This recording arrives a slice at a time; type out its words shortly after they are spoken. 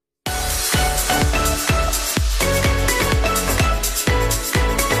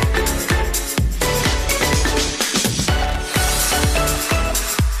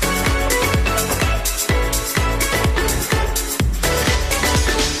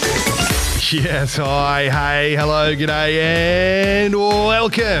Yes, hi, hey, hello, g'day, and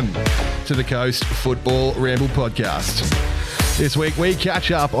welcome to the Coast Football Ramble podcast. This week we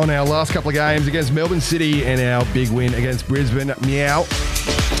catch up on our last couple of games against Melbourne City and our big win against Brisbane, meow.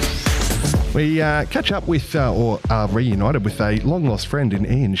 We catch up with, or are reunited with a long-lost friend in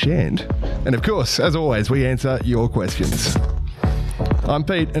Iain Shand. And of course, as always, we answer your questions. I'm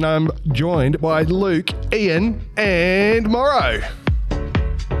Pete, and I'm joined by Luke, Iain, and Morrow.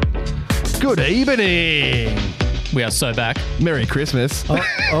 Good evening. We are so back. Merry Christmas. Merry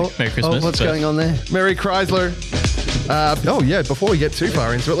Christmas. What's going on there? Merry Chrysler. Before we get too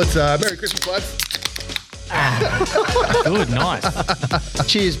far into it, let's Merry Christmas, lads. Good, nice.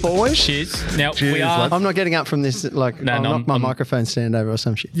 Cheers, boys. Cheers. Now, Cheers, we are... lads. I'm not getting up from this, I'll knock my microphone stand over or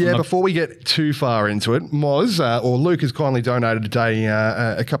some shit. Yeah, before we get too far into it, Luke has kindly donated today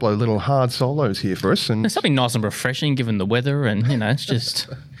a couple of little hard solos here for us. And There's something nice and refreshing given the weather and, it's just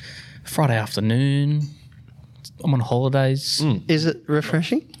Friday afternoon. I'm on holidays. Is it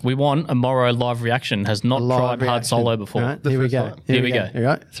refreshing? We want a Morrow live reaction. Has not tried hard solo before. All right, here we first go. time. Here we go. All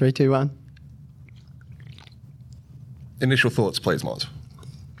right, 3, 2, 1. initial thoughts, please, Moz.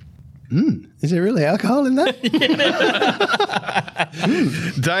 Is there really alcohol in that?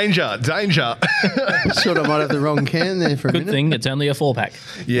 Danger. Sort of might have the wrong can there for a Good minute. thing it's only a 4-pack.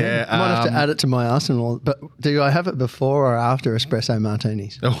 Yeah. I might have to add it to my arsenal. But do I have it before or after espresso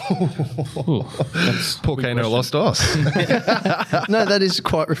martinis? Ooh, that's Porcano Lost Os. No, that is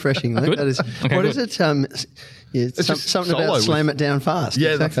quite refreshing. Luke. Good. That is. Okay, what good. is it? It's just Something solo about with- slam it down fast.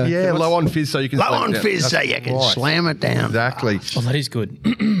 Yeah, Exactly. low on fizz so you can Low slam on it down. fizz so That's you can right. slam it down. Exactly. Oh, that is good.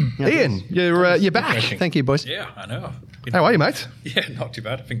 Iain, you're back. Refreshing. Thank you, boys. Yeah, I know. How are you, mate? Yeah, not too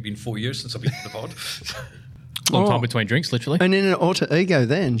bad. I think it's been 4 years since I've been on the pod. Long time between drinks, literally. And in an alter ego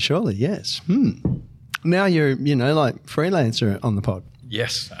then, surely, yes. Now you're, like freelancer on the pod.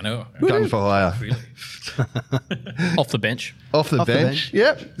 Yes, I know. Gun for hire. Really. Off the bench. Off the bench.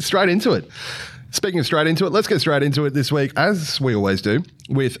 Yep, straight into it. Speaking of straight into it, let's get straight into it this week, as we always do,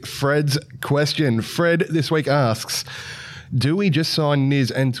 with Fred's question. Fred this week asks, do we just sign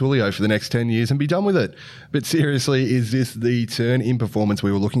Niz and Tulio for the next 10 years and be done with it? But seriously, is this the turn in performance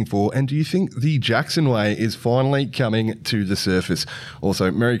we were looking for? And do you think the Jackson way is finally coming to the surface?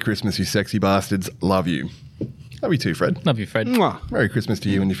 Also, Merry Christmas, you sexy bastards. Love you. Love you too, Fred. Love you, Fred. Mwah. Merry Christmas to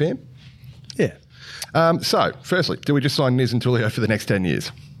you and your fam. Yeah. So, firstly, do we just sign Niz and Tulio for the next 10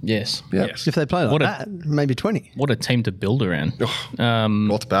 years? Yes. Yeah. Yes. If they play like that, maybe 20. What a team to build around.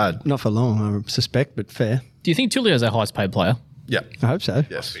 Not bad. Not for long, I suspect, but fair. Do you think Tulio's our highest paid player? Yeah. I hope so.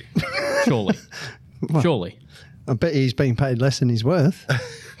 Yes. Surely. Surely. I bet he's being paid less than he's worth.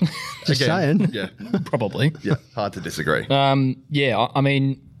 Just saying. Yeah. Probably. Yeah. Hard to disagree. Yeah, I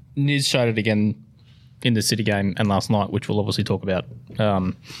mean, Niz showed it again in the City game and last night, which we'll obviously talk about.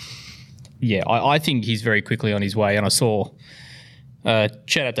 I think he's very quickly on his way, and I saw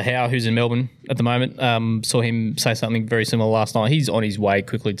shout out to Howe, who's in Melbourne at the moment. Saw him say something very similar last night. He's on his way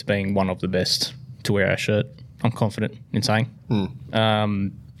quickly to being one of the best to wear our shirt. I'm confident in saying.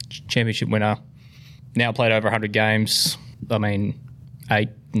 Championship winner. Now played over 100 games. I mean, 8,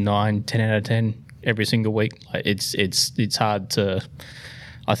 9, 10 out of 10 every single week. Like, it's hard to.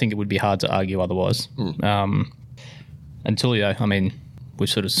 I think it would be hard to argue otherwise. And Tulio, I mean, we've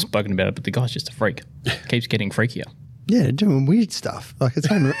sort of spoken about it, but the guy's just a freak. Keeps getting freakier. Yeah, doing weird stuff. Like it's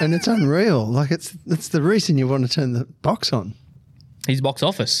it's unreal. Like it's the reason you want to turn the box on. He's box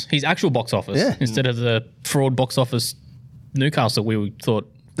office. He's actual box office. Yeah. Instead of the fraud box office Newcastle we thought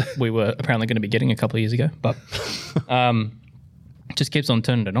we were apparently going to be getting a couple of years ago. But just keeps on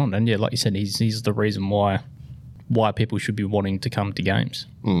turning it on. And yeah, like you said, he's the reason why people should be wanting to come to games.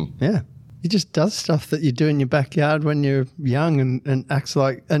 Yeah. He just does stuff that you do in your backyard when you're young and acts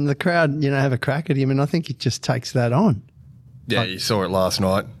like, and the crowd, have a crack at him. And I think he just takes that on. Yeah, you saw it last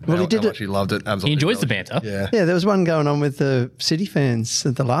night. Well, he did how it- much he loved it. Absolutely. He enjoys the brilliant. banter. Yeah. Yeah, there was one going on with the City fans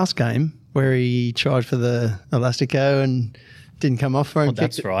at the last game where he tried for the Elastico and didn't come off for him. Oh,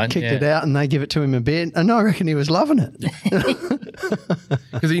 that's right, Kicked yeah. it out and they give it to him a bit. And I reckon he was loving it.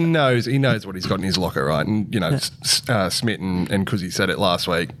 Because he knows what he's got in his locker, right? And, Smith and Kuzi said it last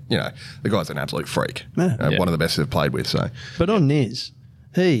week, the guy's an absolute freak. Yeah. One of the best they've played with, so. But on Niz,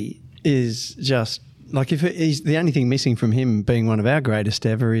 he is just like, if he's the only thing missing from him being one of our greatest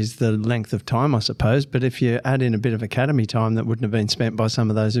ever is the length of time, I suppose. But if you add in a bit of academy time that wouldn't have been spent by some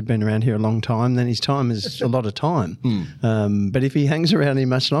of those who've been around here a long time, then his time is a lot of time. But if he hangs around here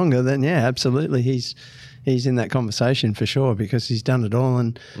much longer, then yeah, absolutely, he's in that conversation for sure because he's done it all.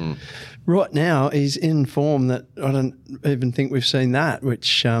 And right now he's in form that I don't even think we've seen that,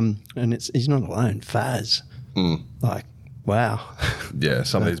 which, and he's not alone, Faz. Like, Wow. Yeah,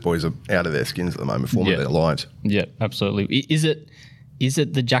 some of these boys are out of their skins at the moment, forming Yeah. their lines. Yeah, absolutely. Is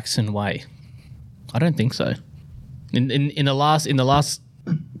it the Jackson way? I don't think so. In the last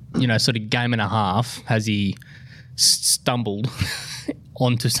sort of game and a half, has he stumbled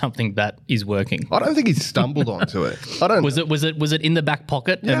onto something that is working? I don't think he's stumbled onto it. I don't. Was it in the back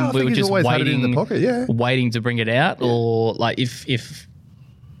pocket Yeah, I and we think were he's just always had it waiting in the pocket, yeah. waiting to bring it out, or like if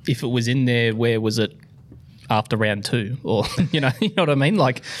it was in there, where was it after round 2? Or you know what I mean?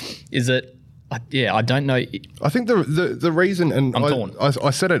 Like, is it? I don't know. I think the reason, and I'm torn.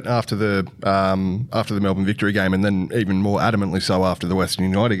 I said it after the Melbourne victory game, and then even more adamantly so after the Western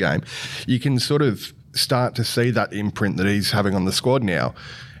United game. You can sort of start to see that imprint that he's having on the squad now.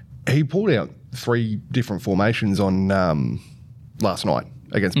 He pulled out 3 different formations on last night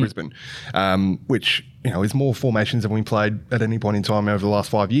against Brisbane, which is more formations than we played at any point in time over the last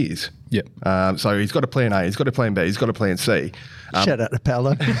 5 years. Yeah. So he's got a plan A, he's got a plan B, he's got a plan C. Shout out to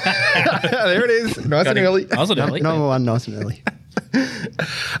Paolo. There it is, nice and early. I was early. Number 1, nice and early.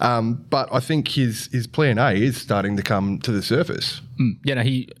 But I think his plan A is starting to come to the surface.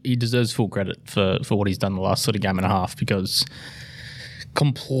 He deserves full credit for what he's done the last sort of game and a half, because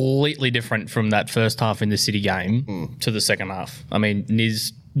completely different from that first half in the City game to the second half. I mean,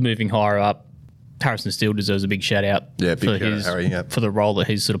 Niz moving higher up. Harrison Steele deserves a big shout out for for the role that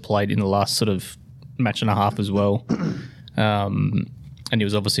he's sort of played in the last sort of match and a half as well. And he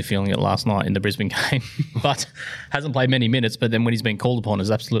was obviously feeling it last night in the Brisbane game, but hasn't played many minutes. But then when he's been called upon, has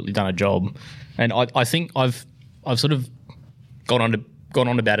absolutely done a job. And I think I've sort of gone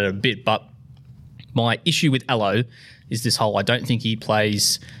on about it a bit. But my issue with Allo is this whole, I don't think he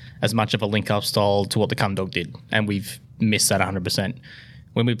plays as much of a link-up style to what the Cum Dog did, and we've missed that 100%.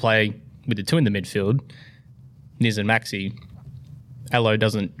 When we play with the 2 in the midfield, Niz and Maxi, Allo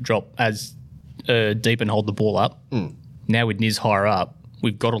doesn't drop as deep and hold the ball up. Now with Niz higher up,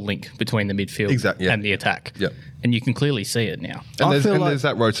 we've got a link between the midfield and the attack. Yep. And you can clearly see it now. And there's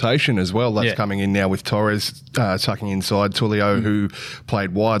that rotation as well that's coming in now with Torres tucking inside, Tulio, who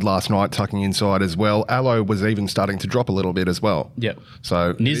played wide last night, tucking inside as well. Allo was even starting to drop a little bit as well. Yep.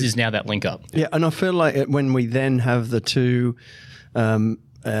 So Niz is now that link up. Yeah, and I feel like when we then have the 2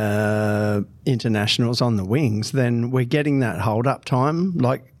 internationals on the wings, then we're getting that hold-up time.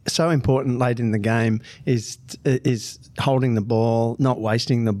 Like, so important late in the game is holding the ball, not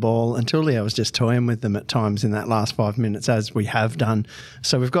wasting the ball. And Tulio was just toying with them at times in that last 5 minutes, as we have done.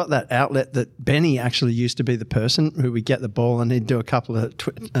 So we've got that outlet that Benny actually used to be the person who would get the ball and he'd do a couple of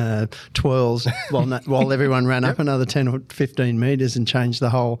twirls while everyone ran up another 10 or 15 metres and change the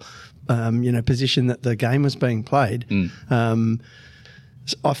whole position that the game was being played.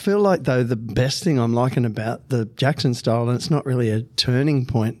 I feel like, though, the best thing I'm liking about the Jackson style, and it's not really a turning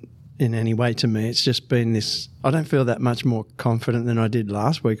point in any way to me, it's just been this, I don't feel that much more confident than I did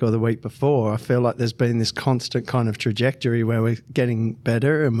last week or the week before. I feel like there's been this constant kind of trajectory where we're getting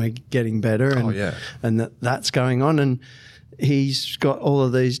better and we're getting better, and that's going on. And he's got all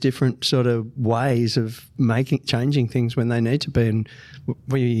of these different sort of ways of changing things when they need to be, and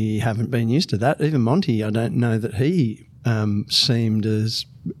we haven't been used to that. Even Monty, I don't know that he seemed as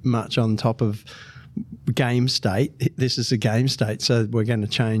much on top of game state. This is a game state, so we're going to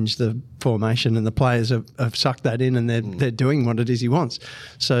change the formation, and the players have sucked that in, and they're doing what it is he wants.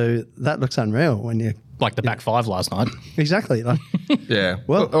 So that looks unreal when you like the back 5 last night. Exactly. Like, yeah.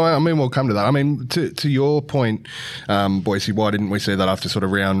 Well, I mean, we'll come to that. I mean, to your point, Boise, why didn't we see that after sort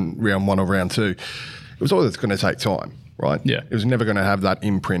of round 1 or round 2? It was all that's going to take time, right? Yeah. It was never going to have that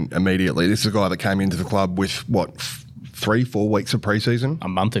imprint immediately. This is a guy that came into the club with, 3-4 weeks of pre-season. A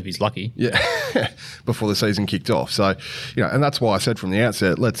month if he's lucky. Yeah, before the season kicked off. So, and that's why I said from the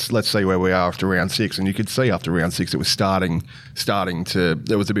outset, let's see where we are after round 6. And you could see after round 6 it was starting to,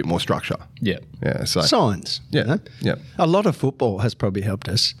 there was a bit more structure. Yeah. Yeah. So signs. Yeah. Yeah. A lot of football has probably helped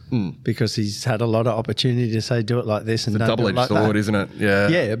us because he's had a lot of opportunity to say, do it like this and don't do it like that. Double-edged sword, isn't it? Yeah.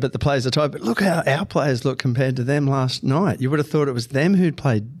 Yeah, but the players are tired. But look how our players look compared to them last night. You would have thought it was them who'd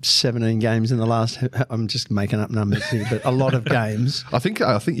played 17 games in the last, I'm just making up numbers here, but a lot of games. I think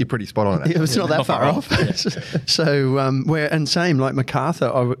you're pretty spot on. It was not that far off. So and same like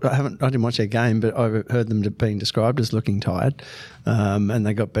MacArthur. I didn't watch their game, but I heard them being described as looking tired, and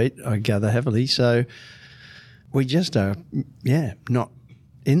they got beat, I gather, heavily. So we just are, not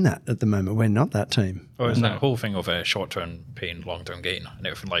in that at the moment. We're not that team. Well, it's that whole thing of short-term pain, long-term gain, and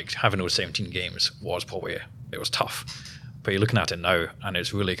everything. Like having those 17 games was probably it was tough, but you're looking at it now, and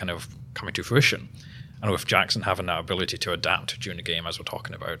it's really kind of coming to fruition. And with Jackson having that ability to adapt during the game, as we're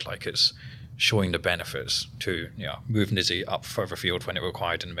talking about, like it's showing the benefits to move Nizzy up further field when it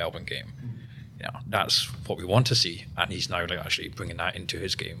required in the Melbourne game. that's what we want to see. And he's now like actually bringing that into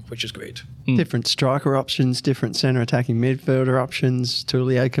his game, which is great. Different striker options, different centre attacking midfielder options.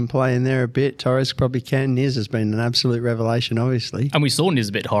 Tulio can play in there a bit. Torres probably can. Niz has been an absolute revelation, obviously. And we saw Niz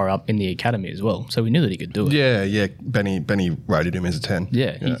a bit higher up in the academy as well, so we knew that he could do it. Yeah. Benny rated him as a 10.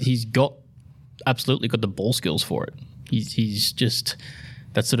 Yeah. He's absolutely got the ball skills for it. He's just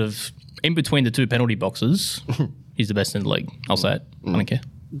that sort of in between the two penalty boxes. He's the best in the league. I'll say it. I don't care.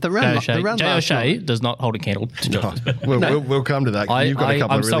 The run Jay O'Shea does not hold a candle to Josh. We'll come to that. You've got a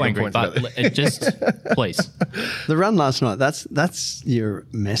couple of really good points about it. Just please. The run last night, that's your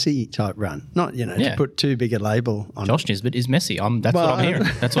Messi type run. Not, to put too big a label on Josh Nisbet is Messi. That's what I'm hearing.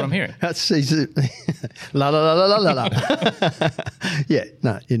 That's what I'm hearing. La la la la la la. Yeah,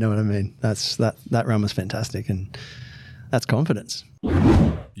 no, you know what I mean. That run was fantastic, and that's confidence.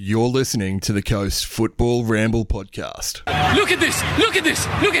 You're listening to the Coast Football Ramble podcast. Look at this! Look at this!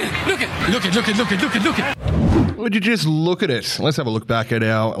 Look at it! Look at it! Would you just look at it? Let's have a look back at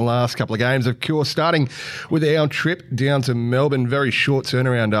our last couple of games. Of course, starting with our trip down to Melbourne. Very short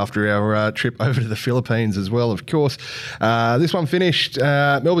turnaround after our trip over to the Philippines as well, of course. This one finished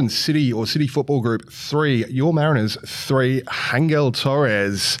Melbourne City or City Football Group 3. Your Mariners 3. Angel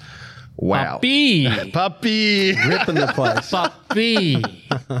Torres. Wow. Puppy. Ripping the place. Puppy.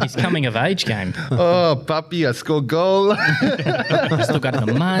 His coming of age game. Oh, Puppy, I scored goal. Still got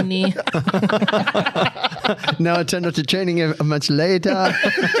the money. No, I turned up to training much later.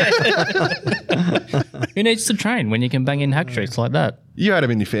 Who needs to train when you can bang in hat tricks like that? You had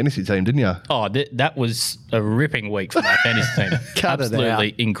him in your fantasy team, didn't you? Oh, that was a ripping week for my fantasy team.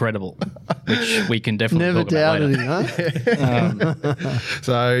 Absolutely incredible, which we can definitely Never talk about doubted later. him, huh?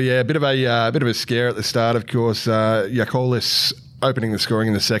 So yeah, a bit of a scare at the start, of course. Yakolis opening the scoring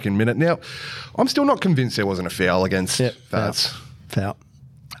in the second minute. Now, I'm still not convinced there wasn't a foul against Fats. Foul.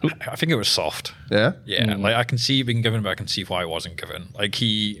 I think it was soft. Yeah? Yeah, like I can see it being given, but I can see why it wasn't given. Like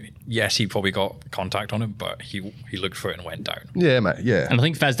he probably got contact on him, but he looked for it and went down. Yeah, mate, yeah. And I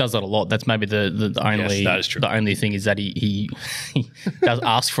think Faz does that a lot. That's maybe the only that is true. the only thing is that he does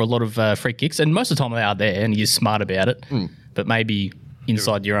ask for a lot of free kicks, and most of the time they are there, and he is smart about it. But maybe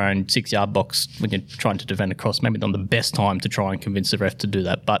inside your own 6-yard box when you're trying to defend across, maybe not the best time to try and convince the ref to do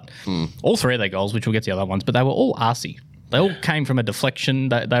that. But all three of their goals, which we'll get to the other ones, but they were all arsey. They all came from a deflection.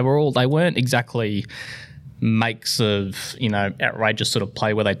 They weren't exactly makes of outrageous sort of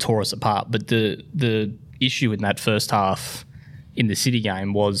play where they tore us apart. But the issue in that first half in the City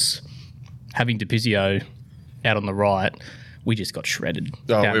game was having DePizio out on the right. We just got shredded.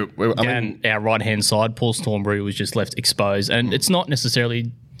 Down our right hand side, Paul Stormbury was just left exposed, and it's not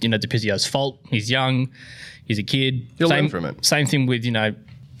necessarily DePizio's fault. He's young, he's a kid. He'll learn from it. Same thing with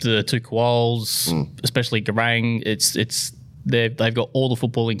the two Koals, especially Garang. They've got all the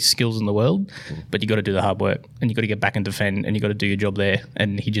footballing skills in the world, but you got to do the hard work, and you got to get back and defend, and you got to do your job there.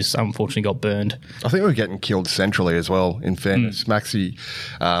 And he just unfortunately got burned. I think we were getting killed centrally as well. In fairness, Maxi,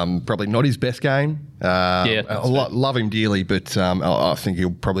 probably not his best game. Love him dearly, but I think he'll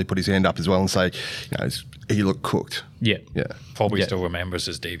probably put his hand up as well and say, he looked cooked. Yeah. Probably still remembers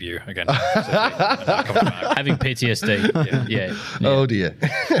his debut again. Having PTSD. Yeah. Oh dear.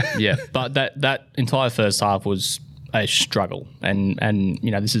 Yeah, but that entire first half was a struggle, and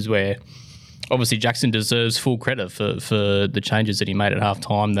this is where obviously Jackson deserves full credit for the changes that he made at half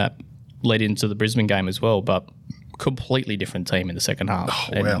time that led into the Brisbane game as well, but completely different team in the second half.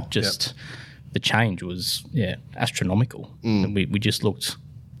 The change was astronomical, and we just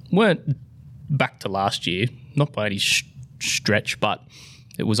weren't back to last year, not by any stretch, but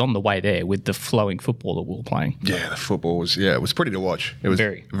it was on the way there with the flowing football that we were playing. Yeah, the football was, it was pretty to watch. It was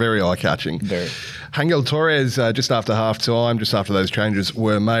very eye-catching. Very. Angel Torres, just after half-time, just after those changes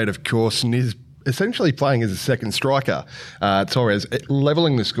were made, of course, and he's essentially playing as a second striker. Torres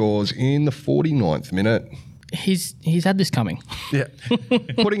levelling the scores in the 49th minute. He's had this coming. Yeah.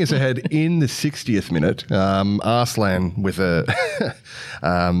 Putting us ahead in the 60th minute. Arslan with a...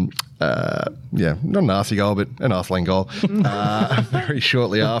 not an Arsey goal, but an Arslan goal very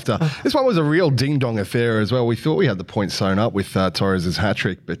shortly after. This one was a real ding-dong affair as well. We thought we had the points sewn up with Torres'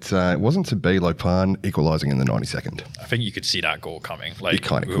 hat-trick, but it wasn't to be. Lopan equalising in the 92nd. I think you could see that goal coming. You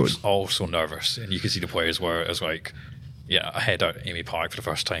kind of could. Was all so nervous, and you could see the players were as ahead out Amy Park for the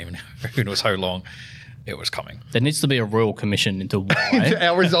first time in who knows how long. It was coming. There needs to be a royal commission into why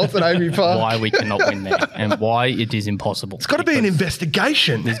our results at Amy Park. Why we cannot win there and why it is impossible. It's got to be an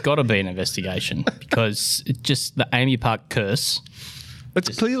investigation. There's got to be an investigation because it's just the Amy Park curse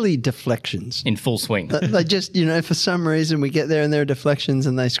It's clearly deflections. in full swing. They just, for some reason we get there and there are deflections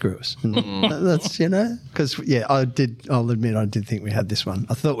and they screw us. And that's, because, I'll admit I did think we had this one.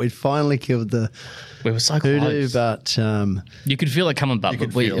 I thought we'd finally killed the We were so hoodoo, close. but... You could feel it coming, but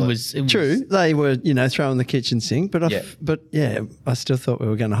it was True, they were, throwing the kitchen sink, but I still thought we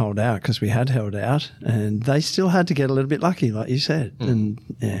were going to hold out because we had held out, and they still had to get a little bit lucky, like you said, and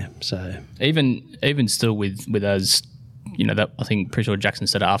so even still with us. That I think pretty sure Jackson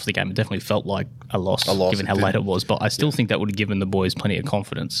said it after the game. It definitely felt like a loss given how late it was. But I still think that would have given the boys plenty of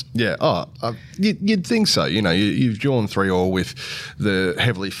confidence. Yeah. You'd think so. You've drawn 3-3 with the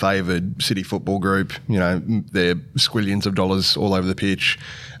heavily favoured City Football Group. They're squillions of dollars all over the pitch.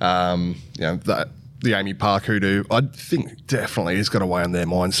 The Amy Park hoodoo, I think definitely has got to weigh on their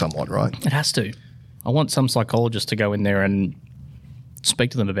mind somewhat, right? It has to. I want some psychologist to go in there and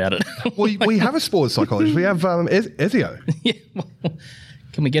speak to them about it. We have a sports psychologist. We have Ezio. Yeah. Well,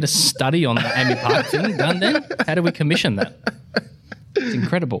 can we get a study on the Amy Park thing done then? How do we commission that? It's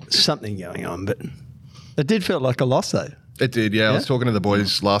incredible. something going on, but it did feel like a loss though. It did, yeah. I was talking to the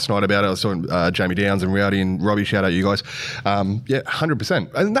boys last night about it. I was talking Jamie Downs and Rowdy and Robbie. Shout out you guys.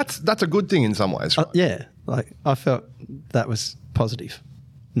 100%. And that's a good thing in some ways, right? I felt that was positive.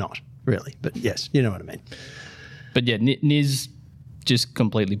 Not really, but yes, you know what I mean. But yeah, Niz just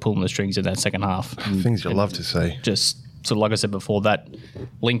completely pulling the strings in that second half. Things you'll love to see. Just sort of like I said before, that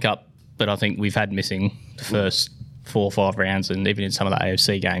link up that I think we've had missing the first 4 or 5 rounds, and even in some of the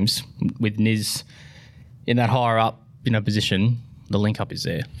AFC games with Niz in that higher up position, the link up is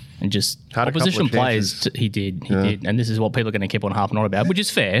there, and just Had a couple opposition of players. He did, and this is what people are going to keep on harping on about, which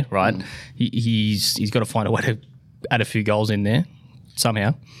is fair, right? He's got to find a way to add a few goals in there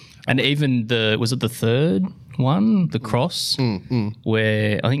somehow, and even was it the third one, the cross,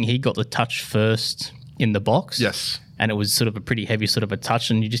 where I think he got the touch first in the box. Yes. And it was sort of a pretty heavy sort of a touch,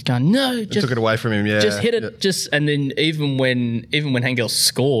 and you just go, no, just took it away from him, yeah. Just hit it, and then even when Hangel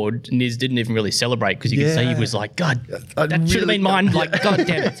scored, Niz didn't even really celebrate because you could see he was like, God, that should have been mine. Like, God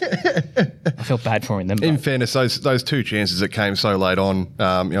damn it. I felt bad for him then. In fairness, those 2 chances that came so late on,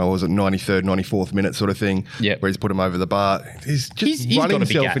 was it 93rd, 94th minute sort of thing, where he's put him over the bar. He's running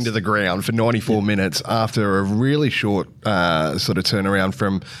himself into the ground for 94 minutes after a really short sort of turnaround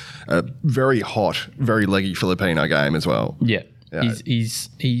from a very hot, very leggy Filipino game as well. Yeah.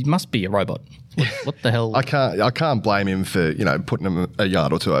 He must be a robot. What the hell? I can't blame him for putting him a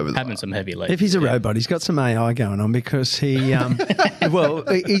yard or 2 over the having some heavy legs. If he's a robot, he's got some AI going on because he, in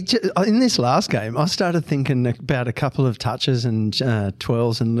this last game, I started thinking about a couple of touches and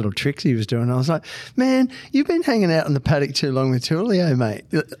twirls and little tricks he was doing. I was like, man, you've been hanging out in the paddock too long with Tulio, mate,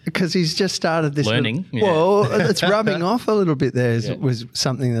 because he's just started this learning. It's rubbing off a little bit. Was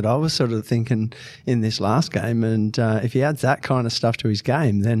something that I was sort of thinking in this last game, and if he adds that kind of stuff to his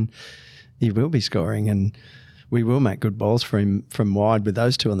game, then he will be scoring, and we will make good balls for him from wide with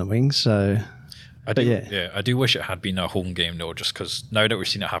those 2 on the wings. So, I do wish it had been a home game though, just because now that we've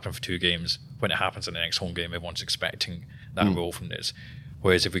seen it happen for 2 games, when it happens in the next home game, everyone's expecting that role from this.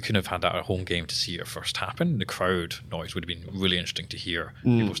 Whereas if we couldn't have had that at home game to see it first happen, the crowd noise would have been really interesting to hear.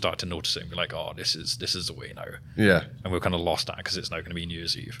 People start to notice it and be like, "Oh, this is the way now." Yeah, and we've kind of lost that because it's now going to be New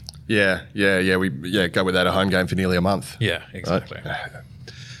Year's Eve. Yeah. We go without a home game for nearly a month. Yeah, exactly. Right?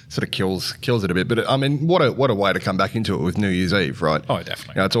 Sort of kills it a bit, but I mean, what a way to come back into it with New Year's Eve, right? Oh,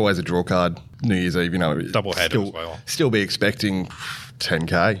 definitely. It's always a draw card. New Year's Eve, double header as well. Still be expecting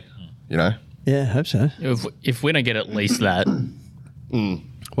 10K, Yeah, I hope so. If we don't get at least that,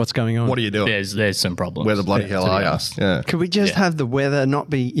 what's going on? What are you doing? There's some problems. Where the bloody hell are you? Yeah. Could we just have the weather not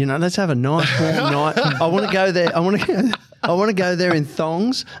be? Let's have a nice warm night. I want to go there. I want to go there in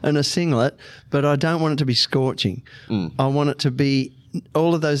thongs and a singlet, but I don't want it to be scorching. I want it to be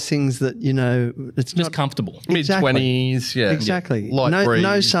all of those things that it's just not comfortable. Mid-20s, yeah. Exactly. Light breeze.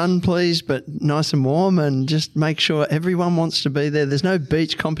 No sun, please, but nice and warm, and just make sure everyone wants to be there. There's no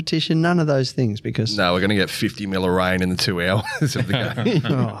beach competition, none of those things, because no, we're going to get 50 mil of rain in the 2 hours of the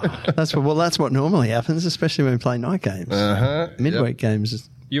game. That's what normally happens, especially when we play night games. Midweek games.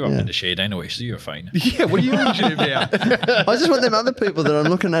 You're up in the shade anyway, so you're fine. Yeah, what are you whinging about? I just want them other people that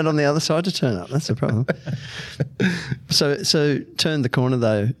I'm looking at on the other side to turn up. That's the problem. So turn the corner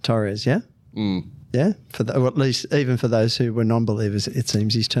though, Torres, yeah? Yeah? Or at least even for those who were non-believers, it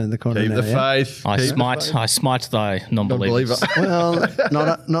seems he's turned the corner Keep now, the faith. I smite thy non-believers. Well,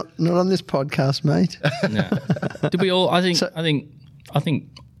 not on this podcast, mate. No. Did we all? I think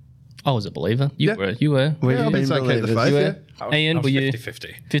I was a believer. You were. We've I've been been saying keep the believers. faith, Ian, were you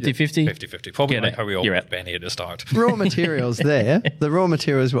 50-50. 50-50? 50-50. Probably Get like it. how we all You're went out. Benny at the start. Raw materials there. The raw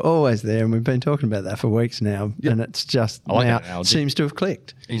materials were always there, and we've been talking about that for weeks now. And it's just like now that analogy. seems to have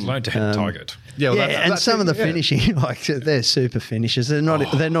clicked. He's learned to hit the target. Yeah, well, And some of the finishing, like they're super finishes. They're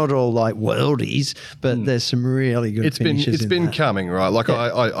not all like worldies, but there's some really good finishes. It's been coming, right? Like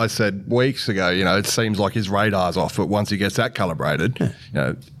I said weeks ago, it seems like his radar's off, but once he gets that calibrated,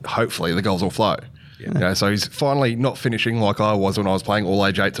 hopefully the goals will flow. So he's finally not finishing like I was when I was playing all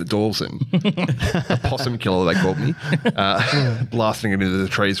age 8s at Dawson. The possum killer, they called me. Blasting it into the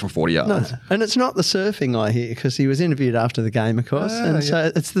trees from 40 yards. No. And it's not the surfing, I hear, because he was interviewed after the game, of course.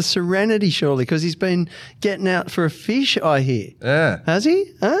 So it's the serenity, surely, because he's been getting out for a fish, I hear. Yeah. Has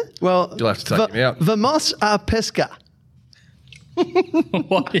he? Huh? Well, You'll have to take him out. Vamos a pesca.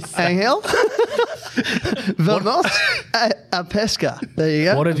 What is that? Angel? Vamos a pesca. There you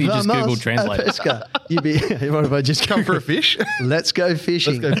go. What have you just Vamos Google a Translate? pesca. What have I just Come for a fish? Let's go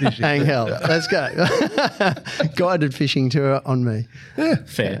fishing. Let's go fishing. Angel. Let's go. Guided fishing tour on me.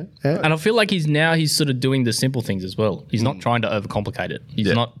 Fair. Yeah. And I feel like he's sort of doing the simple things as well. He's not trying to overcomplicate it.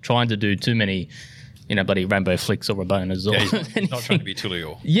 He's not trying to do too many, bloody rainbow flicks or Rabonas or He's not trying to be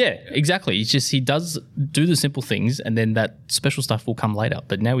Tulio. Yeah, exactly. It's just he does do the simple things and then that special stuff will come later.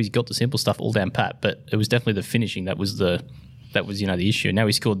 But now he's got the simple stuff all down pat. But it was definitely the finishing that was the issue. Now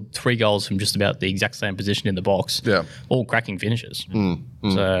he scored 3 goals from just about the exact same position in the box. Yeah. All cracking finishes.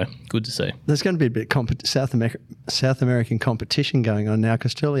 So good to see. There's going to be a bit of South American competition going on now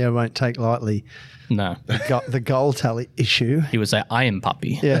because Tulio won't take lightly No. the goal tally issue. He would say, I am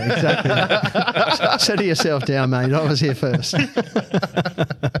puppy. Yeah, exactly. Settle yourself down, mate. I was here first.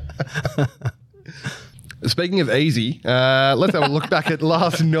 Speaking of easy, let's have a look back at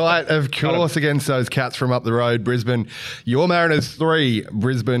last night, of course, against those Cats from up the road, Brisbane. Your Mariners 3,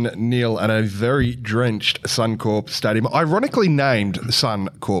 Brisbane 0, and a very drenched Suncorp Stadium. Ironically named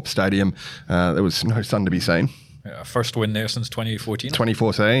Suncorp Stadium. There was no sun to be seen. Yeah, first win there since 2014.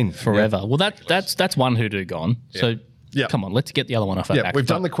 2014. Forever. Well, that's one hoodoo gone. So Yeah. come on, let's get the other one off our Yeah, back. we've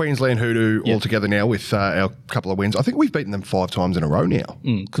done the Queensland Hoodoo all together now with our couple of wins. I think we've beaten them 5 times in a row now.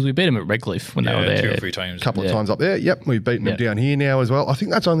 Because we beat them at Redcliffe when they were there. 2 or 3 times. A couple of times up there. Yep, we've beaten them Yeah. down here now as well. I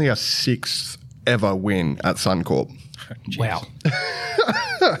think that's only our 6th ever win at Suncorp. Wow.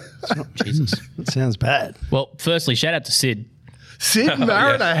 Jesus. It sounds bad. Well, firstly, shout out to Sid. Sid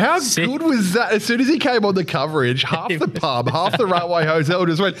Mariner, how Sid. good was that? As soon as he came on the coverage, half the pub, half the Railway Hotel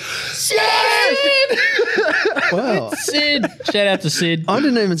just went, Sid! Wow. Sid. Shout out to Sid. I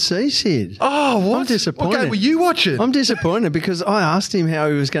didn't even see Sid. Oh, what? I'm disappointed. What game were you watching? I'm disappointed because I asked him how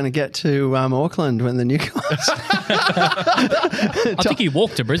he was going to get to Auckland when the Newcastle. I think he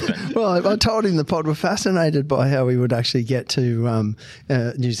walked to Brisbane. Well, I told him the pod were fascinated by how he would actually get to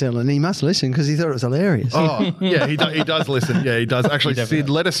New Zealand. He must listen because he thought it was hilarious. Oh, yeah, he does listen. Yeah, he does. Actually, Sid,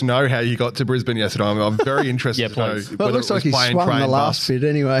 let us know how you got to Brisbane yesterday. I'm very interested to know please. Well, it whether looks it like was he plane, swung train, the last bus. bit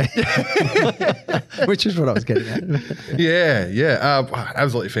anyway, which is what I was getting at. Yeah.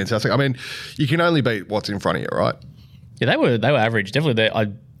 Absolutely fantastic. I mean, you can only beat what's in front of you, right? Yeah, they were average. Definitely,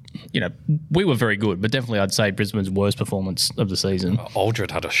 we were very good, but definitely I'd say Brisbane's worst performance of the season. Aldred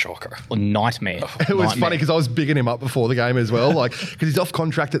had a shocker. A nightmare. It was funny because I was bigging him up before the game as well, because he's off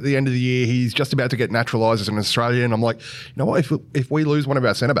contract at the end of the year. He's just about to get naturalised as an Australian. I'm like, you know what? If we lose one of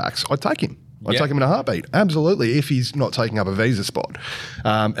our centre backs, I'd take him. I'd take him in a heartbeat. Absolutely, if he's not taking up a visa spot.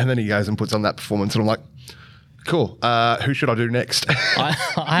 And then he goes and puts on that performance, and I'm like, cool. Who should I do next?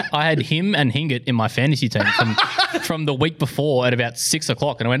 I had him and Hingett in my fantasy team from the week before at about 6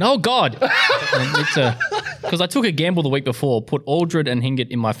 o'clock, and I went, "Oh God!" Because I took a gamble the week before, put Aldred and Hingett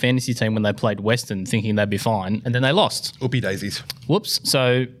in my fantasy team when they played Western, thinking they'd be fine, and then they lost. Oopie daisies. Whoops.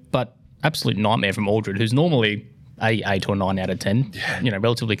 So, but absolute nightmare from Aldred, who's normally a 8 or 9 out of 10,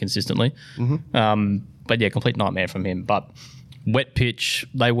 relatively consistently. But yeah, complete nightmare from him. But wet pitch,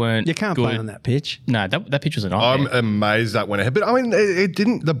 they weren't. You can't good. play on that pitch. No, that pitch was a I'm nightmare. amazed that went ahead. But I mean, it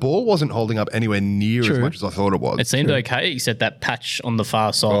didn't. The ball wasn't holding up anywhere near as True. much as I thought it was. It seemed okay, except that patch on the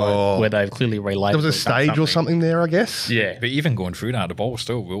far side where they've clearly relayed. There was a stage or something there, I guess. Yeah. But even going through that, the ball was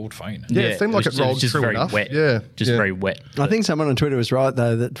still rolled fine. Yeah, it seemed like it rolled just through very enough. wet. Yeah, Just yeah. very wet. I think someone on Twitter was right,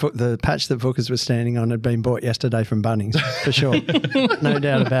 though, that the patch that Bookers was standing on had been bought yesterday from Bunnings, for sure. No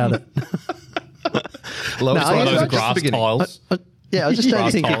doubt about it. Loads No, of those are just the grass beginning. tiles. Yeah, I just don't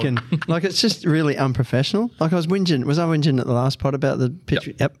Last think you hole. can. Like, it's just really unprofessional. Like, I was whinging. Was I whinging at the last pod about the pitch?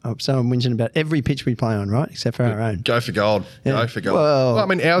 Yep. So I'm whinging about every pitch we play on, right? Except for our own. Go for gold. Yeah. Go for gold. Well- I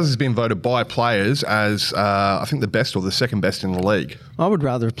mean, ours has been voted by players as, I think, the best or the second best in the league. I would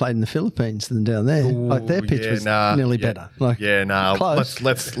rather have played in the Philippines than down there. Like, their pitch was nearly better. Like, Close.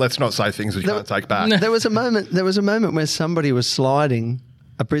 Let's not say things we can't take back. There was a moment where somebody was sliding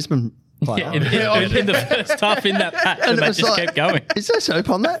a Brisbane player. In the first half in that patch, and it that was just like, kept going. Is there soap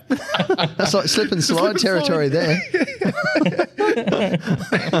on that? That's like slip and slide territory there.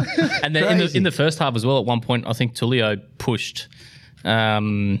 And then in the first half as well, at one point, I think Tulio pushed. I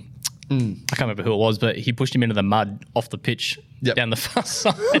can't remember who it was, but he pushed him into the mud off the pitch down the far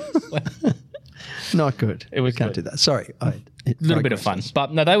side. Not good. It was Can't good. do that. Sorry. A little bit of fun,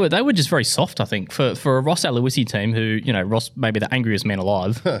 but no, they were just very soft. I think for a Ross Aloisi team, who Ross maybe the angriest man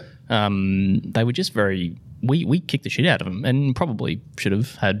alive, they were just very. We kicked the shit out of them, and probably should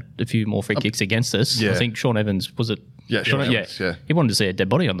have had a few more free kicks against us. Yeah. I think Sean Evans was it. Yeah, Sean Evans, yeah. He wanted to see a dead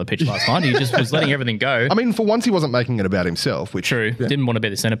body on the pitch last night. He just was letting everything go. I mean, for once, he wasn't making it about himself, which True, didn't want to be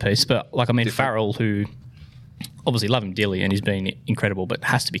the centerpiece, but Farrell, who obviously love him dearly and he's been incredible, but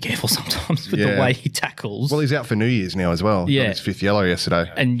has to be careful sometimes with the way he tackles. Well, he's out for New Year's now as well. Yeah. Got his fifth yellow yesterday.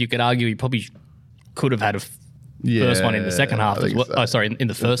 And you could argue he probably could have had a first one in the second half I as think well. so. In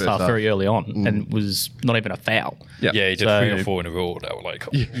the first half very early on, and was not even a foul. Yeah. Yeah, he did 3 or 4 in a row that were like,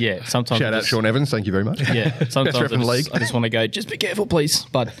 Yeah, sometimes Shout out Sean Evans. Thank you very much. Yeah, sometimes Best ref in the league. I just want to go, just be careful, please.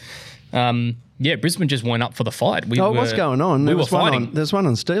 But Brisbane just went up for the fight. What's going on? We There were was one fighting. on. There's one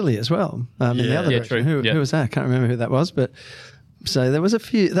on Steely as well. In the other Yeah, direction. true. Who was that? I can't remember who that was, but so there was a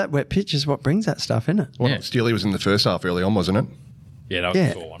few. That wet pitch is what brings that stuff, isn't it? Yeah. Steely was in the first half early on, wasn't it? yeah, that was Yeah,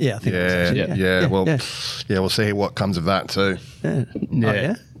 the 4 one. yeah, I think. it was actually, Yeah. We'll see what comes of that too. yeah. Yeah. Oh,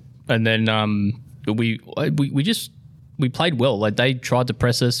 yeah. And then we played well. Like they tried to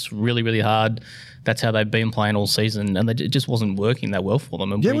press us really, really hard. That's how they've been playing all season, and it just wasn't working that well for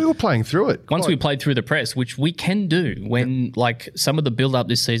them. And Yeah, we were playing through it. once we played through the press, which we can do when like some of the build up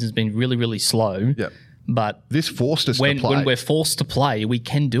this season has been really, really slow. Yep. But This forced us when to play. we're forced to play, we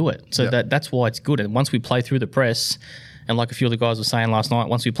can do it. So that's why it's good. And once we play through the press, and like a few of the guys were saying last night,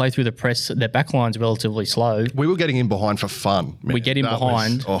 once we play through the press, their backline's relatively slow. We were getting in behind for fun. Man. We get in That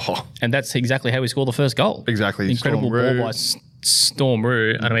behind, was- and that's exactly how we score the first goal. Exactly. Incredible Storm Rue. ball by Storm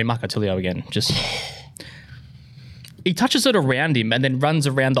Rue. And I mean, Marco Tulio again. Just he touches it around him and then runs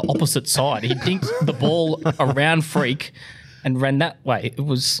around the opposite side. He dinks the ball around Freak and ran that way. It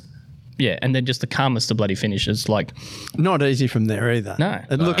was, and then just the calmest of bloody finishes. Like, Not easy from there either. No.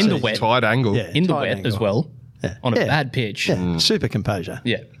 It looks In the easy. wet. Tight angle. Yeah. in the Tight wet angle. as well, Yeah. on a Yeah. bad pitch. Yeah. Super composure.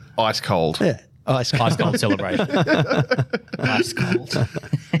 Yeah. Ice cold. Yeah. Ice Ice cold celebration. Ice cold.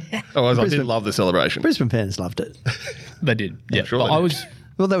 I did love the celebration. Brisbane fans loved it. They did. Yeah. sure But they I did. was.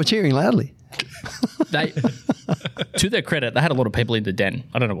 Well, they were cheering loudly. They, to their credit, they had a lot of people in the den.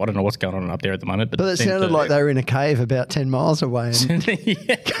 I don't know what's going on up there at the moment, but But it sounded like they were in a cave about 10 miles away. And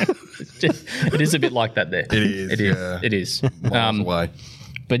it is a bit like that there. It is. It is. Yeah. It is. Miles away.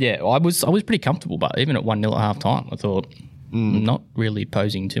 But yeah, I was pretty comfortable. But even at 1-0 at half time, I thought not really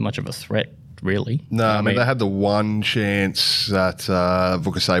posing too much of a threat. Really. No, I mean, they had the one chance that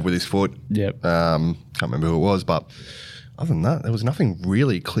Vuka saved with his foot. Yep. Can't remember who it was, but other than that, there was nothing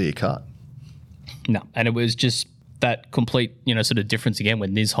really clear cut. No, and it was just that complete, sort of difference again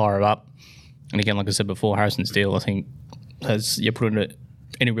when Niz higher up. And again, like I said before, Harrison Steele, I think, has put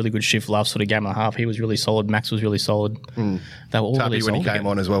in a really good shift last sort of game and a half. He was really solid. Max was really solid. They were all Tappy, really when he solid came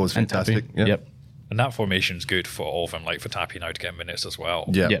on as well, was And Tappy, fantastic. Yep. And that formation's good for all of them, like for Tappy now to get minutes as well.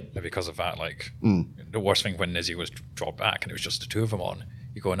 Yeah. Yeah. And because of that, like the worst thing when Nizzy was dropped back and it was just the two of them on,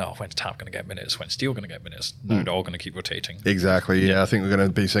 you go, no, when's Tap going to get minutes? When's Steele going to get minutes? No, they're all going to keep rotating. Exactly. Yeah, I think we're going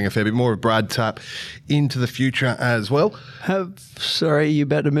to be seeing a fair bit more of Brad Tapp into the future as well. sorry, you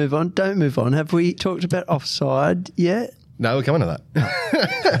better move on. Don't move on. Have we talked about offside yet? No, we're coming to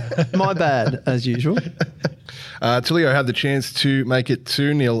that. My bad, as usual. Tulio had the chance to make it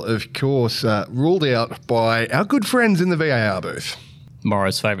 2-0, of course, ruled out by our good friends in the VAR booth.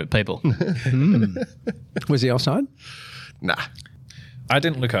 Morrow's favourite people. Was he offside? Nah. I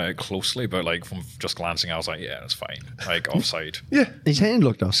didn't look at it closely, but like from just glancing, I was like, yeah, that's fine. Like offside. Yeah. His hand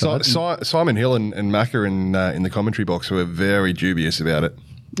looked offside. Simon Hill and Macca in the commentary box were very dubious about it.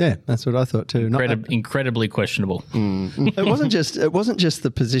 Yeah, that's what I thought too. Incredibly questionable. It wasn't just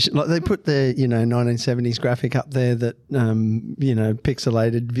the position. Like they put their 1970s graphic up there that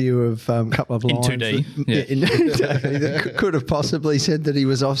pixelated view of a couple of lines in 2D. Exactly, that could have possibly said that he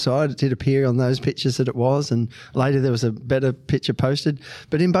was offside. It did appear on those pictures that it was, and later there was a better picture posted.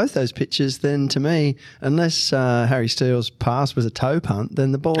 But in both those pictures, then to me, unless Harry Steele's pass was a toe punt,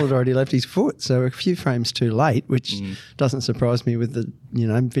 then the ball had already left his foot. So a few frames too late, which doesn't surprise me with the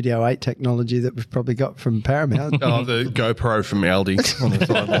Video 8 technology that we've probably got from Paramount. Oh, the GoPro from Aldi on the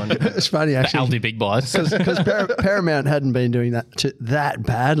sideline. It's funny actually. Aldi big buys. Because Paramount hadn't been doing that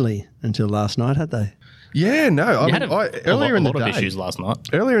badly until last night, had they? Yeah, no. Earlier in the day, issues last night.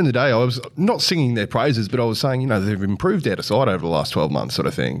 Earlier in the day, I was not singing their praises, but I was saying, they've improved out of sight over the last 12 months, sort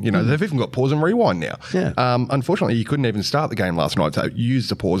of thing. They've even got pause and rewind now. Yeah. Unfortunately, you couldn't even start the game last night to use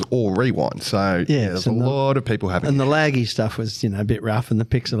the pause or rewind. So there's a lot of people having. And the laggy stuff was, a bit rough, and the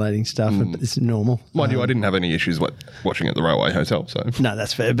pixelating stuff is normal. Mind you, I didn't have any issues watching at the Railway Hotel. So no,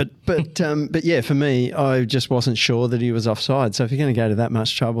 that's fair. But yeah, for me, I just wasn't sure that he was offside. So if you're going to go to that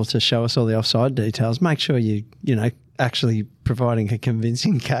much trouble to show us all the offside details, make sure you actually providing a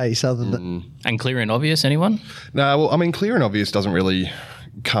convincing case other than... And clear and obvious, anyone? No, well, I mean, clear and obvious doesn't really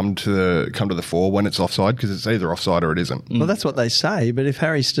come to the fore when it's offside, because it's either offside or it isn't. Well, that's what they say, but if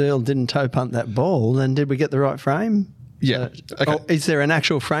Harry Steele didn't toe punt that ball, then did we get the right frame? Yeah. Okay. Or is there an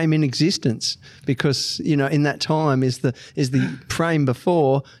actual frame in existence? Because, in that time, is the frame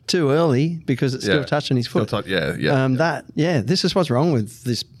before too early because it's still touching his foot? This is what's wrong with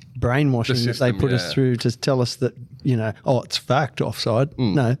this brainwashing that they put us through to tell us that, it's fact offside.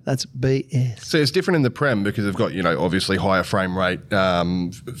 No, that's BS. So it's different in the Prem because they've got, obviously higher frame rate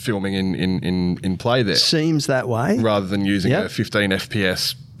filming in play there. Seems that way. Rather than using a 15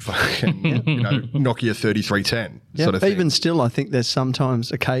 FPS fucking, Nokia 3310 sort of thing. Even still, I think there's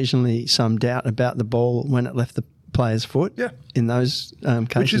occasionally some doubt about the ball when it left the player's foot in those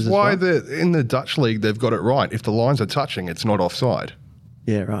cases. Which is why in the Dutch league, they've got it right. If the lines are touching, it's not offside.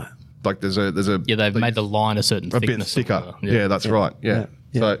 Yeah, right. Like there's a they've made the line a certain thickness. A bit thicker. Yeah, that's right. Yeah.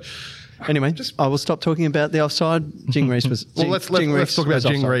 So anyway, I will stop talking about the offside. Jing Reese was. Let's talk about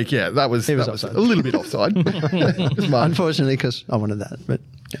Jing Reek. Yeah, that was a little bit offside. Unfortunately, because I wanted that, but.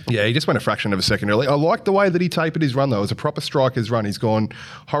 Yeah, he just went a fraction of a second early. I like the way that he tapered his run, though. It was a proper striker's run. He's gone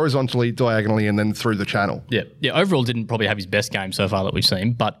horizontally, diagonally, and then through the channel. Yeah. Overall, didn't probably have his best game so far that we've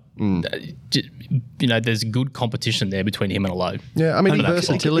seen, but there's good competition there between him and Alo. Yeah, I mean,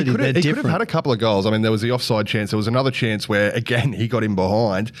 versatility. He could have had a couple of goals. I mean, there was the offside chance. There was another chance where, again, he got in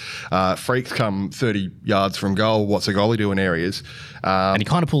behind. Freaks come 30 yards from goal. What's a goalie do in areas? And he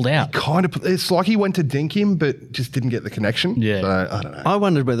kind of pulled out. It's like he went to dink him, but just didn't get the connection. Yeah. So, I don't know. I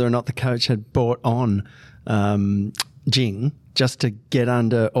wondered whether or not the coach had brought on Jing just to get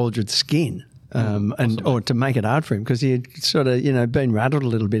under Aldred's skin. Or to make it hard for him, because he had sort of, been rattled a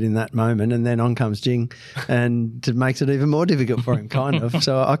little bit in that moment, and then on comes Jing, and it makes it even more difficult for him, kind of.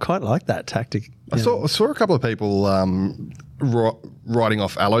 So I quite like that tactic. I saw a couple of people writing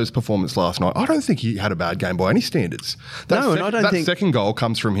off Alo's performance last night. I don't think he had a bad game by any standards. That second goal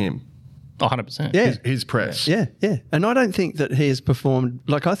comes from him. 100%. Yeah. His press. Yeah. And I don't think that he has performed,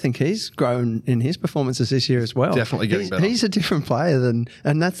 I think he's grown in his performances this year as well. Definitely getting better. He's a different player and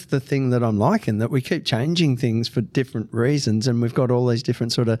that's the thing that I'm liking, that we keep changing things for different reasons, and we've got all these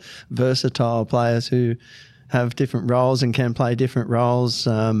different sort of versatile players who have different roles and can play different roles.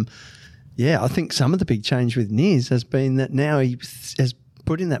 I think some of the big change with Niz has been that now he has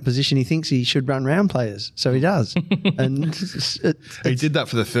put in that position, he thinks he should run round players, so he does. And he did that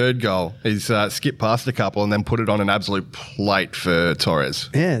for the third goal. He's skipped past a couple and then put it on an absolute plate for Torres.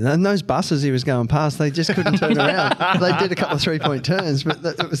 Yeah, and those buses he was going past, they just couldn't turn around. They did a couple of 3-point turns, but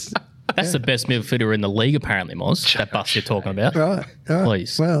it was... That's the best midfielder in the league, apparently, Moz. That bus you're talking about. Right.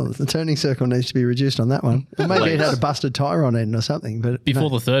 Please. Well, the turning circle needs to be reduced on that one. Or maybe it had a busted tyre on it or something. But before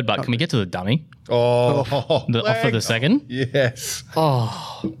the third, but can we get to the dummy? Off for the second? Yes.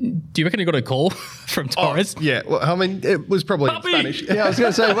 Oh, do you reckon he got a call from Torres? Yeah. Well, I mean, it was probably Puppy! in Spanish. Yeah, I was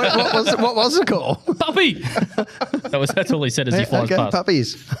going to say, what was the call? Puppy! That's all he said as he flies past.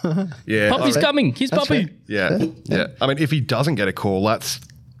 Puppies. Yeah. Puppy's coming. He's puppy. Yeah. I mean, if he doesn't get a call, that's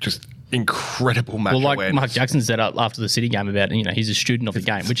just incredible match awareness. Well, like Mark Jackson said after the City game about, he's a student of the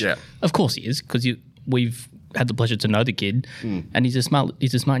game, which of course he is, because we've had the pleasure to know the kid, and he's a smart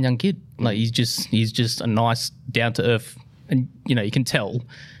young kid. Like he's just a nice, down to earth, and you can tell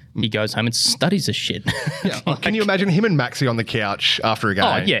He goes home and studies a shit. Yeah. Can you imagine him and Maxi on the couch after a game?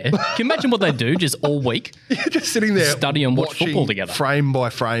 Oh, yeah. Can you imagine what they do just all week? Just sitting there. Study and watch watching football together. Frame by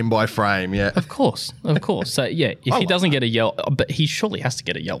frame by frame, yeah. Of course. So, yeah, if he doesn't get a yell, but he surely has to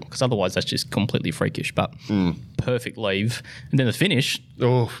get a yell because otherwise that's just completely freakish. But perfect leave. And then the finish,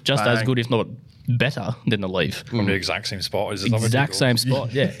 just as good, if not better than the leave. From the exact same spot as his other Exact two same goals.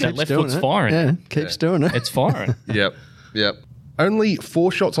 spot, yeah. That left doing foot's it. firing. Yeah, keeps doing it. It's firing. Yep. Only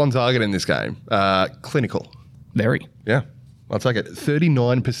 4 shots on target in this game. Clinical. Very. Yeah. I'll take it.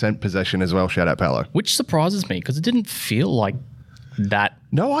 39% possession as well. Shout out Paolo. Which surprises me because it didn't feel like that.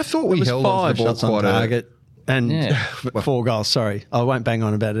 No, I thought we It was held on 5 to the ball shots on quite target. And Yeah. 4 goals, sorry. I won't bang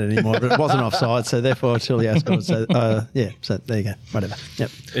on about it anymore, but it wasn't offside, so therefore Chile scored. So, so there you go. Whatever.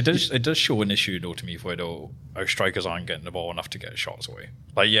 Yep. It does show an issue though to me where though our strikers aren't getting the ball enough to get shots away.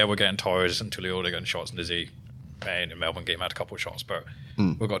 Like we're getting Torres and Tulio, they're getting shots, and Dizzy in the Melbourne game had a couple of shots, but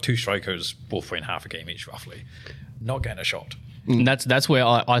we've got 2 strikers both playing half a game each roughly, not getting a shot. And that's where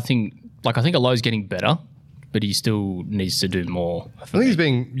I think Alo's getting better, but he still needs to do more. I think he's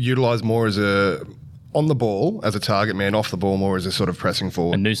being utilised more as on the ball, as a target man, off the ball more as a sort of pressing A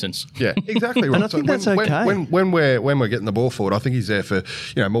forward. nuisance. Yeah, exactly right. And I think that's okay. When we're getting the ball forward, I think he's there for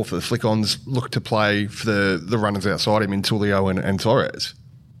more for the flick-ons, look to play for the runners outside him in Tulio and Torres.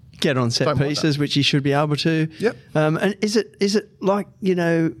 Get on set Don't want pieces, which he should be able to. Yep. And is it like,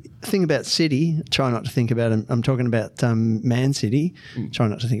 thing about City, try not to think about him. I'm talking about Man City. Try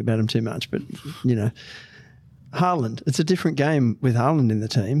not to think about him too much. But, Haaland, it's a different game with Haaland in the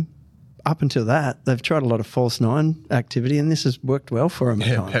team. Up until that, they've tried a lot of false 9 activity, and this has worked well for them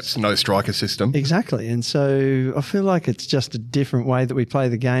at times. Pep's no striker system. Exactly. And so I feel like it's just a different way that we play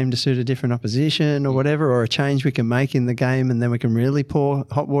the game to suit a different opposition or whatever, or a change we can make in the game, and then we can really pour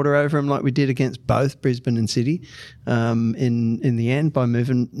hot water over them like we did against both Brisbane and City in the end by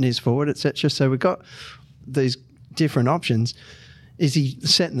moving Niz forward, etc. So we've got these different options. Is he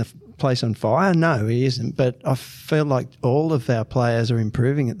setting the place on fire? No, he isn't. But I feel like all of our players are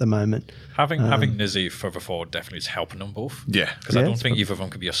improving at the moment. Having Nizzy further forward definitely is helping them both. Yeah. Because I don't think either of them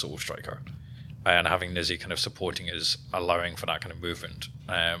could be a sole striker. And having Nizzy kind of supporting is allowing for that kind of movement.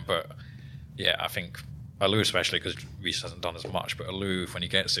 But yeah, I think Alou, especially because Reece hasn't done as much, but Alou, when he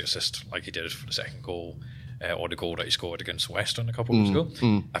gets the assist like he did for the second goal, or the goal that he scored against Western a couple of weeks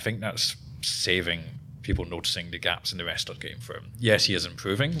ago, I think that's saving people noticing the gaps in the rest of the game for him. Yes, he is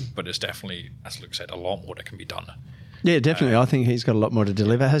improving, but it's definitely, as Luke said, a lot more that can be done. Yeah, definitely. I think he's got a lot more to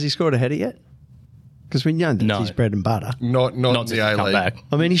deliver. Has he scored a header yet? Because we know that's No. his bread and butter. Not Not the to come A-League. back.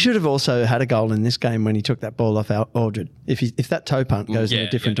 I mean, he should have also had a goal in this game when he took that ball off Aldred. If that toe punt goes in Yeah, a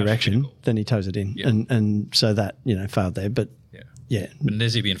different yeah, that's direction, really cool. then he toes it in. Yeah. And so that, failed there. But yeah. But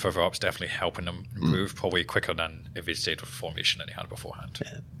Nizzy being further up is definitely helping him improve probably quicker than if he stayed with the formation that he had beforehand.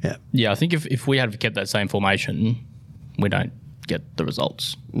 Yeah. Yeah, I think if we had kept that same formation, we don't get the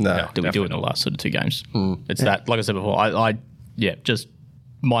results No. that we do definitely in the last sort of 2 games. Hmm. It's that, like I said before, just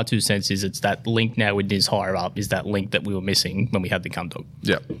my 2 cents is it's that link now with Niz higher up is that link that we were missing when we had the cum dog.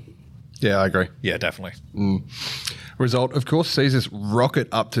 Yeah. Yeah, I agree. Yeah, definitely. Result, of course, sees us rocket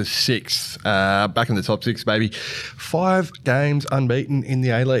up to 6th. Back in the top 6, baby. 5 games unbeaten in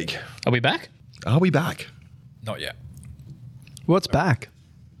the A-League. Are we back? Are we back? Not yet. What's back?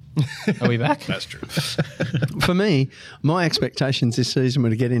 Are we back? That's true. For me, my expectations this season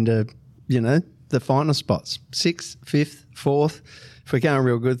were to get into, the final spots. 6th, 5th, 4th. If we're going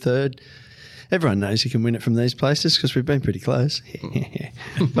real good, 3rd. Everyone knows you can win it from these places because we've been pretty close.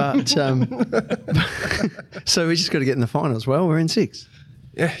 But so we just got to get in the finals. Well, we're in 6th.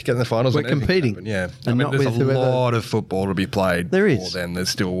 Yeah, get in the finals. We're and anything competing. can happen, Yeah. And not there's with a whoever- lot of football to be played. There is. before Then there's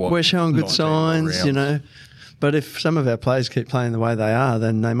still what? We're showing good 19 more signs, rounds. But if some of our players keep playing the way they are,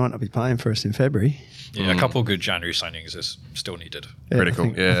 then they might not be playing for us in February. Yeah, a couple of good January signings is still needed. Yeah, Critical,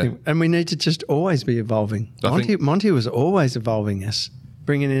 I think, and we need to just always be evolving. I think- Monty was always evolving us,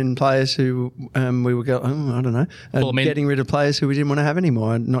 bringing in players who we would go, I don't know, and getting rid of players who we didn't want to have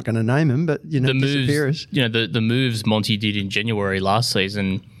anymore. I'm not going to name them, but The disappearers. moves, the moves Monty did in January last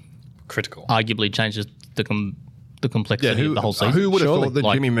season Critical. arguably changes the complexity of the whole season. Who would have Surely. thought that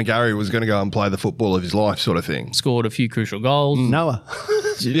Like, Jimmy McGarry was going to go and play the football of his life sort of thing? scored a few crucial goals. Noah.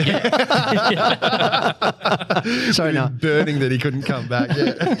 Sorry, no. Burning that he couldn't come back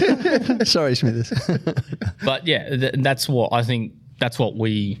yet. Sorry, Smithers. But yeah, that's what I think. That's what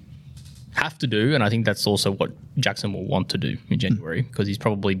we have to do, and I think that's also what Jackson will want to do in January because he's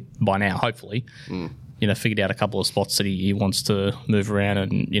probably by now, hopefully, figured out a couple of spots that he wants to move around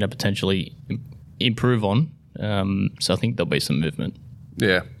and potentially improve on. So I think there'll be some movement.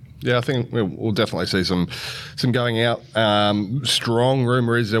 Yeah. Yeah, I think we'll definitely see some going out. Strong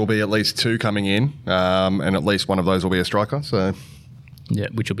rumour is there will be at least 2 coming in, and at least one of those will be a striker. So, yeah,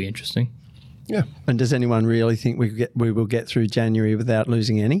 which will be interesting. Yeah. And does anyone really think we will get through January without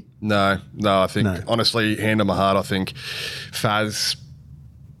losing any? No. I think, honestly, hand on my heart, I think Faz,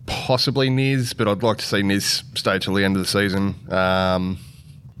 possibly Niz, but I'd like to see Niz stay till the end of the season.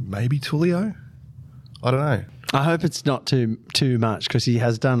 Maybe Tulio? I don't know. I hope it's not too much because he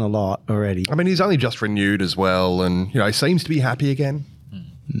has done a lot already. I mean, he's only just renewed as well, and he seems to be happy again.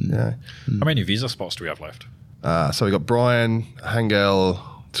 Yeah. How many visa spots do we have left? So we got Brian, Hangel,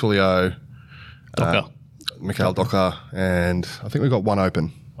 Tulio, Mikhail Docker, and I think we've got one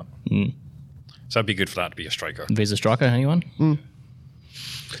open. So it'd be good for that to be a striker. Visa striker, anyone?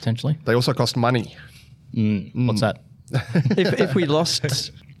 Potentially. They also cost money. What's that? If we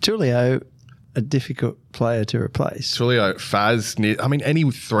lost Tulio, a difficult player to replace. Tulio, Faz, I mean,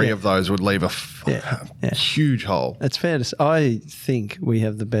 any 3 of those would leave a huge hole. It's fair to say. I think we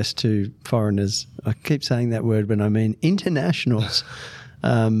have the best 2 foreigners. I keep saying that word, but I mean internationals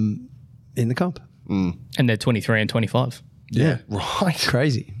in the comp. And they're 23 and 25. Yeah, right.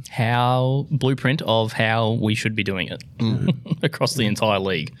 Crazy. Blueprint of how we should be doing it across the entire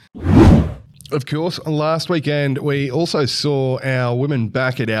league. Of course, last weekend we also saw our women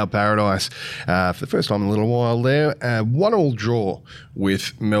back at our paradise for the first time in a little while there. 1-1 draw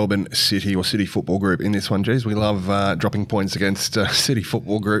with Melbourne City or City Football Group in this one. Geez, we love dropping points against City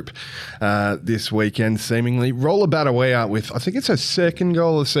Football Group this weekend, seemingly. Roller Batawea with, I think it's her 2nd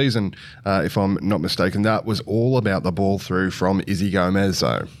goal of the season, if I'm not mistaken. That was all about the ball through from Izzy Gomez,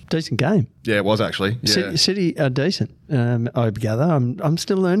 though. Decent game. Yeah, it was actually. Yeah. City are decent, I gather. I'm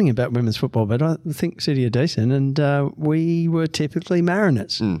still learning about women's football, but I think City are decent, and we were typically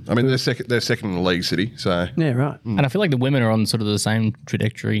Mariners. I mean, they're second in the league, City. So yeah, right. And I feel like the women are on sort of the same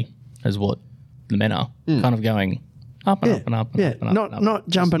trajectory as what the men are, kind of going up and up and up. And up, not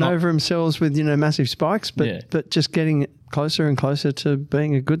jumping over themselves with massive spikes, but just getting closer and closer to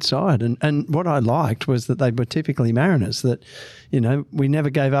being a good side. And what I liked was that they were typically Mariners, that we never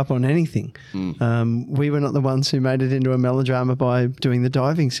gave up on anything. We were not the ones who made it into a melodrama by doing the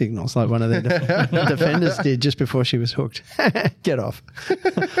diving signals like one of their defenders did just before she was hooked. Get off.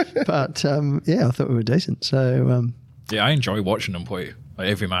 But I thought we were decent. So yeah, I enjoy watching them play. Like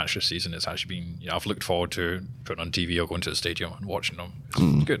every match this season, it's actually been. I've looked forward to putting on TV or going to the stadium and watching them.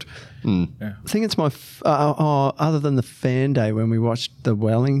 It's good. Yeah. I think it's my other than the fan day when we watched the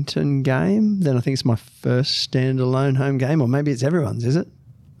Wellington game, then I think it's my first standalone home game, or maybe it's everyone's. Is it?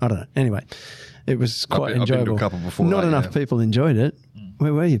 I don't know. Anyway, it was quite enjoyable. I've been to a couple before. Not enough people enjoyed it.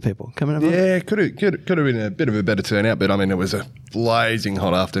 Where were you people? Coming up? Yeah, could have been a bit of a better turnout, but I mean, it was a blazing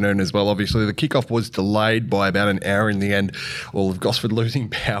hot afternoon as well. Obviously, the kickoff was delayed by about an hour in the end, all of Gosford losing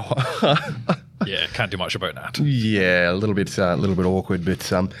power. Yeah, can't do much about that. Yeah, a little bit awkward,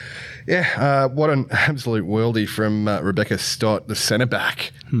 but what an absolute worldie from Rebecca Stott, the centre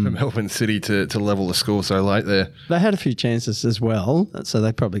back from Melbourne City, to level the score so late there. They had a few chances as well, so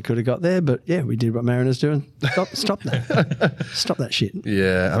they probably could have got there. But yeah, we did what Mariners do and stop that, stop that shit.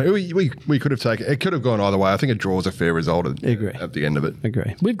 Yeah, I mean, we could have taken. It could have gone either way. I think a draw is a fair result at the end of it.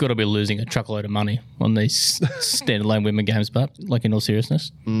 Agree. We've got to be losing a truckload of money on these standalone women games, but like in all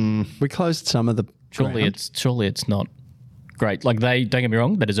seriousness, we closed some of the. Surely it's not great. Like don't get me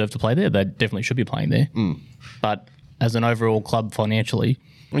wrong, they deserve to play there. They definitely should be playing there. But as an overall club financially,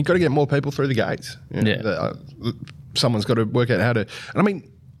 we've got to get more people through the gates. Someone's got to work out how to. And I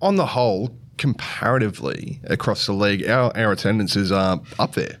mean, on the whole, comparatively across the league, our attendances are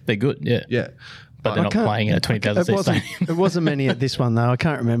up there. They're good. Yeah. But they're not playing in a 20,000 seat stadium. It wasn't many at this one, though. I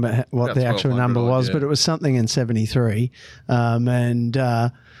can't remember what the actual number was, but it was something in 73.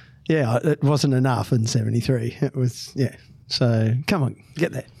 It wasn't enough in 73. It was, So, come on,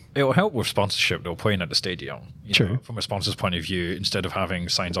 get there. It'll help with sponsorship, though, playing at the stadium. True. From a sponsor's point of view, instead of having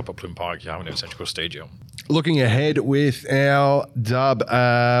signs up at Plume Park, you're having it at Central Stadium. Looking ahead with our dub,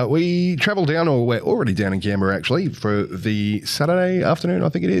 we travel down, or we're already down in Canberra, actually, for the Saturday afternoon, I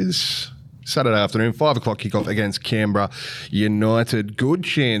think it is. Saturday afternoon, 5 o'clock kickoff against Canberra United. Good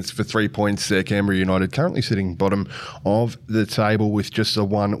chance for 3 points there. Canberra United currently sitting bottom of the table with just a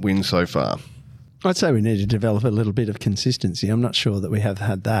 1 win so far. I'd say we need to develop a little bit of consistency. I'm not sure that we have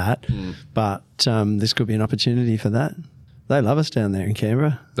had that, but this could be an opportunity for that. They love us down there in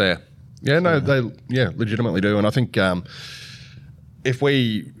Canberra. They legitimately do. And I think if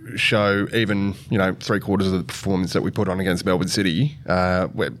we show even, 3/4 of the performance that we put on against Melbourne City,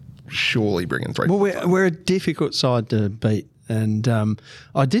 we're surely bringing 3 points. Well, we're a difficult side to beat. And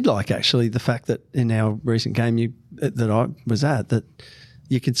I did like, actually, the fact that in our recent game that I was at, that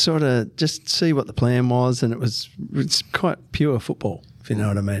you could sort of just see what the plan was, and it's quite pure football, if you know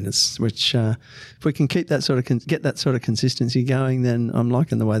what I mean. If we can keep that sort of get that sort of consistency going, then I'm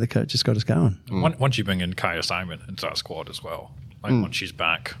liking the way the coach has got us going. Once you bring in Kaya Simon into that squad as well, like once she's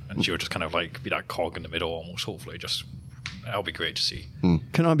back, and she'll just kind of like be that cog in the middle almost. Hopefully, just that'll be great to see.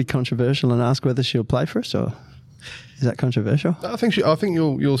 Can I be controversial and ask whether she'll play for us, or is that controversial? I think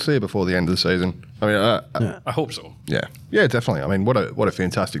you'll see her before the end of the season. I mean, I hope so. Yeah, definitely. I mean, what a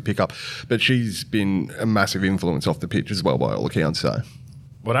fantastic pickup. But she's been a massive influence off the pitch as well, by all accounts. So,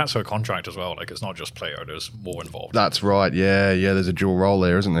 well, that's her contract as well. Like, it's not just player; there's more involved. That's right. Yeah. There's a dual role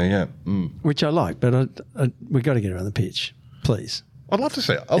there, isn't there? Yeah. Which I like, but we got to get her on the pitch, please. I'd love to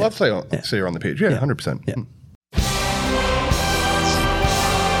see her. I'd love to see her on the pitch. Yeah, 100%. Yeah.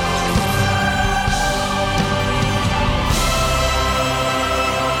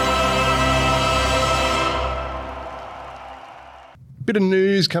 Bit of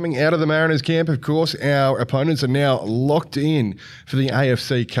news coming out of the Mariners camp. Of course, our opponents are now locked in for the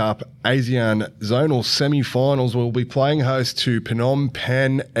AFC Cup ASEAN Zonal Semi-Finals. We'll be playing host to Phnom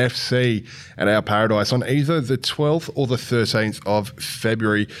Penh FC at our Paradise on either the 12th or the 13th of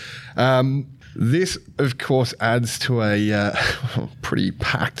February. This, of course, adds to a pretty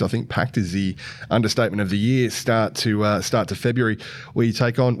packed, I think packed is the understatement of the year, start to February. We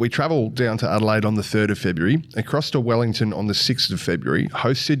travel down to Adelaide on the 3rd of February, across to Wellington on the 6th of February,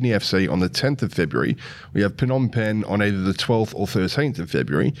 host Sydney FC on the 10th of February. We have Phnom Penh on either the 12th or 13th of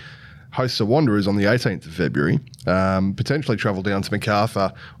February. Host the Wanderers on the 18th of February. Potentially travel down to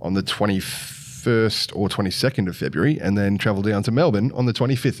Macarthur on the 21st or 22nd of February, and then travel down to Melbourne on the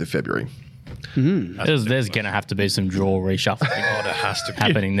 25th of February. There's going to have to be some draw reshuffling There has to be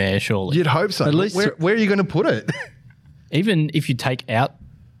happening there, surely. You'd hope so. At least where are you going to put it? Even if you take out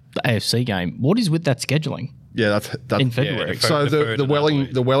the AFC game, what is with that scheduling? Yeah, that's in February. So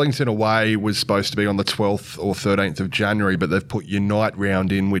the Wellington away was supposed to be on the 12th or 13th of January, but they've put Unite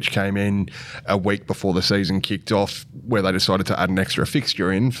round in, which came in a week before the season kicked off, where they decided to add an extra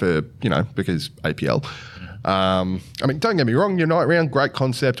fixture in for, because APL. I mean, don't get me wrong, Unite round, great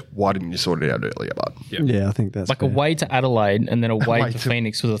concept. Why didn't you sort it out earlier, bud? Yeah, I think that's like fair. away to Adelaide and then away to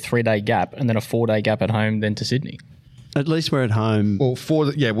Phoenix with a 3-day gap and then a 4-day gap at home, then to Sydney. At least we're at home. Well,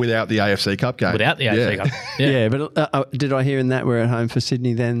 without the AFC Cup game. Without the AFC Cup. Yeah, but did I hear in that we're at home for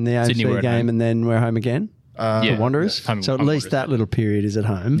Sydney, then the AFC game, and then we're home again? For Wanderers? Yeah. So at least that little period is at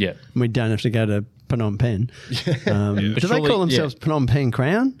home. Yeah. And we don't have to go to Phnom Penh. Do they call themselves Phnom Penh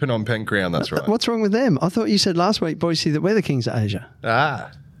Crown? Phnom Penh Crown, that's right. What's wrong with them? I thought you said last week, Boise, that we're the kings of Asia.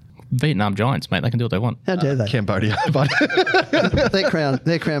 Vietnam Giants, mate. They can do what they want. How dare they? Cambodia, but Their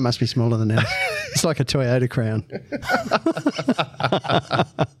crown must be smaller than ours. It's like a Toyota crown.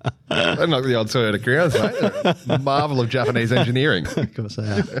 they're not the old Toyota Crowns, mate. They're a marvel of Japanese engineering. Of course they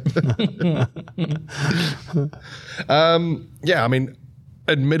are. I mean,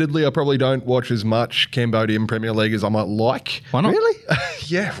 admittedly, I probably don't watch as much Cambodian Premier League as I might like. Why not? Really?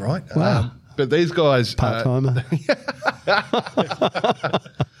 Yeah, right. Wow. But these guys... Part-timer.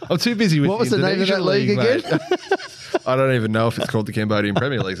 I'm too busy with What was the name of that league again? I don't even know if it's called the Cambodian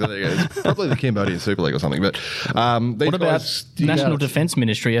Premier League. So there you go. It's probably the Cambodian Super League or something. But what about National Defence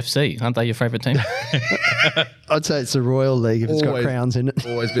Ministry FC? Aren't they your favourite team? I'd say it's the Royal League if it's got crowns in it.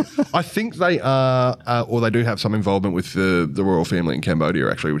 Always been. I think they are, or they do have some involvement with the royal family in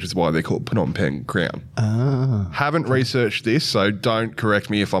Cambodia, actually, which is why they're called Phnom Penh Crown. Haven't researched this, so don't correct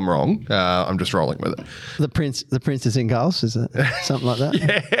me if I'm wrong. I'm just rolling with it. The prince is in goals, is it? Something like that?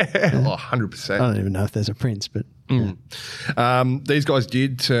 Yeah. Oh, 100%. I don't even know if there's a prince, but... These guys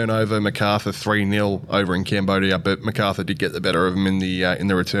did turn over Macarthur 3-0 over in Cambodia, but Macarthur did get the better of them in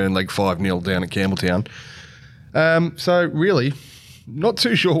the return leg 5-0 down at Campbelltown. So really, not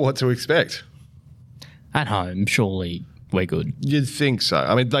too sure what to expect. At home, surely we're good. You'd think so.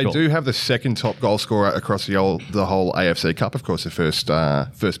 I mean, they do have the second top goal scorer across the whole AFC Cup. Of course, the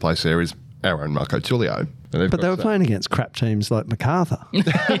first place there is our own Marco Tullio. But they were playing against crap teams like Macarthur.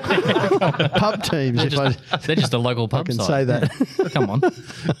 Pub teams. They're just a local pub I can side. say that. Come on.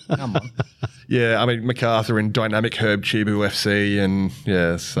 Yeah, I mean, Macarthur and Dynamic Herb Chibu FC and,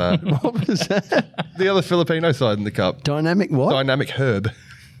 yes. What was that? The other Filipino side in the Cup. Dynamic what? Dynamic Herb.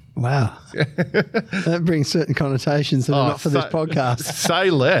 Wow. That brings certain connotations that are not for this podcast. Say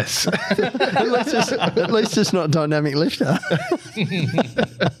less. At least it's not Dynamic Lifter.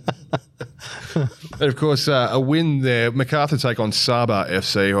 And of course, a win there. Macarthur take on Sabah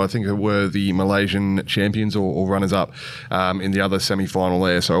FC, who I think were the Malaysian champions or runners-up in the other semi-final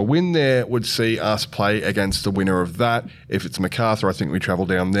there. So a win there would see us play against the winner of that. If it's Macarthur, I think we travel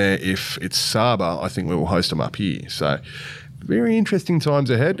down there. If it's Sabah, I think we will host them up here. So very interesting times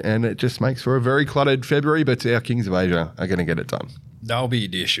ahead, and it just makes for a very cluttered February, but our Kings of Asia are going to get it done. That'll be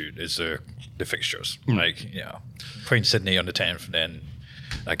the issue, is the fixtures. Playing Sydney on the 10th, and then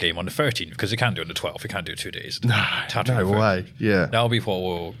that game on the 13th, because they can't do it on the 12th. They can't do it 2 days. No way. Yeah. That'll be what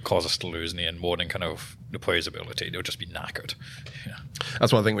will cause us to lose in the end more than kind of the players' ability. They'll just be knackered. Yeah.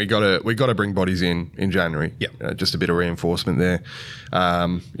 That's why I think we got to bring bodies in January. Yeah. Just a bit of reinforcement there.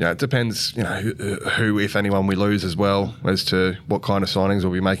 It depends, who, if anyone, we lose as well as to what kind of signings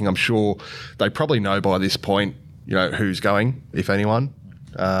we'll be making. I'm sure they probably know by this point, who's going, if anyone.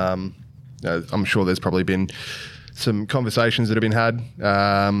 I'm sure there's probably been some conversations that have been had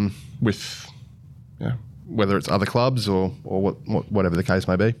with whether it's other clubs or whatever the case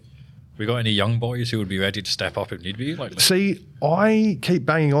may be. We got any young boys who would be ready to step up if need be? See, I keep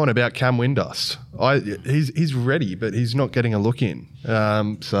banging on about Cam Windust. He's ready, but he's not getting a look in.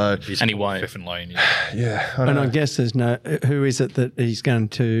 He's and he won't. Fifth in line. Yeah, and I guess there's no. Who is it that who's going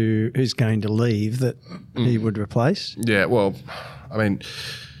to leave that he would replace? Yeah, well, I mean,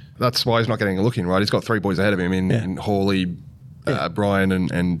 that's why he's not getting a look in, right? He's got 3 boys ahead of him in Hawley, Brian,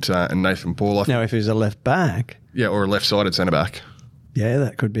 and Nathan Paul. Now, if he's a left back, or a left-sided centre back. Yeah,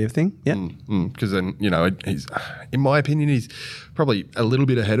 that could be a thing. Yeah, because then he's, in my opinion, he's probably a little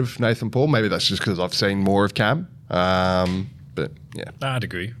bit ahead of Nathan Paul. Maybe that's just because I've seen more of Cam. But yeah, I'd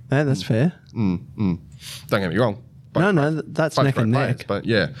agree. Yeah, that's fair. Don't get me wrong. That's neck and neck. But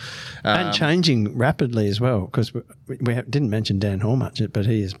yeah, and changing rapidly as well, because we didn't mention Dan Hall much, but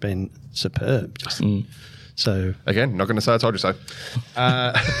he has been superb. So again, not going to say I told you so.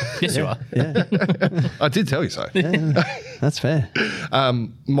 Yes, you are. Yeah, I did tell you so. yeah, that's fair.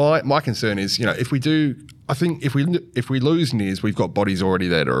 My concern is, if we do, I think if we lose Niz, we've got bodies already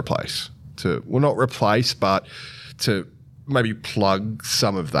there to replace. Not replace, but to maybe plug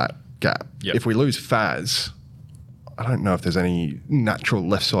some of that gap. Yep. If we lose Faz, I don't know if there's any natural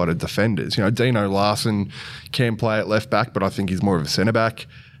left-sided defenders. Dino Larson can play at left back, but I think he's more of a centre back.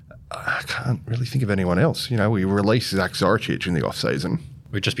 I can't really think of anyone else. We released Zach Zoricic in the off-season.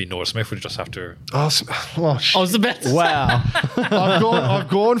 We'd just be Noah Smith. We'd just have to... I was the best. Wow. I've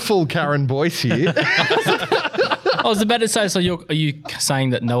gone full Karen Boyce here. I was about to say, so are you saying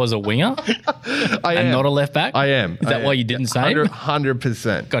that Noah's a winger and not a left back? I am. Is that why you didn't say?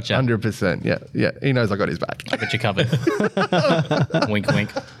 100%. Gotcha. 100%. Yeah. He knows I got his back. I got you covered. Wink, wink.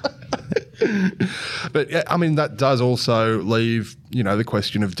 But yeah, I mean, that does also leave, the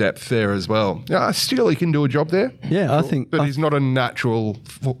question of depth there as well. Still, he can do a job there. Yeah, I think. But he's not a natural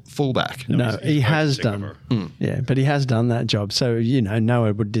fullback. No, he has done. Yeah, but he has done that job. So,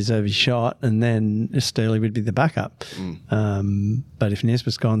 Noah would deserve his shot, and then Sturley would be the backup. But if Nes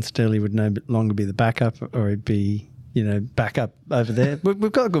was gone, Sturley would no longer be the backup, or he'd be, backup over there. We've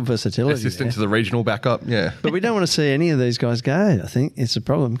got good versatility. Assistant to the regional backup, yeah. But we don't want to see any of these guys go, I think. It's a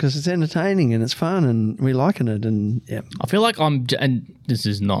problem because it's entertaining and it's fun and we're liking it. And yeah. I feel like and this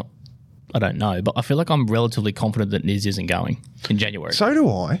is not, I don't know, but I feel like I'm relatively confident that Niz isn't going in January. So do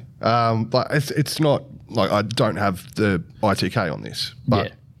I. But it's not like I don't have the ITK on this.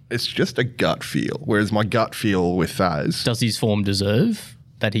 But it's just a gut feel. Whereas my gut feel with Faz. Does his form deserve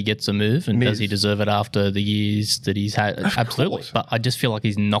that he gets a move, and does he deserve it after the years that he's had? Absolutely. Course. But I just feel like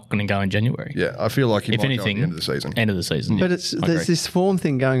he's not going to go in January. Yeah, I feel like he if might anything, go at the end of the season. End of the season. But there's this form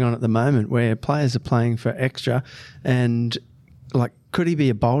thing going on at the moment where players are playing for extra, and could he be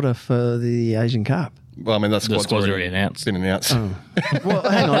a bolter for the Asian Cup? Well, I mean, that squad's already announced. Been announced. Oh. Well,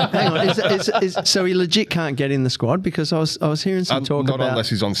 hang on. So he legit can't get in the squad? Because I was hearing some talk not about... unless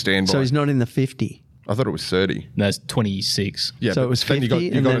he's on standby. So he's not in the 50? I thought it was 30. No, it's 26. Yeah, so it was 50. Then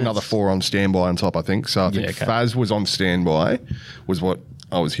you got another 4 on standby on top, I think. So I think Faz was on standby, was what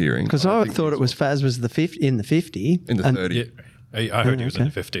I was hearing. Because I thought it was Faz was in the 50. In the 30. Yeah. I heard he was in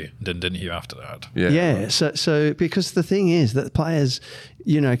the 50, didn't hear after that. Yeah. So because the thing is that players,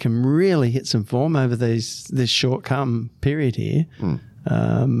 can really hit some form over this short period here,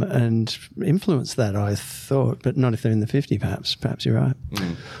 and influence that, I thought, but not if they're in the 50, perhaps. Perhaps you're right.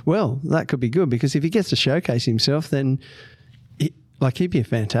 Well, that could be good because if he gets to showcase himself, then he'd be a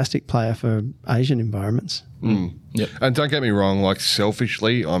fantastic player for Asian environments. Yep. And don't get me wrong,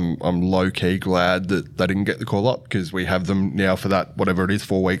 selfishly, I'm low key glad that they didn't get the call up because we have them now for that, whatever it is,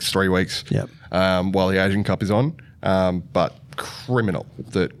 4 weeks, 3 weeks, while the Asian Cup is on. But criminal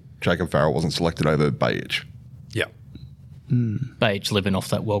that Jacob Farrell wasn't selected over Bayic. Yeah. Bayic living off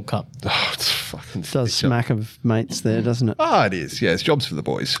that World Cup. Oh, it's fucking does smack of mates there, doesn't it? Oh, it is. Yeah, it's jobs for the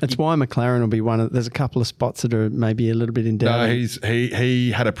boys. That's why McLaren will be one of... There's a couple of spots that are maybe a little bit in doubt. No,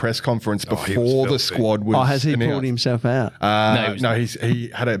 he had a press conference before the squad was has he announced. pulled himself out? No, he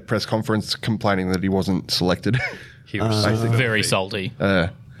had a press conference complaining that he wasn't selected. He was Very salty.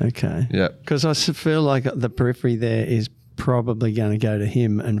 Okay. Yeah. Because I feel like the periphery there is probably going to go to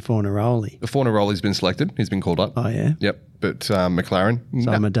him and Fornaroli. The Fornaroli's been selected. He's been called up. Oh, yeah? Yep. But McLaren.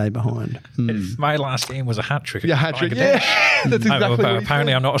 So I'm a day behind. If my last game was a hat trick. Yeah, hat trick. Yeah. That's exactly what he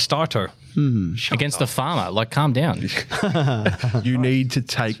apparently, I'm not a starter. Against the farmer. Like, calm down. You need to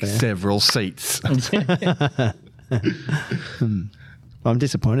take several seats. I'm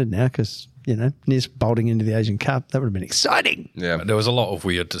disappointed now because, Nis bolting into the Asian Cup, that would have been exciting. Yeah. There was a lot of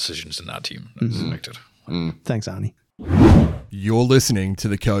weird decisions in that team that was selected. Thanks, Arnie. You're listening to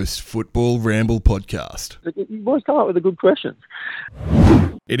the Coast Football Ramble podcast. You boys come up with the good questions.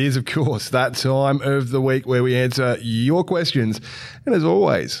 It is, of course, that time of the week where we answer your questions. And as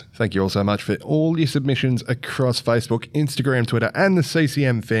always, thank you all so much for all your submissions across Facebook, Instagram, Twitter, and the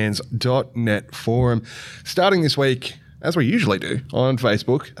ccmfans.net forum. Starting this week, as we usually do, on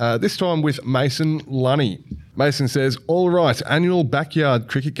Facebook, this time with Mason Lunny. Mason says, all right, annual backyard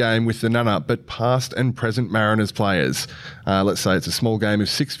cricket game with the Nana, but past and present Mariners players. Let's say it's a small game of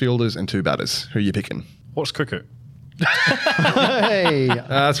 6 fielders and 2 batters. Who are you picking? What's cricket? Hey.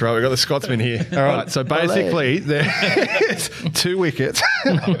 That's right, we've got the Scotsman here. All right, so basically there's 2 wickets.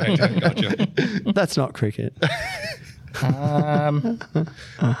 Gotcha. That's not cricket.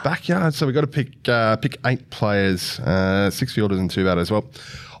 Backyard, so we've got to pick 8 players, 6 fielders and 2 batters. Well,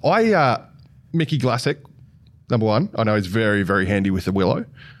 Mickey Glassick, number 1. I know he's very, very handy with the willow.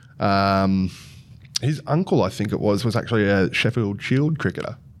 His uncle, I think it was actually a Sheffield Shield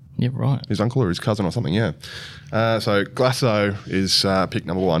cricketer. Yeah, right. His uncle or his cousin or something, yeah. So Glasso is pick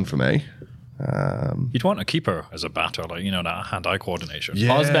number 1 for me. You'd want a keeper as a batter, like, that hand-eye coordination.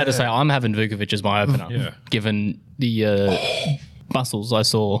 Yeah. I was about to say I'm having Vukovic as my opener, given the muscles I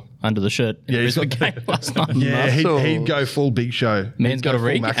saw under the shirt in the Brisbane game last night. Yeah, he'd go full Big Show. Man's He'd got go a full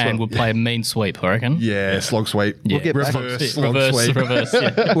rig Maxwell. and would play a mean sweep, I reckon. Yeah, slog sweep. Yeah. We'll get back- Reverse slog sweep. Reverse,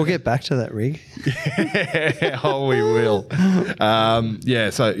 yeah. We'll get back to that rig. Oh, we will.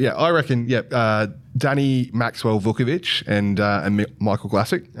 I reckon, Danny Maxwell Vukovic and Michael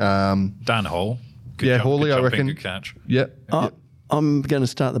Glassick. Dan Hall. Good Yeah, jump, Hawley, good I jumping, reckon. Good catch. Yep. I'm going to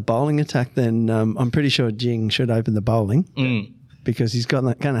start the bowling attack then. I'm pretty sure Jing should open the bowling because he's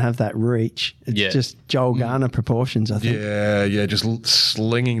going to have that reach. It's just Joel Garner proportions, I think. Yeah, just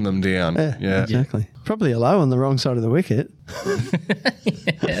slinging them down. Yeah. Exactly. Probably a low on the wrong side of the wicket,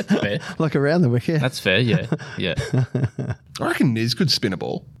 Yeah, that's fair. like around the wicket. That's fair, yeah. I reckon Niz could spin a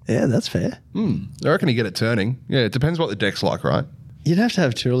ball. Yeah, that's fair. I reckon he'd get it turning. Yeah, it depends what the deck's like, right? You'd have to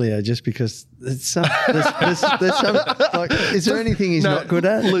have Tulio just because there's some, there's some like, is there anything he's not good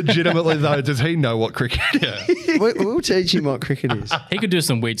at? Legitimately, though, does he know what cricket is? We'll teach him what cricket is. He could do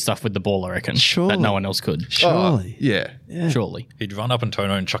some weird stuff with the ball, I reckon. Surely. That no one else could. Surely. Yeah. Surely. He'd run up and turn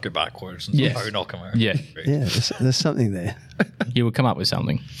around and chuck it backwards and Yes. somehow knock him out. Yeah. Yeah, there's something there. He would come up with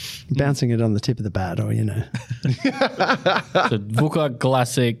something. Bouncing it on the tip of the bat or, So Vuka,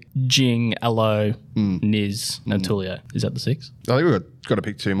 Glassick, Jing, Alo, Niz, and Tulio. Is that the 6? I think we've got to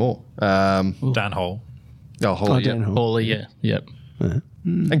pick 2 more. Dan Hall. Hawley, Dan Hall. Hawley, yeah. Yep. and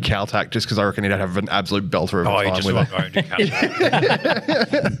Caltac, just because I reckon he'd have an absolute belter of Oh, a he time just with went it. around and catch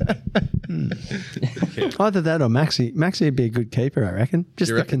it. Either that or Maxi. Maxi would be a good keeper, I reckon. Just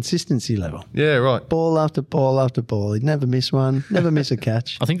You the reckon? consistency level. Yeah, right. Ball after ball after ball. He'd never miss one, never miss a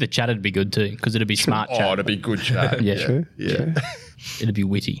catch. I think the chat would be good too, because it'd be smart Oh, chat. it'd be good chat. Yeah. True. Yeah. True. It'd be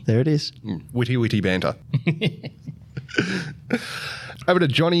witty. There it is. Witty banter. Over to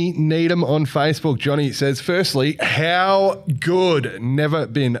Johnny Needham on Facebook. Johnny says, firstly, how good. Never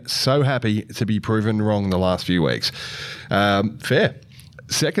been so happy to be proven wrong the last few weeks. Fair.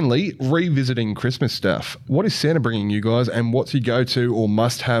 Secondly, revisiting Christmas stuff. What is Santa bringing you guys, and what's your go-to or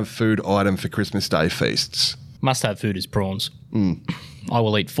must-have food item for Christmas Day feasts? Must-have food is prawns. I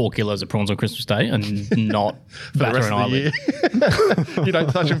will eat 4 kilos of prawns on Christmas Day and not batter an eyelid. You don't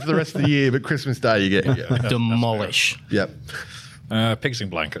touch them for the rest of the year, but Christmas Day you get. Demolish. Yep. Pigs in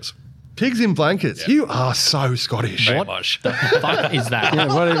blankets. Pigs in blankets. You are so Scottish. Very much. The fuck is that? Yeah,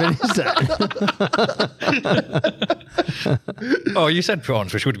 what even is that? Oh, you said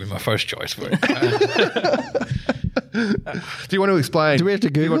prawns, which would have been my first choice. But, Do you want to explain? Do we have to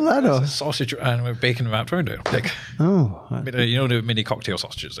Google that? Or? sausage and with bacon wrapped around it. Like, Oh, you know the mini cocktail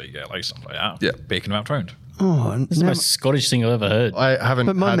sausages that you get, like something like that? Yeah. Bacon wrapped round. It's the most Scottish thing I've ever heard. I haven't.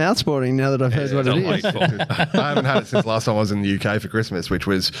 but my had- mouth's watering now that I've heard what it is. Delightful. I haven't had it since last time I was in the UK for Christmas, which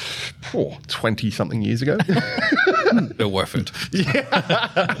was 20-something years ago. They're worth it.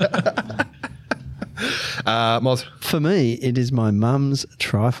 Moz. For me, it is my mum's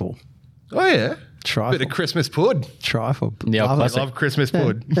trifle. Oh, yeah. Trifle. Bit of Christmas pud. Trifle. The old Love it. classic. Love Christmas Yeah,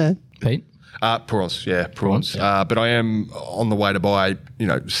 pud. yeah. Pete? Prawns, yeah, prawns. But I am on the way to buy,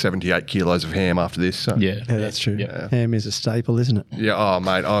 78 kilos of ham after this. So. Yeah, that's true. Yeah. Ham is a staple, isn't it? Yeah, oh,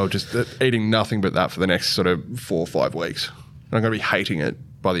 mate, I'll just eating nothing but that for the next sort of 4 or 5 weeks. And I'm going to be hating it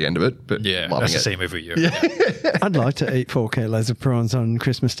by the end of it, but Yeah, loving that's it. the same every year. I'd like to eat 4 kilos of prawns on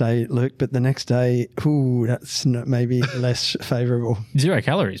Christmas Day, Luke, but the next day, that's maybe less favourable. 0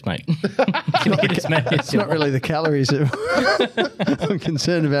 calories, mate. Can eat as many as It's you not want. really the calories that I'm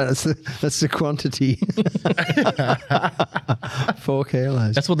concerned about. That's the quantity. 4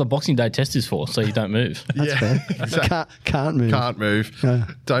 kilos. That's what the Boxing Day test is for, so you don't move. That's fair. Can't move. Can't move. Yeah.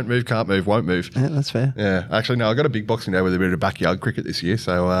 Don't move, can't move, won't move. Yeah, that's fair. Yeah, actually, no, I got a big Boxing Day with a bit of backyard cricket this year.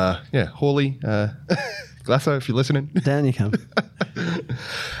 So, Hawley, Glasso, if you're listening. Down you come.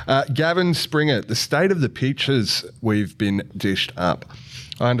 Gavin Springer, the state of the pitches we've been dished up.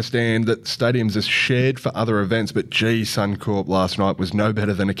 I understand that stadiums are shared for other events, but gee, Suncorp last night was no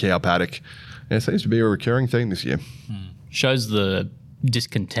better than a cow paddock. Yeah, it seems to be a recurring theme this year. Shows the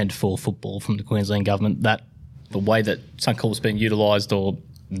discontent for football from the Queensland government, that the way that Suncorp's been utilised or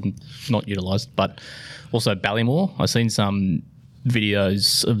not utilised, but also Ballymore. I've seen some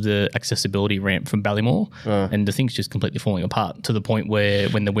videos of the accessibility ramp from Ballymore and the thing's just completely falling apart to the point where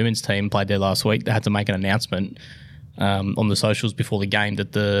when the women's team played there last week, they had to make an announcement on the socials before the game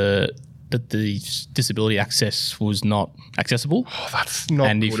that the disability access was not accessible. Oh, that's not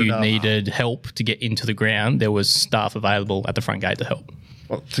and if good you enough. needed help to get into the ground, there was staff available at the front gate to help.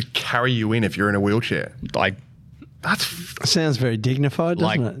 Well, to carry you in if you're in a wheelchair. That's Sounds very dignified,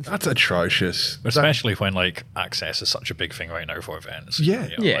 doesn't Like- it? That's atrocious. Especially when access is such a big thing right now for events. Yeah.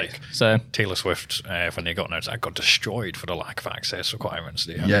 Like so Taylor Swift, when they got announced, that got destroyed for the lack of access requirements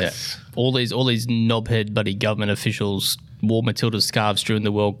there. Yes. all these knobhead buddy government officials wore Matilda's scarves during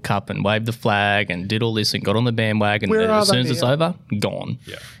the World Cup and waved the flag and did all this and got on the bandwagon. Where And are as soon they as it's now? over, gone.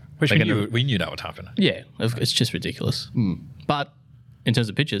 Yeah. Which They're we knew that would happen. Yeah, it's just ridiculous. But in terms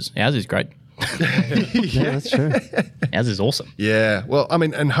of pictures, ours is great. Yeah, that's true. Ours is awesome. Yeah. Well, I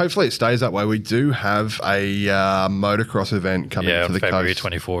mean, and hopefully it stays that way. We do have a motocross event coming Yeah, to the February coast.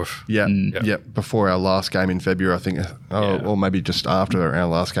 24th. Yeah, yeah. Before our last game in February, I think, or maybe just after our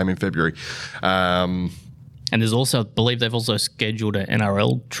last game in February. And there's also, I believe they've also scheduled an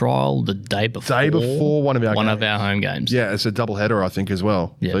NRL trial the day before. One of our games. home games. Yeah, it's a double header, I think, as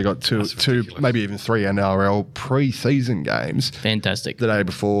well. Yeah. So you got two, maybe even 3 NRL pre-season games Fantastic. the day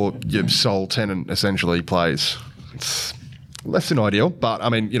before your sole tenant essentially plays. It's less than ideal, but I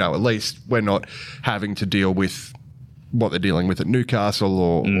mean, at least we're not having to deal with what they're dealing with at Newcastle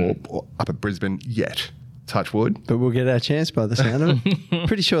or up at Brisbane yet. Touch wood. But we'll get our chance by the sound of it.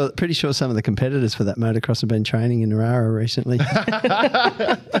 Pretty sure some of the competitors for that motocross have been training in Narara recently.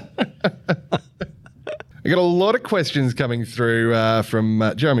 I got a lot of questions coming through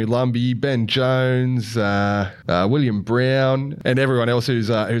from Jeremy Lumby, Ben Jones, William Brown, and everyone else who's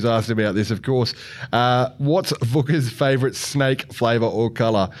asked about this, of course. What's Vooker's favourite snake flavour or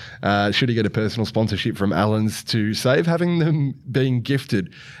colour? Should he get a personal sponsorship from Allen's to save having them being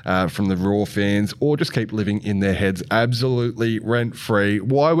gifted from the Raw fans, or just keep living in their heads absolutely rent-free?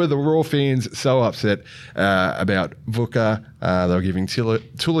 Why were the Raw fans so upset about Vooker? They were giving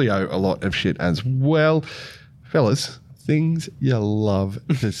Tulio a lot of shit as well. Fellas, things you love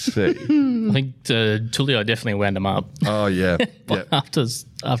to see. I think Tulio definitely wound them up. Oh, yeah. Yeah. after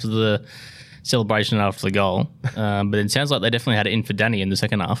the celebration after the goal. But it sounds like they definitely had it in for Danny in the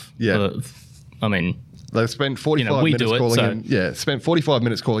second half. Yeah. I mean, They've spent 45 we minutes do it, calling so- him. Yeah, spent 45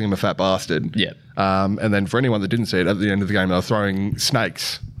 minutes calling him a fat bastard. Yeah. And then for anyone that didn't see it, at the end of the game, they were throwing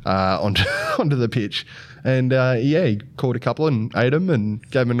snakes onto the pitch. And he caught a couple and ate them and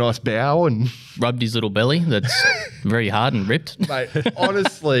gave him a nice bow and. rubbed his little belly that's very hard and ripped. Mate,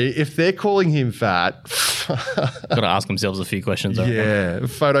 honestly, if they're calling him fat, Got to ask themselves a few questions. I reckon. yeah, a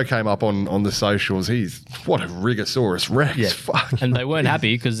photo came up on the socials. What a Rigosaurus Rex. Yeah. Fuck. And they weren't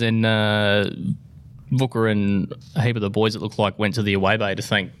happy because then Vooker and a heap of the boys, it looked like, went to the away bay to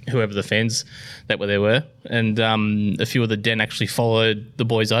thank whoever the fans that were there were. And a few of the den actually followed the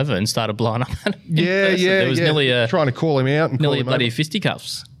boys over and started blowing up at him. Yeah. There was nearly trying to call him out and call nearly a him bloody over.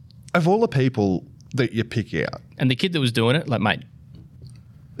 fisticuffs. Of all the people that you pick out, And the kid that was doing it, like, mate,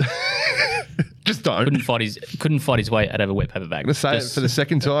 just don't. couldn't fight his way out of a wet paper bag. I'm going to say it for the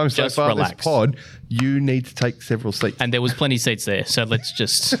second time so just far relax. this pod, you need to take several seats. And there was plenty of seats there, so let's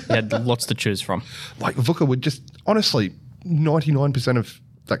just had lots to choose from. Like Vooker would just, honestly, 99% of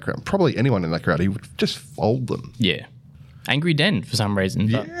that crowd, probably anyone in that crowd, he would just fold them. Yeah. Angry Den for some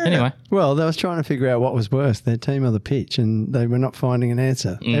reason. But Yeah. anyway. Well, they was trying to figure out what was worse, their team or the pitch, and they were not finding an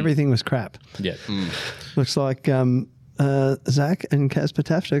answer. Everything was crap. Yeah. Looks like Zach and Casper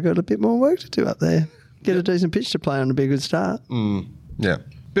Tafter got a bit more work to do up there. Get a decent pitch to play on to be a good start. Yeah.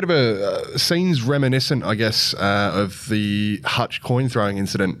 Bit of a scenes reminiscent, I guess, of the Hutch coin throwing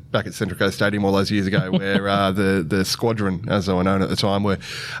incident back at Central Coast Stadium all those years ago, where the squadron, as they were known at the time, were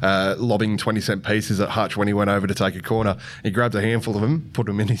lobbing 20-cent pieces at Hutch when he went over to take a corner. He grabbed a handful of them, put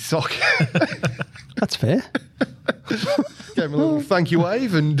them in his sock. That's fair. Gave him a little thank you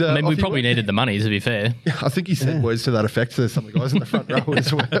wave. And I mean, we probably needed the money, to be fair. I think he said words to that effect to some of the guys in the front row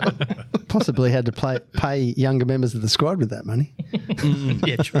as well. Possibly had to pay younger members of the squad with that money.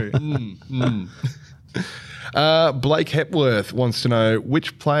 Yeah, true. Blake Hepworth wants to know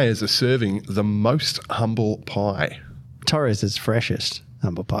which players are serving the most humble pie. Torres is freshest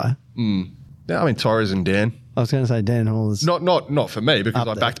humble pie. Yeah, I mean, Torres and Dan. I was going to say Dan Hall is Not for me, because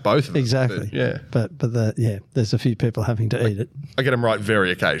I backed both of them. exactly. But, there's a few people having to eat it. I get them right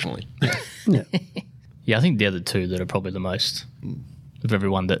very occasionally. Yeah. Yeah, I think the other two that are probably the most of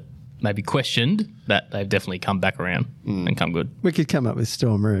everyone that maybe questioned, that they've definitely come back around and come good. We could come up with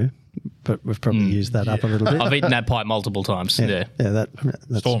Storm Roo, but we've probably used that up a little bit. I've eaten that pie multiple times. Yeah. That's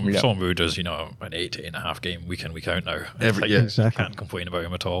Storm Roo does, an 8.5 game week in, week out now. Exactly. Can't complain about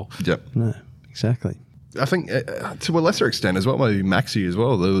him at all. Yep. No, exactly. I think to a lesser extent as well, maybe Maxi as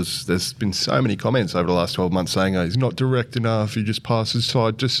well. There's been so many comments over the last 12 months saying, he's not direct enough, he just passes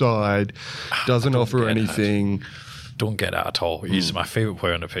side to side, doesn't offer anything. Don't get that at all. He's my favourite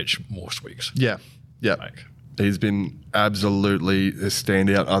player on the pitch most weeks. Yeah. He's been absolutely a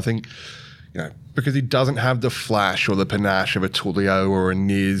standout. I think, because he doesn't have the flash or the panache of a Tullio or a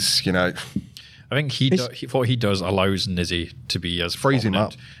Niz, I think what he does allows Nizzy to be as frees him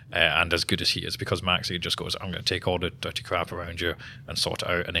up and as good as he is, because Maxi just goes, I'm going to take all the dirty crap around you and sort it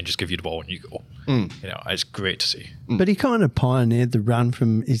out, and then just give you the ball and you go. It's great to see. But he kind of pioneered the run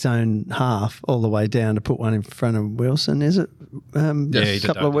from his own half all the way down to put one in front of Wilson, is it? A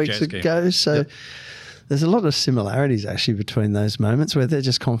couple of weeks ago. So there's a lot of similarities actually between those moments where they're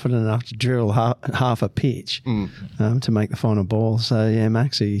just confident enough to drill half a pitch to make the final ball. So yeah,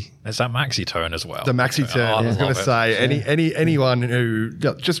 Maxi. It's that Maxi turn as well. The Maxi turn. I was going to say, anyone who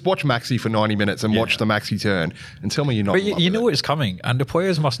just watch Maxi for 90 minutes and watch the Maxi turn and tell me you're not. But you know it's coming, and the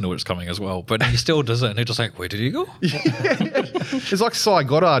players must know it's coming as well. But he still does it, and they're just like, where did he go? It's like Cy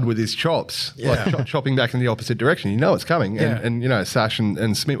Goddard with his chops, like chopping back in the opposite direction. You know it's coming, and Sash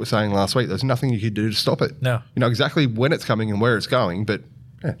and Smith were saying last week, there's nothing you could do to stop it. No, you know exactly when it's coming and where it's going, but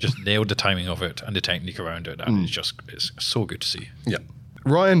just nailed the timing of it and the technique around it, and it's so good to see. Yeah.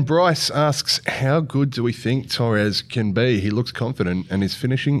 Ryan Bryce asks, how good do we think Torres can be? He looks confident and is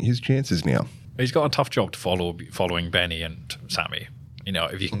finishing his chances now. He's got a tough job to follow, following Benny and Sammy.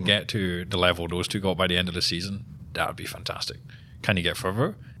 If you can get to the level those two got by the end of the season, that would be fantastic. Can he get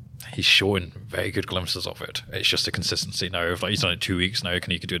further? He's showing very good glimpses of it. It's just the consistency now. Of he's done it 2 weeks now. Can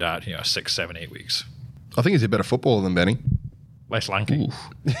he do that? 6, 7, 8 weeks. I think he's a better footballer than Benny. Less lanky.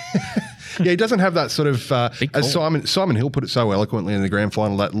 Yeah, he doesn't have that sort of, as Simon Hill put it so eloquently in the grand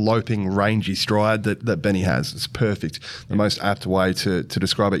final, that loping, rangy stride that Benny has. It's perfect. The most apt way to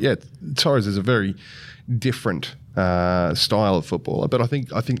describe it. Yeah, Torres is a very different style of footballer, but I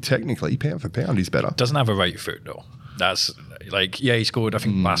think technically, pound for pound, he's better. Doesn't have a right foot though. That's he scored. I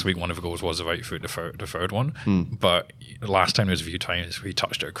think last week one of the goals was a right foot, the third one. But last time there was a few times he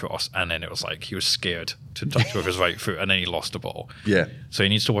touched it across, and then it was like he was scared to touch with his right foot, and then he lost the ball. Yeah. So he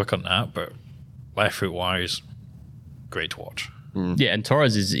needs to work on that. But left foot wise, great to watch. Yeah, and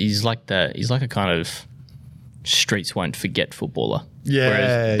Torres he's like a kind of streets won't forget footballer. Yeah.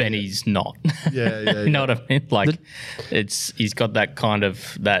 Whereas Benny's not. Yeah. You know what I mean? Like he's got that kind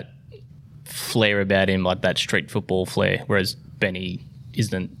of that flair about him, like that street football flair, whereas Benny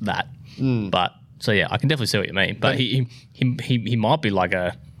isn't that. But so yeah, I can definitely see what you mean. But he might be like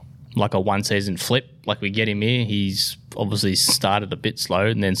a one season flip. Like we get him here, he's obviously started a bit slow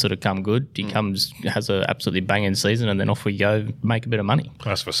and then sort of come good. He has a absolutely banging season, and then off we go, make a bit of money.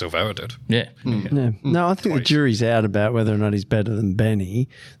 That's what Silvera did. Yeah. No, I think the jury's out about whether or not he's better than Benny.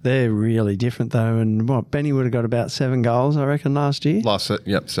 They're really different though. And Benny would have got about 7 goals, I reckon, last year.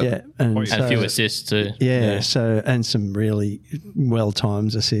 Yep. So. Yeah, and a few assists too. Yeah. So and some really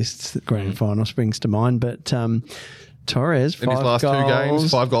well-timed assists that grand final springs to mind. But Torres, 5 in his last goals, 2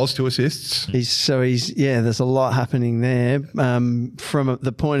 games, 5 goals, 2 assists. There's a lot happening there. From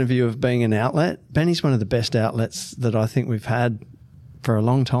the point of view of being an outlet, Benny's one of the best outlets that I think we've had for a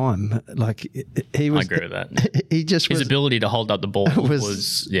long time. Like he was. I agree with that. He just His was, ability to hold up the ball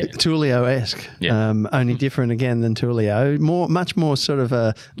was Tullio-esque. Yeah. Only different again than Tullio. Much more sort of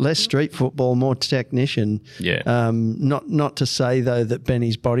a less street football, more technician. Yeah. Not to say though that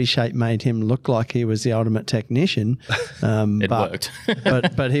Benny's body shape made him look like he was the ultimate technician. It worked.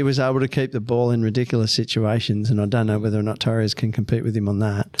 but he was able to keep the ball in ridiculous situations, and I don't know whether or not Torres can compete with him on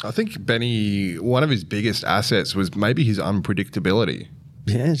that. I think Benny, one of his biggest assets was maybe his unpredictability.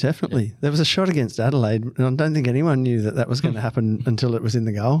 Yeah, definitely. Yeah. There was a shot against Adelaide, and I don't think anyone knew that was going to happen until it was in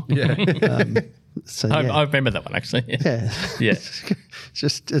the goal. Yeah. I remember that one, actually. Yeah. Yeah.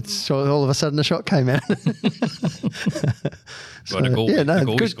 It's all of a sudden a shot came out. But the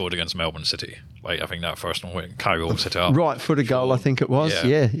goal he scored against Melbourne City, like I think that first one when Kyle set it up. Right-footed goal, I think it was.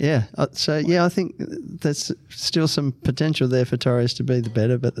 Yeah. I think there's still some potential there for Torres to be the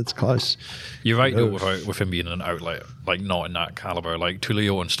better, but it's close. You're right, though, with him being an outlet, like not in that calibre. Like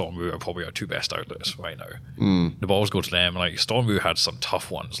Tullio and Stormwoo are probably our two best outlets right now. The balls go to them. Like Stormwoo had some tough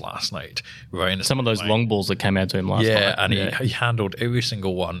ones last night. Right, some of those long balls that came out to him last night. Yeah, and he handled every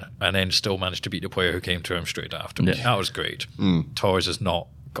single one and then still managed to beat the player who came to him straight after. Yeah. That was great. Torres has not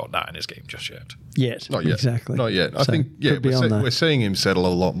got that in his game just yet. Not yet. Exactly. Not yet. I think, we're seeing him settle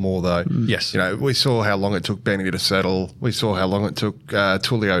a lot more, though. Yes. You know, we saw how long it took Benny to settle. We saw how long it took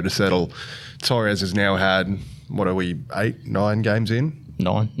Tullio to settle. Torres has now had, 8, 9 games in?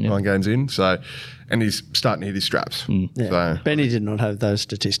 9 games in. So, and he's starting to hit his straps. Yeah. So. Benny did not have those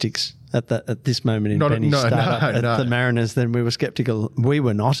statistics at this moment in Benny's start-up at the Mariners. Then we were sceptical. We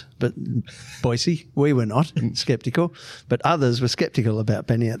were not, but Boise, we were not sceptical. But others were sceptical about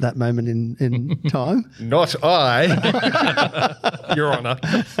Benny at that moment in time. Not I, Your Honour.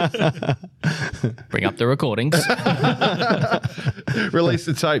 Bring up the recordings. Release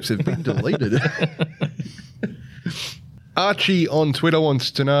the tapes have been deleted. Archie on Twitter wants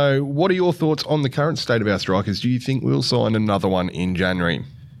to know, what are your thoughts on the current state of our strikers? Do you think we'll sign another one in January?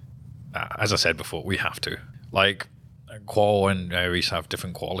 As I said before, we have to. Like, Qual and Reese have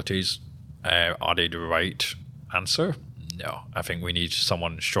different qualities. Are they the right answer? No. I think we need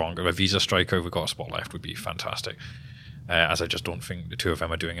someone stronger. A Visa striker, if we've got a spot left, would be fantastic. As I just don't think the two of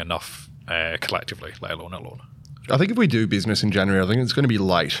them are doing enough collectively, let alone. I think if we do business in January, I think it's going to be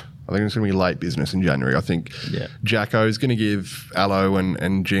late. I think it's going to be late business in January. I think Jacko is going to give Alo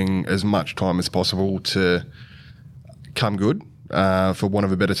and Jing as much time as possible to come good, for want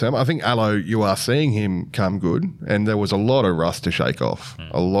of a better term. I think Alo, you are seeing him come good, and there was a lot of rust to shake off,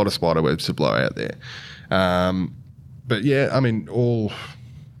 a lot of spider webs to blow out there. But yeah, I mean, all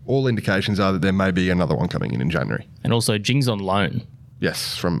indications are that there may be another one coming in January. And also, Jing's on loan.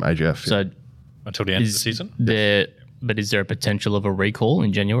 Yes, from AGF. So until the end of the season? But is there a potential of a recall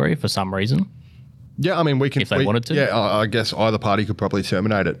in January for some reason? Yeah, I mean, we can... If they wanted to? Yeah, I guess either party could probably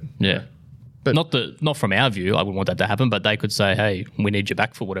terminate it. Yeah. But not from our view, I wouldn't want that to happen, but they could say, hey, we need you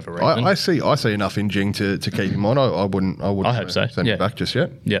back for whatever reason. I see enough in Jing to keep him on. I wouldn't I hope so. Send him back just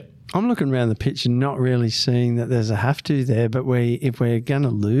yet. Yeah. I'm looking around the pitch and not really seeing that there's a have to there, but if we're going to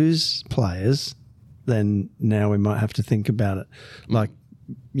lose players, then now we might have to think about it. Like,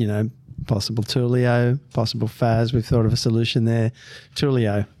 possible Tullio, possible Faz. We've thought of a solution there.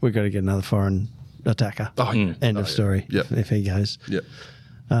 Tullio, we've got to get another foreign attacker. End of story. Yep. If he goes. Yep.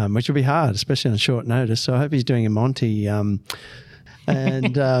 Which will be hard, especially on short notice. So I hope he's doing a Monty, and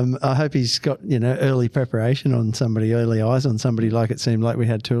I hope he's got early preparation on somebody, early eyes on somebody, like it seemed like we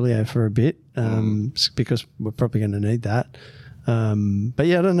had Tullio for a bit, because we're probably going to need that. But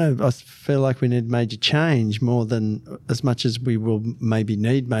yeah, I don't know. I feel like we need major change more than as much as we will maybe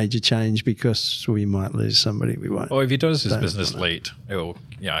need major change because we might lose somebody we won't. Well, if he does his business late,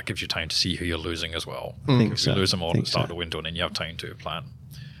 it gives you time to see who you're losing as well. If you lose them all at the start of the window, and then you have time to plan.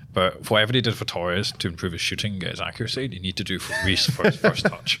 But for whatever they did for Torres to improve his shooting, get his accuracy, they need to do for Reese for his first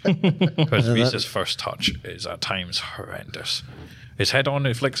touch. Because Reese's first touch is at times horrendous. His head on,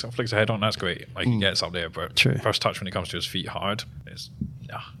 he flicks a head on, that's great. Like he gets up there, but first touch when it comes to his feet hard is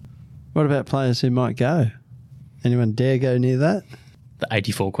What about players who might go? Anyone dare go near that? The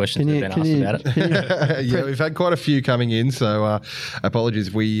 84 questions that have been asked about it. Yeah, we've had quite a few coming in, so apologies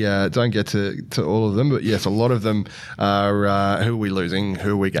if we don't get to all of them. But yes, a lot of them are who are we losing,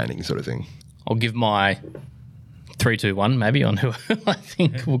 who are we gaining sort of thing. I'll give my 3, 2, 1 maybe on who I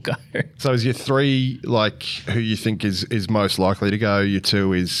think will go. So is your 3 like who you think is most likely to go? Your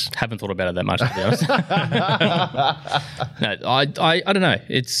 2 is... Haven't thought about it that much, to be honest. No, I don't know.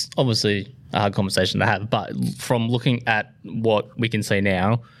 It's obviously a hard conversation to have, but from looking at what we can see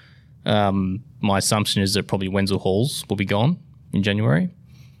now, my assumption is that probably Wenzel Halls will be gone in January.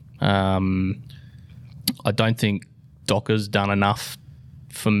 I don't think Docker's done enough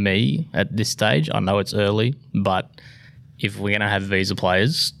for me at this stage, I know it's early, but if we're going to have visa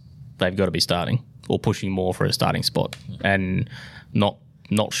players, they've got to be starting or pushing more for a starting spot. And not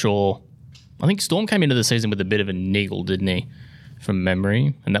sure. I think Storm came into the season with a bit of a niggle, didn't he, from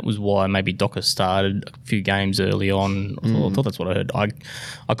memory? And that was why maybe Docker started a few games early on. I thought that's what I heard.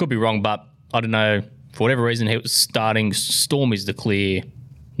 I could be wrong, but I don't know. For whatever reason, he was starting. Storm is the clear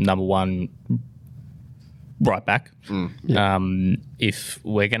number one right back. If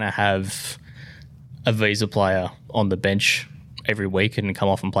we're going to have a visa player on the bench every week and come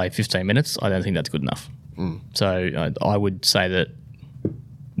off and play 15 minutes, I don't think that's good enough. So I would say that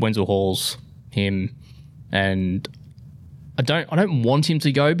Wenzel Hall's him, and I don't want him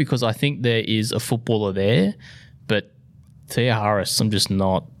to go because I think there is a footballer there, but Thea Harris, I'm just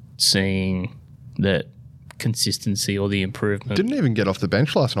not seeing the consistency or the improvement. Didn't even get off the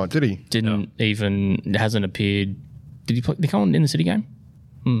bench last night, did he? Hasn't appeared. Did he come on in the City game?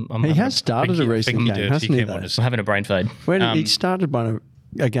 He has started a recent game, hasn't he? I'm having a brain fade. Where did he started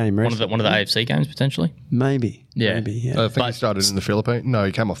a game recently? One of the AFC games potentially. Maybe. Yeah. I think he started in the Philippines. No,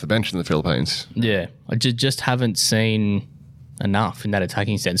 he came off the bench in the Philippines. Yeah, I just haven't seen enough in that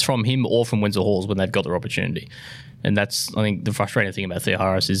attacking sense from him or from Wenzel Halls when they've got their opportunity. And that's, I think, the frustrating thing about Thea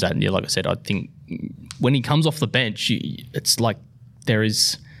Harris is that, like I said, I think when he comes off the bench, it's like there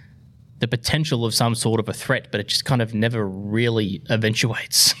is the potential of some sort of a threat, but it just kind of never really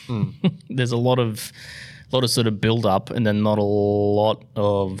eventuates. There's a lot of sort of build up and then not a lot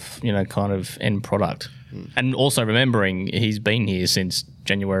of, kind of end product. And also remembering he's been here since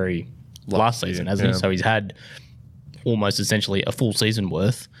January last season, hasn't he? So he's had almost essentially a full season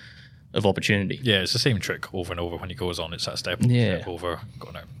worth of opportunity. Yeah, it's the same trick over and over when he goes on. It's that step over,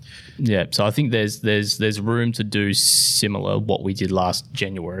 going out. Yeah, so I think there's room to do similar what we did last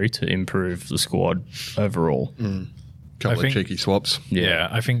January to improve the squad overall. Couple of cheeky swaps. Yeah,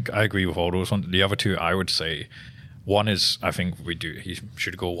 I think I agree with all those. The other two, I would say, one is I think he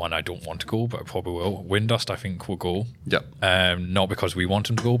should go. One I don't want to go, but I probably will. Windust I think will go. Yep. Not because we want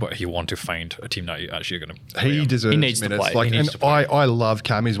him to go, but he want to find a team that actually are going to. He deserves needs minutes. to play. I love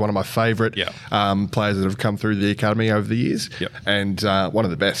Cam. He's one of my favourite players that have come through the academy over the years, and one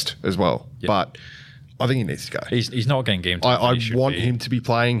of the best as well. Yep. But I think he needs to go. He's not getting game time. I want him to be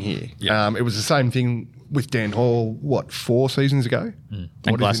playing here. Yep. It was the same thing with Dan Hall, 4 seasons ago? And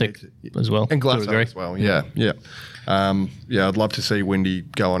Glassick as well. And Glassick as well, yeah. I'd love to see Windy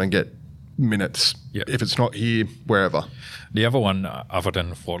go on and get minutes, if it's not here, wherever. The other one, other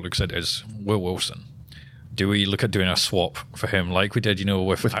than what Luke said, is Will Wilson. Do we look at doing a swap for him like we did,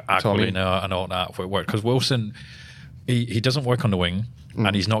 with Aquilina and all that, where it worked? Because Wilson, he doesn't work on the wing,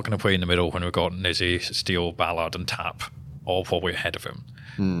 and he's not going to play in the middle when we've got Nizzy, Steele, Ballard, and Tap all probably ahead of him.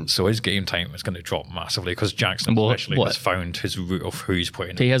 So his game time is going to drop massively because Jackson especially has found his route of who he's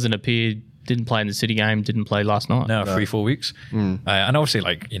playing. He hasn't appeared, didn't play in the City game, didn't play last night. No, 3-4 weeks. And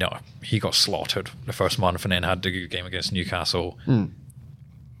obviously, he got slaughtered the first month and then had the game against Newcastle.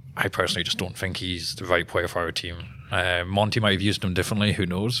 I personally just don't think he's the right player for our team. Monty might have used him differently, who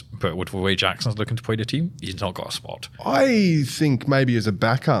knows? But with the way Jackson's looking to play the team, he's not got a spot. I think maybe as a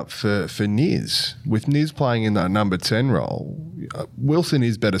backup for Niz, with Niz playing in that number 10 role, Wilson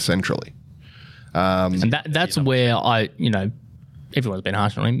is better centrally. And that's where everyone's been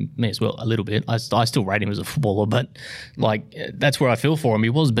harsh on him, me as well, a little bit. I still rate him as a footballer, but that's where I feel for him. He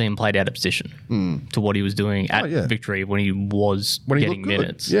was being played out of position to what he was doing at Victory when he was getting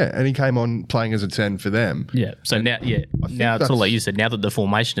minutes. Yeah, and he came on playing as a 10 for them. Yeah, so now it's sort of like you said, now that the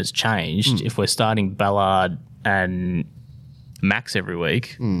formation has changed, if we're starting Ballard and Max every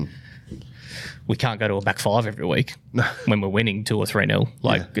week, we can't go to a back five every week when we're winning 2 or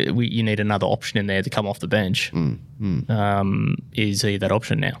 3-0. You need another option in there to come off the bench. Is he that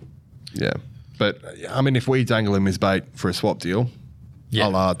option now? Yeah. But, I mean, if we dangle him as bait for a swap deal, a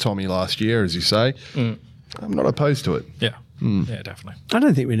la Tommy last year, as you say, I'm not opposed to it. Yeah. Yeah, definitely. I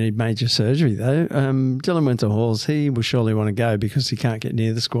don't think we need major surgery, though. Dylan Winter-Halls, he will surely want to go because he can't get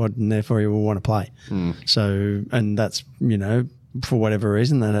near the squad and therefore he will want to play. So, and that's, for whatever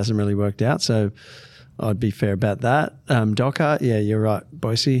reason, that hasn't really worked out. So I'd be fair about that. Docker, you're right,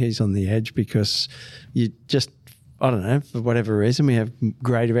 Boise, he's on the edge because you just, I don't know, for whatever reason, we have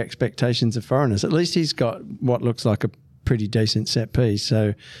greater expectations of foreigners. At least he's got what looks like a pretty decent set piece.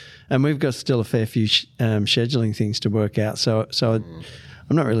 So, and we've got still a fair few scheduling things to work out. So I'm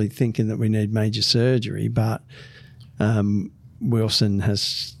not really thinking that we need major surgery, but Wilson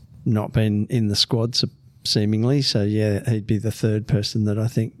has not been in the squad seemingly. So, he'd be the third person that I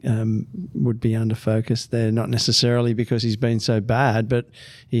think would be under focus there, not necessarily because he's been so bad, but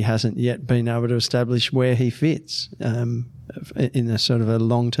he hasn't yet been able to establish where he fits. in a sort of a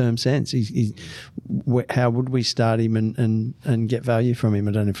long-term sense. How would we start him and get value from him?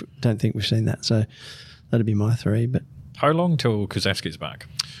 I don't think we've seen that. So that'd be my 3. But how long till Kuzeski's back?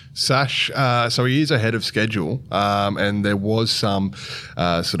 Sash, so he is ahead of schedule, and there was some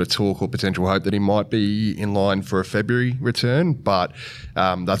sort of talk or potential hope that he might be in line for a February return, but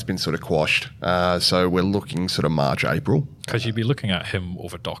that's been sort of quashed. So we're looking sort of March, April. Because you'd be looking at him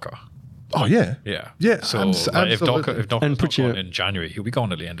over Docker. Oh, yeah. Yeah. So if Docker's not your, gone in January, he'll be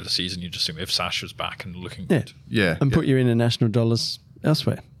gone at the end of the season. You'd assume if Sash was back and looking good. Yeah. And put your international dollars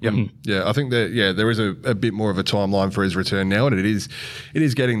elsewhere. Yep. Yeah, I think that there is a bit more of a timeline for his return now, and it is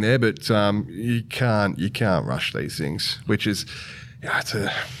getting there. But you can't rush these things, which is it's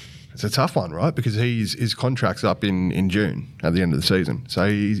a tough one, right? Because his contract's up in June at the end of the season, so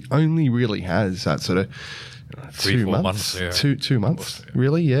he only really has that sort of 3-4 months. Yeah. Two months,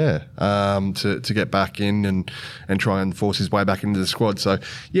 really, to get back in and try and force his way back into the squad. So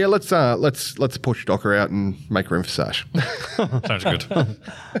let's push Docker out and make room for Sash. Sounds good.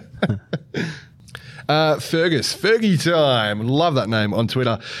 Fergie time. Love that name on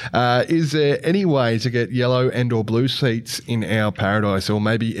Twitter. Is there any way to get yellow and or blue seats in our paradise, or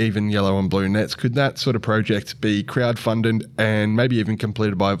maybe even yellow and blue nets? Could that sort of project be crowdfunded and maybe even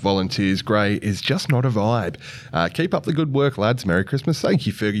completed by volunteers? Grey is just not a vibe. Keep up the good work, lads. Merry Christmas. Thank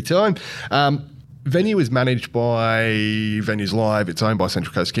you, Fergie time. Venue is managed by Venues Live. It's owned by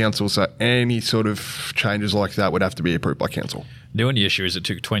Central Coast Council, so any sort of changes like that would have to be approved by council. The only issue is it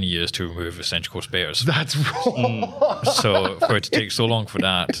took 20 years to remove the Central Coast Bears. That's wrong. So for it to take so long for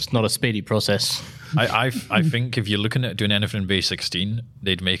that, It's not a speedy process. I think if you're looking at doing anything in Bay 16,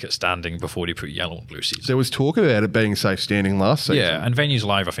 they'd make it standing before they put yellow and blue seats. There was talk about it being safe standing last season. Yeah, and Venues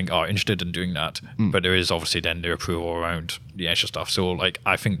Live, I think, are interested in doing that. But there is obviously then their approval around the extra stuff. So,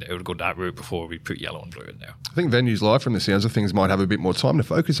 I think they would go that route before we put yellow and blue in there. I think Venues Live, from the sounds of things, might have a bit more time to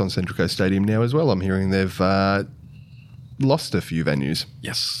focus on Central Coast Stadium now as well. I'm hearing they've lost a few venues.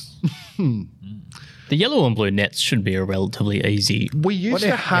 Yes. The yellow and blue nets should be a relatively easy. We used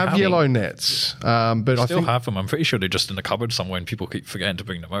to have yellow nets, but I Still think have them. I'm pretty sure they're just in the cupboard somewhere and people keep forgetting to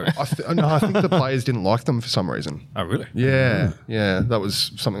bring them out. I think the players didn't like them for some reason. Oh, really? Yeah, that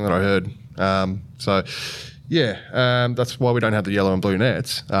was something that I heard. That's why we don't have the yellow and blue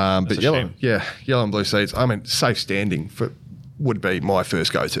nets. But a yellow shame. and blue seats. I mean, safe standing would be my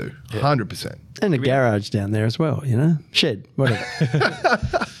first go-to, 100%. And a garage down there as well, shed, whatever.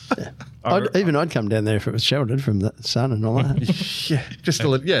 I'd come down there if it was sheltered from the sun and all that. Yeah, just a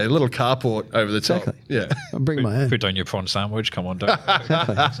little carport over the top. Exactly. Yeah, I'll bring my own. Put down your prawn sandwich. Come on down.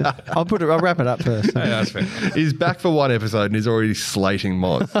 Exactly. I'll wrap it up first. Yeah, that's fair. He's back for one episode and he's already slating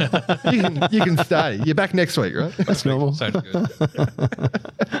Moz. you can stay. You're back next week, right? That's normal. Sounds good.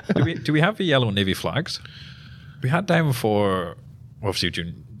 Do we have the yellow and navy flags? We had them for obviously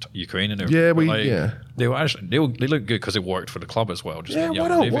during Ukraine and everything. Yeah, they were actually they look good because it worked for the club as well. Just why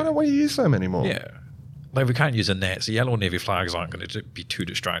don't we use them anymore? Yeah, we can't use the nets. The yellow and navy flags aren't going to be too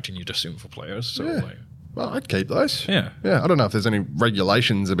distracting. You'd assume for players. So well, I'd keep those. Yeah. I don't know if there's any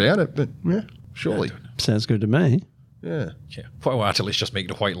regulations about it, but surely. Sounds good to me. Yeah. Quite a while till let's just make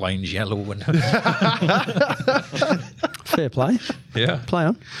the white lines yellow and Fair play. yeah.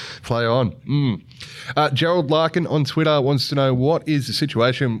 Play on. Gerald Larkin on Twitter wants to know, what is the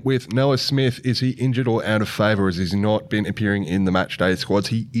situation with Noah Smith? Is he injured or out of favour, as he's not been appearing in the match day squads?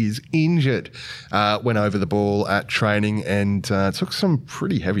 He is injured. Went over the ball at training and took some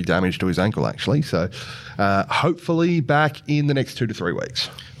pretty heavy damage to his ankle, actually. So hopefully back in the next 2 to 3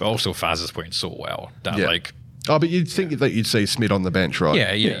 weeks. But also Faz is playing so well that but you'd think that you'd see Smith on the bench, right?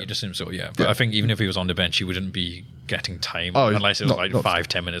 Yeah, you just assume so, But I think even if he was on the bench, he wouldn't be getting time unless it was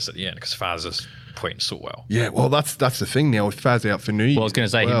 5-10 minutes at the end, because Faz is playing so well. Yeah, well, that's the thing now with Faz out for New Year. Well, I was going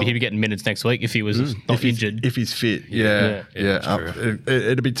to say he'd be getting minutes next week if he was not injured. If he's fit,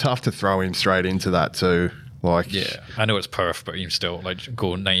 it'd be tough to throw him straight into that too. I know it's perf, but you still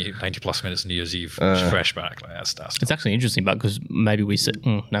go 90 plus minutes New Year's Eve fresh back. That's it's actually interesting, but because maybe we said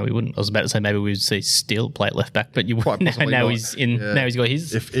no, we wouldn't. I was about to say maybe we would see Steele play at left back, but you now he's in. Yeah. Now he's got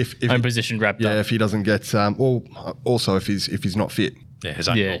his own position wrapped up. Yeah, if he doesn't get also if he's not fit. Yeah, his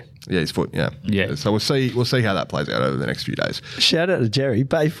ankle. Yeah, his foot. Yeah. So we'll see how that plays out over the next few days. Shout out to Jerry,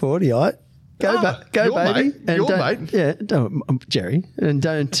 Bay 40. Go baby. Mate. Your mate. Yeah, Jerry. And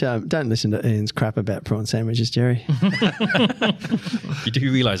don't listen to Ian's crap about prawn sandwiches, Jerry. You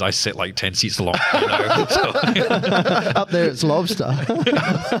do realise I sit like 10 seats along. Up there it's lobster.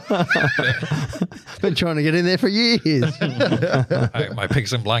 Been trying to get in there for years. My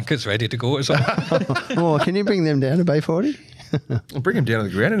pigs and blankets ready to go as well. Can you bring them down to Bay 40? I'll bring him down to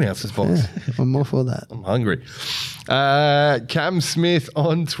the ground announcers box. Yeah, I'm more for that. I'm hungry. Cam Smith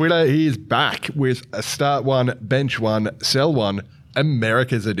on Twitter, he is back with a start one, bench one, sell one,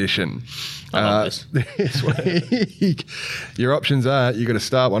 America's edition. I love This week, your options are you're going to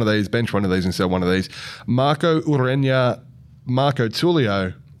start one of these, bench one of these, and sell one of these. Marco Urena, Marco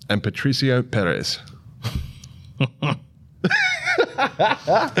Tullio, and Patricio Perez.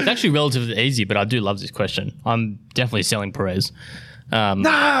 It's actually relatively easy, but I do love this question. I'm definitely selling Perez.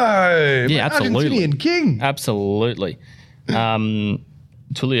 No! Yeah, absolutely. Argentinian king. Absolutely.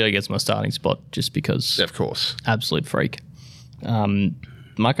 Tullio gets my starting spot just because. Of course. Absolute freak.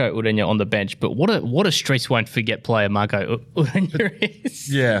 Marco Urena on the bench, but what a Streets won't forget player Marco Urena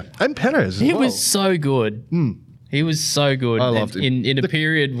is. Yeah. And Perez as He well. was so good. He was so good. I loved him. In a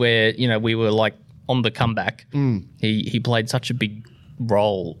period where, we were like on the comeback, he played such a big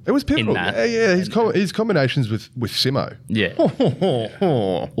role. It was pivotal. in that. Yeah, his combinations with Simo. Yeah.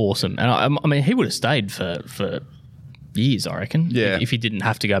 Awesome. And I mean, he would have stayed for years, I reckon. Yeah. If he didn't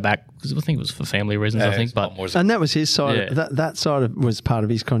have to go back, because I think it was for family reasons, I think. But And that was his side. Yeah. That side was part of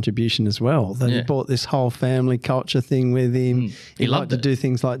his contribution as well. That he Yeah. brought this whole family culture thing with him. He liked loved to it. do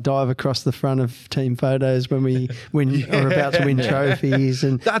things like dive across the front of team photos when we are about to win trophies.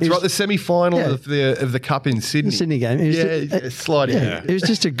 And That's it was right, the semi-final Yeah. of the Cup in Sydney. the Sydney game. He was sliding. Yeah, he was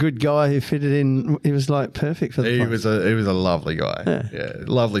just a good guy who fitted in. He was like perfect for the He place. was a lovely guy. Yeah,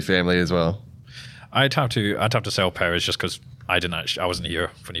 lovely family as well. I'd have to sell Perez just because I wasn't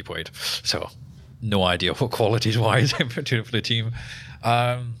here when he played, so no idea what qualities wise for the team.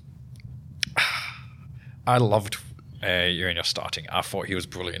 I loved Urena starting. I thought he was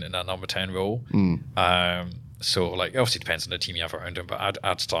brilliant in that number 10 role. So like obviously it depends on the team you have around him, but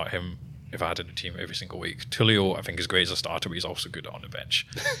I'd start him if I had in the team every single week. Tullio, I think, is great as a starter, but he's also good on the bench.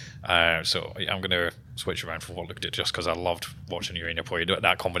 So I'm going to switch around for what looked at just because I loved watching Urena play.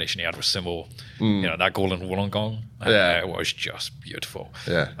 That combination he had with Simo, that goal in Wollongong, was just beautiful.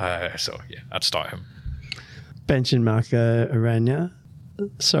 Yeah. So I'd start him. Benching Marco Urena.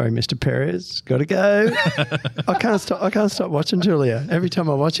 Sorry, Mr. Perez, got to go. I can't stop watching Julia. Every time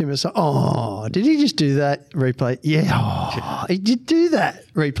I watch him, it's like, oh, did he just do that? Replay. Yeah, oh, he did do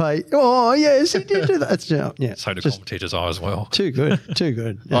that. Replay. Oh, yes, he did do that. That's how the commentators are as well. Too good. It's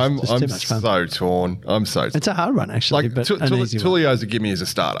I'm just too much fun. so torn. It's a hard one, actually, Like but an easy one. Tullio's a gimme as a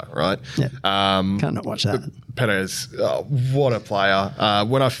starter, right? Yeah. Can't not watch that. Perez, what a player!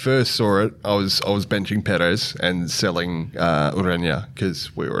 When I first saw it, I was benching Perez and selling Urena because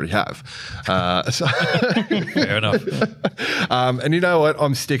we already have. So Fair enough. and you know what?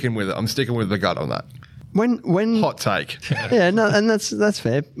 I'm sticking with it. I'm sticking with the gut on that. When Hot take. yeah, no, and that's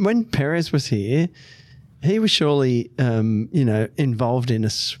fair. When Perez was here, he was surely involved in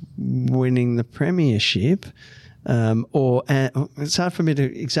us winning the premiership. It's hard for me to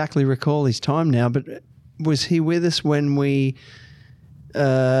exactly recall his time now, but was he with us when we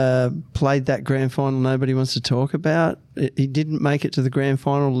played that grand final nobody wants to talk about? He didn't make it to the grand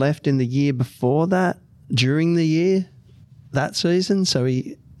final, left in the year before that, during the year, that season. So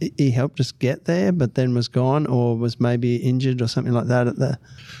he helped us get there, but then was gone or was maybe injured or something like that at the...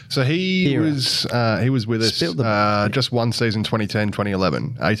 So he Era. was with us Spilled the- just one season, 2010,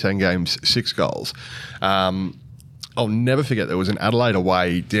 2011, 18 games, 6 goals. I'll never forget there was an Adelaide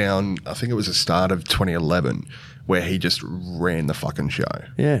away down, I think it was the start of 2011, where he just ran the fucking show.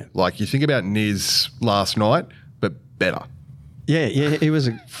 Yeah. Like you think about Niz last night, but better. Yeah, he was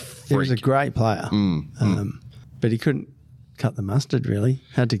a great player. But he couldn't cut the mustard really.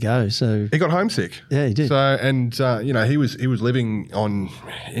 Had to go. So He got homesick. Yeah, he did. So and he was living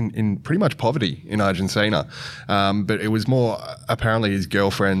in pretty much poverty in Argentina, but it was more apparently his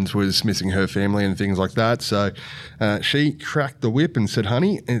girlfriend was missing her family and things like that. So she cracked the whip and said,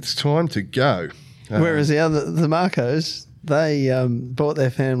 "Honey, it's time to go." whereas the Marcos, they brought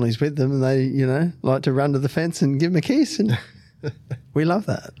their families with them, and they like to run to the fence and give them a kiss, and we love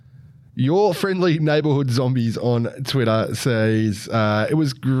that. Your friendly neighbourhood zombies on Twitter says, it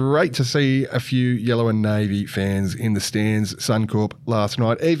was great to see a few Yellow and Navy fans in the stands, Suncorp, last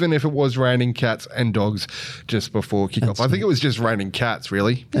night, even if it was raining cats and dogs just before kickoff. I think it was just raining cats,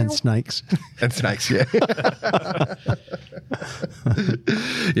 really. And snakes. And snakes, yeah.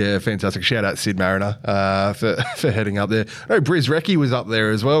 Yeah, fantastic. Shout out Sid Mariner for heading up there. No, Briz Recce was up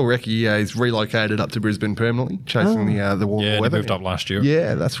there as well. Recce is relocated up to Brisbane permanently, chasing the warm Yeah, they weather. moved up last year.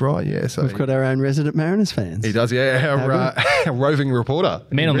 Yeah, that's right. Yeah, so We've got our own resident Mariners fans. he does. Yeah, our roving reporter,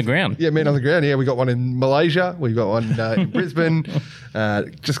 Man on the ground. Yeah, man on the ground. Yeah, we got one in Malaysia. We've got one in Brisbane.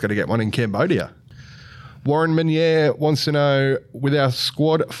 Just got to get one in Cambodia. Warren Meniere wants to know, with our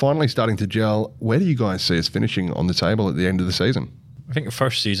squad finally starting to gel, where do you guys see us finishing on the table at the end of the season? I think the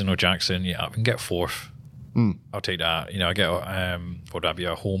first season with Jackson, we can get fourth. I'll take that. I get would that be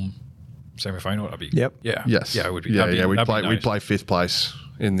a home semi-final? That'd be Yep. Yeah. Yes. Yeah, it would be. We'd We'd play fifth place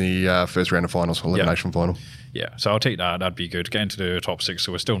in the first round of finals, elimination final. Yeah, so I'll take that. That'd be good. Get into the top 6,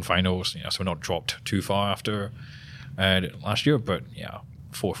 so we're still in finals. So we're not dropped too far after last year. But yeah,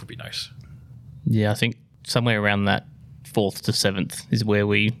 4th would be nice. Yeah, I think somewhere around that 4th to 7th is where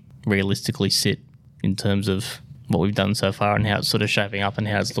we realistically sit in terms of what we've done so far and how it's sort of shaping up and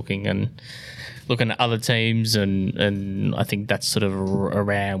how it's looking and looking at other teams. And I think that's sort of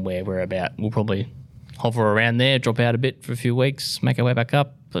around where we're about. We'll probably hover around there, drop out a bit for a few weeks, make our way back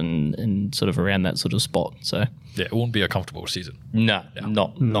up and sort of around that sort of spot. So yeah, it won't be a comfortable season. No,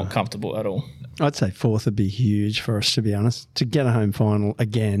 not comfortable at all. I'd say 4th would be huge for us, to be honest. To get a home final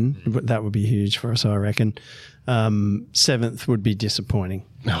again, that would be huge for us, I reckon. 7th would be disappointing.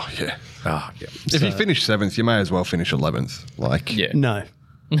 Oh, yeah. Yeah. If you finish 7th, you may as well finish 11th. Yeah. No,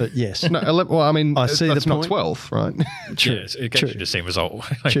 but yes. No, well, I mean, I see that's the not point. 12th, right? Yeah, it gets you the same result.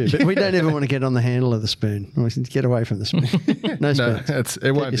 True, but we don't ever want to get on the handle of the spoon. We can get away from the spoon. No spoons.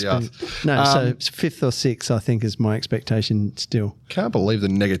 It won't be us. No, so 5th or 6th, I think, is my expectation still. Can't believe the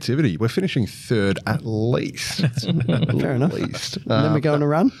negativity. We're finishing 3rd at least. Fair enough. At least. And then we go on a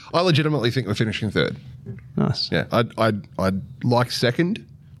run. I legitimately think we're finishing 3rd. Nice. Yeah, I'd like 2nd,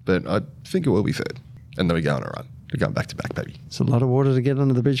 but I think it will be 3rd. And then we go on a run. We're going back to back, baby. It's a lot of water to get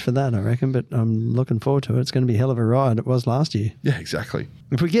under the bridge for that, I reckon, but I'm looking forward to it. It's going to be a hell of a ride. It was last year. Yeah, exactly.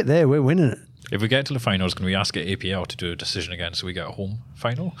 If we get there, we're winning it. If we get to the finals, can we ask APL to do a decision again so we get a home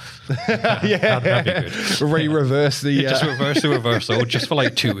final? Yeah. That'd be good. Reverse the... Just reverse the reversal just for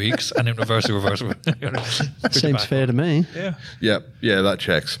like 2 weeks and then reverse the reversal. Seems fair to me. Yeah. Yeah, that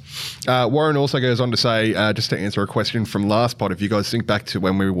checks. Warren also goes on to say, just to answer a question from last pod, if you guys think back to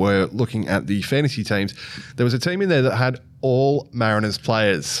when we were looking at the fantasy teams, there was a team in there that had all Mariners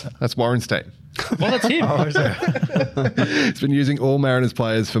players. That's Warren's team. Well, that's him. He's been using all Mariners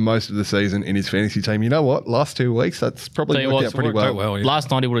players for most of the season in his fantasy team. You know what? Last 2 weeks, that's probably worked out pretty well. Yeah.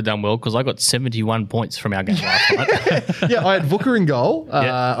 Last night he would have done well because I got 71 points from our game last night. Yeah, I had Vuka in goal.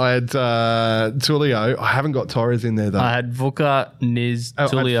 I had Tulio. I haven't got Torres in there, though. I had Vuka, Niz, I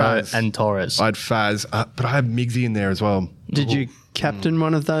had Tulio, Faz. and Torres. I had Faz, but I had Miggsy in there as well. Did you captain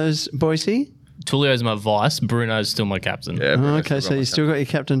one of those, Boise? Tulio's my vice. Bruno's still my captain. Yeah, Oh, okay, so you still got your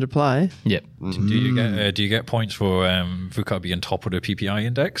captain to play. Yep. Do you get points for Vuka being top of the PPI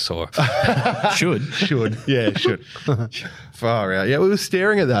index or Should. Should. Far out. Yeah, we were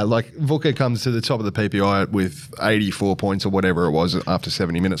staring at that. Like, Vuka comes to the top of the PPI with 84 points or whatever it was after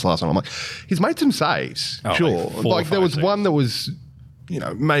 70 minutes last night. I'm like, he's made some saves. Oh, sure. like 4 or Like, there 5 was saves. one that was,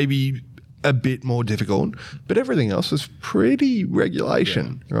 maybe a bit more difficult, but everything else was pretty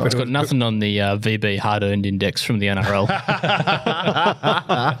regulation. Right? It's got nothing on the VB hard-earned index from the NRL.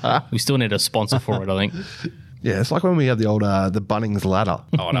 We still need a sponsor for it, I think. Yeah, it's like when we had the old the Bunnings ladder.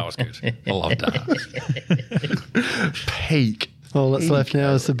 Oh, that was good. I loved that. Peak. All that's left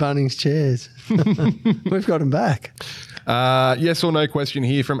now is the Bunnings chairs. We've got them back. Yes or no question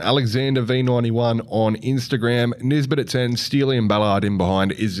here from Alexander V91 on Instagram. Nisbet at 10, Steely and Ballard in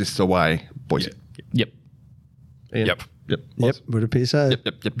behind. Is this the way? Boys. Yep. Ian? Yep. Yep, would appear so. Yep.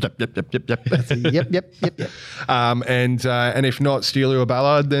 Yep. And if not Steely or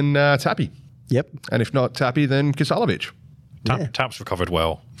Ballard, then Tappy. Yep. And if not Tappy, then Kisalovic. Tap's recovered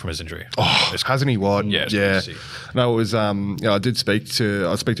well from his injury. Oh, hasn't he? What? Yeah, it's good to see. No, it was. I did speak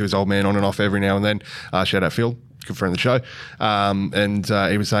to his old man on and off every now and then. Shout out Phil, good friend of the show. And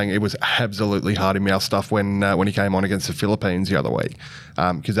he was saying it was absolutely hard in mouth stuff when he came on against the Philippines the other week,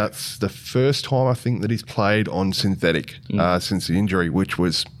 because that's the first time I think that he's played on synthetic since the injury, which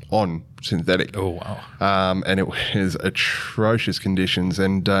was on synthetic. Oh, wow. And it was atrocious conditions,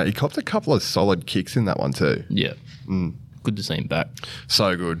 and he copped a couple of solid kicks in that one too. Yeah. Good to see him back.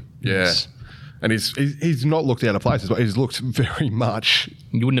 So good, yeah. Yes. And he's not looked out of place as well. He's looked very much.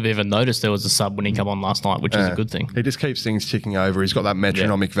 You wouldn't have even noticed there was a sub when he came on last night, which is a good thing. He just keeps things ticking over. He's got that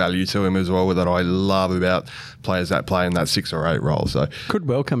metronomic value to him as well that I love about players that play in that 6 or 8 role. So Could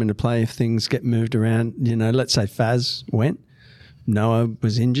well come into play if things get moved around. Let's say Faz went. Noah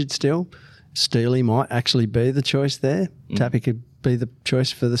was injured still. Steely might actually be the choice there. Tappy could be the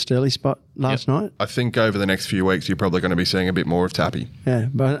choice for the Steely spot last night. I think over the next few weeks you're probably going to be seeing a bit more of Tappy. Yeah,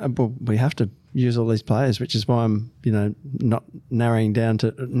 but we have to use all these players, which is why I'm, not narrowing down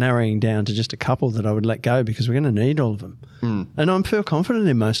to just a couple that I would let go, because we're going to need all of them. And I feel confident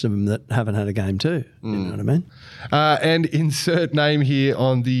in most of them that haven't had a game too. You know what I mean? And insert name here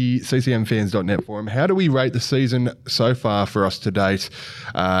on the ccmfans.net forum. How do we rate the season so far for us to date?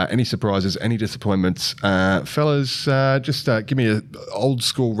 Any surprises, any disappointments? Fellas, just give me an old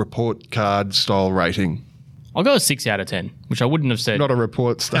school report card style rating. I'll go a 6 out of 10, which I wouldn't have said. Not a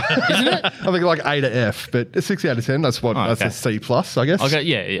report stuff. Isn't it? I think like A to F, but a 6 out of 10, that's what, that's a C plus, I guess. I'll go,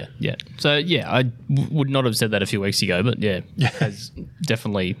 yeah. So, yeah, I would not have said that a few weeks ago, but yeah, has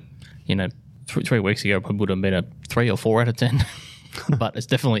definitely, 3 weeks ago, probably would have been a 3 or 4 out of 10, but it's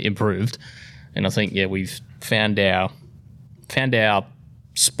definitely improved. And I think, we've found our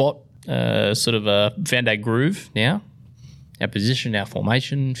spot, found our groove now, our position, our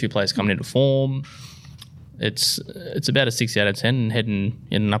formation, a few players coming into form. It's about a 6 out of 10 and heading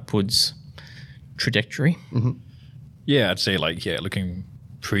in an upwards trajectory. Mm-hmm. Yeah, I'd say looking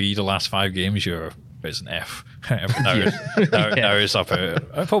pre the last 5 games, it's an F. Now it's up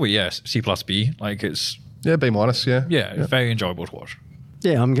probably C plus B. It's B minus. Yeah, very enjoyable to watch.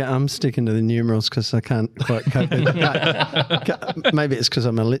 Yeah, I'm sticking to the numerals because I can't quite cope with it. Maybe it's because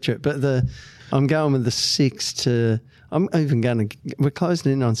I'm illiterate, but I'm going with the 6 to. I'm even going to. We're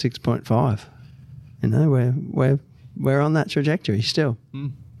closing in on 6.5. We're on that trajectory still.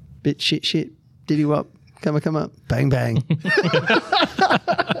 Bit shit, diddy wop, come up, bang bang.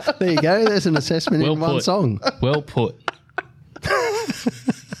 There you go. There's an assessment in one song. Well put.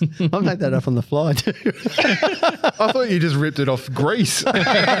 I made that up on the fly too. I thought you just ripped it off Greece.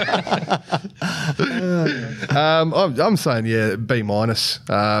 I'm saying, B minus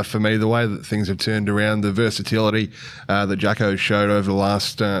for me. The way that things have turned around, the versatility that Jacko showed over the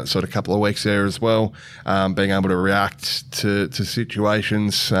last sort of couple of weeks there as well, being able to react to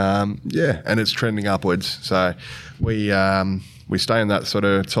situations, and it's trending upwards. So we stay in that sort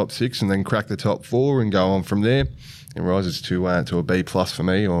of top 6 and then crack the top 4 and go on from there. It rises to a B plus for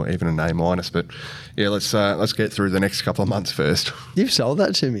me, or even an A minus. But let's get through the next couple of months first. You've sold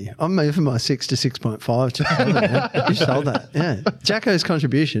that to me. I'm moving my 6 to 6.5. You've sold that. Yeah, Jacko's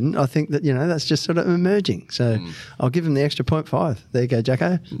contribution. I think that that's just sort of emerging. So I'll give him the extra 0.5. There you go,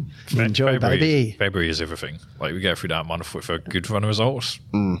 Jacko. Enjoy, baby. February is everything. We go through that month for a good run of results.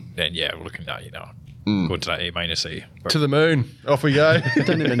 Then we're looking at go to that A minus A. To the moon. Off we go. I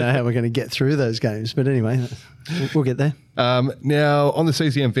don't even know how we're going to get through those games, but anyway, we'll get there. Now, on the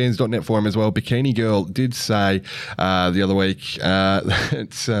ccmfans.net forum as well, Bikini Girl did say the other week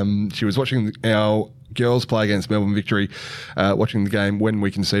that she was watching our girls play against Melbourne Victory, watching the game when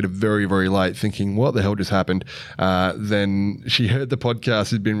we conceded very, very late, thinking, what the hell just happened? Then she heard the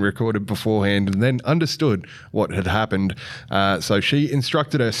podcast had been recorded beforehand and then understood what had happened. So she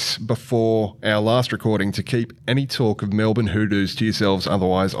instructed us before our last recording to keep any talk of Melbourne hoodoos to yourselves,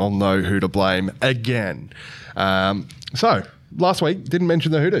 otherwise I'll know who to blame again. So last week, didn't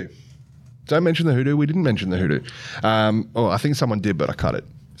mention the hoodoo. Don't mention the hoodoo. We didn't mention the hoodoo. I think someone did, but I cut it.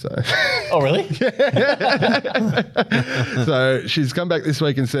 So. Oh, really? So she's come back this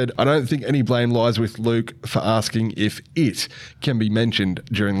week and said, I don't think any blame lies with Luke for asking if it can be mentioned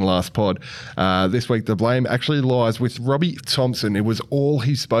during the last pod. This week, the blame actually lies with Robbie Thompson. It was all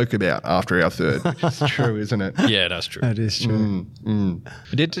he spoke about after our third, which is true, isn't it? Yeah, that's true. That is true.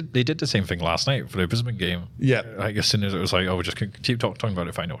 They did the same thing last night for the Brisbane game. Yeah. As soon as it was we're just going to keep talking about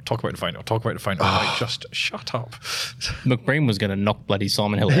the final, talk about the final. Just shut up. McBreen was going to knock bloody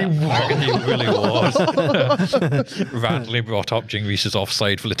Simon Hill out. He really was. Randomly brought up Jing Reese's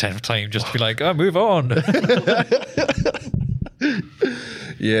offside for the 10th time just to be like, move on.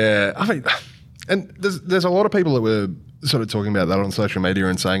 Yeah. I mean, and there's a lot of people that were sort of talking about that on social media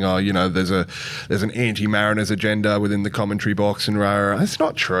and saying, there's an anti-Mariners agenda within the commentary box and rah. It's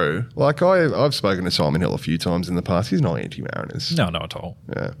not true. I've spoken to Simon Hill a few times in the past. He's not anti-Mariners. No, not at all.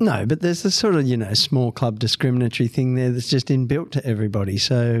 Yeah. No, but there's this sort of, small club discriminatory thing there that's just inbuilt to everybody.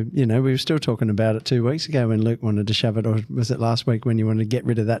 So, we were still talking about it 2 weeks ago when Luke wanted to shove it, or was it last week when you wanted to get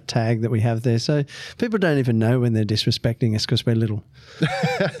rid of that tag that we have there? So people don't even know when they're disrespecting us because we're little.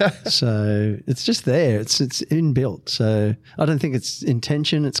 So it's just there. It's inbuilt. So I don't think it's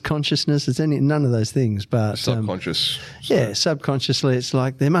intention, it's consciousness, it's none of those things. But subconscious. Subconsciously, it's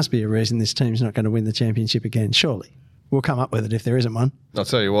like there must be a reason this team's not going to win the championship again. Surely, we'll come up with it if there isn't one. I'll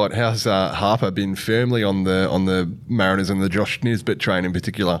tell you what. How's Harper been firmly on the Mariners and the Josh Nisbet train in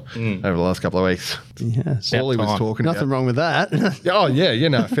particular over the last couple of weeks? Yeah, all he was talking Nothing wrong with that. Oh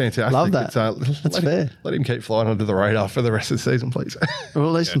yeah, fantastic. Love that. That's fair. Let him keep flying under the radar for the rest of the season, please. Well,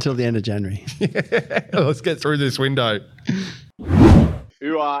 at least until the end of January. Let's get through this window.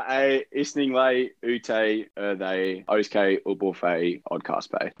 Ua a isning lei ute they oske uborfe podcast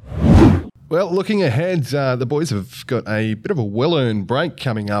pay. Well, looking ahead, the boys have got a bit of a well-earned break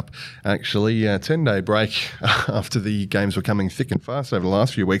coming up, actually, a 10-day break after the games were coming thick and fast over the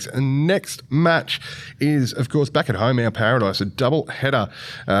last few weeks. And next match is, of course, back at home, our Paradise, a double header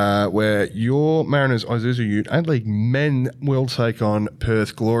where your Mariners Isuzu Ute A-League men will take on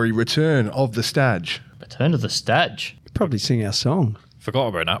Perth Glory. Return of the Stadge Return to the Stadge. Probably sing our song. Forgot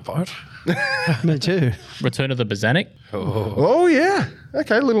about that part. Me too. Return to the Bazanic. Oh, yeah.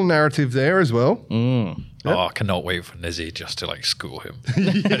 Okay, little narrative there as well. Oh, I cannot wait for Nizzy just to like school him.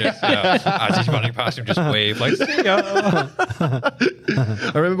 As he's running past him, just wave like, see ya.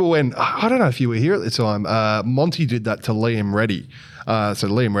 I remember when, I don't know if you were here at the time, Monty did that to Liam Reddy. So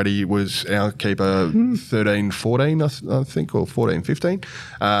Liam Reddy was our keeper 13-14, I think, or 14-15,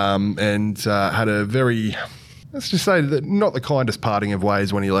 and had a very, let's just say that not the kindest parting of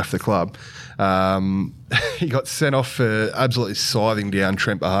ways when he left the club. He got sent off for absolutely scything down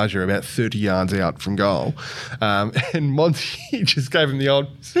Trent Bahagia about 30 yards out from goal. And Monty just gave him the old,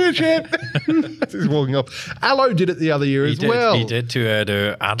 see you, champ, as he's walking off. Allo did it the other year well. He did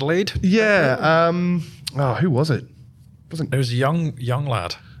to Adelaide. Yeah. Who was it? It was a young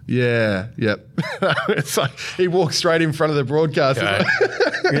lad. Yeah, yep. It's like he walked straight in front of the broadcast. Okay.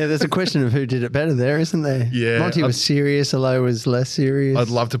 Yeah, there's a question of who did it better there, isn't there? Yeah. Monty was serious, Alo was less serious. I'd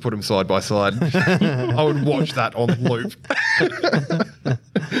love to put them side by side. I would watch that on loop.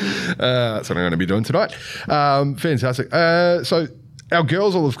 That's what I'm going to be doing tonight. Fantastic. So our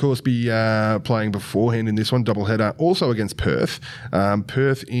girls will, of course, be playing beforehand in this one, doubleheader, also against Perth.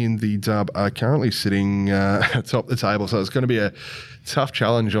 Perth in the dub are currently sitting atop the table, so it's going to be a tough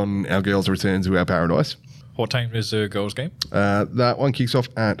challenge on our girls' return to our paradise. What time is the girls' game? That one kicks off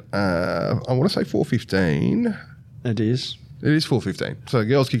at, I want to say 4:15. It is. It is 4:15. So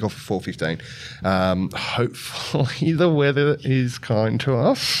girls kick off at 4:15. Hopefully the weather is kind to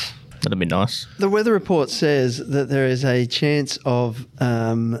us. That'd be nice. The weather report says that there is a chance of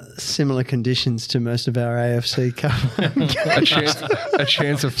similar conditions to most of our AFC Cup. a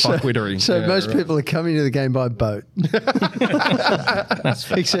chance of fuckwittering. So most people are coming to the game by boat.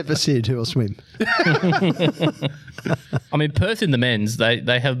 Except for Sid, who will swim. I mean, Perth in the men's,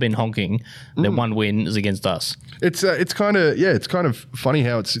 they have been honking. Their one win is against us. It's kind of funny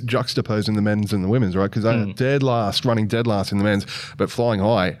how it's juxtaposing the men's and the women's, right? Because they're running dead last in the men's, but flying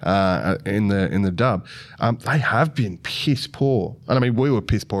high in the dub. They have been piss poor, and I mean we were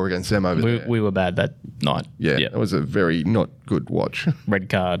piss poor against them over there. We were bad that night. Yeah, it was a very not good watch. Red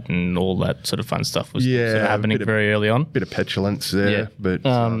card and all that sort of fun stuff was Yeah, sort of happening very early on. Bit of petulance there, Yeah. but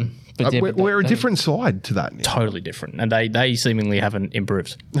But we're a different side to that now. Totally different, and they seemingly haven't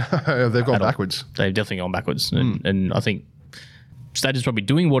improved. They've gone backwards. They've definitely gone backwards, and I think Stade is probably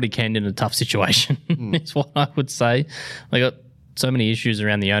doing what he can in a tough situation. Is what I would say. They got so many issues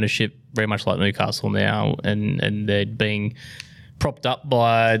around the ownership, very much like Newcastle now, and they're being propped up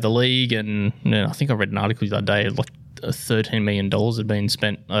by the league. And I think I read an article the other day, like $13 million had been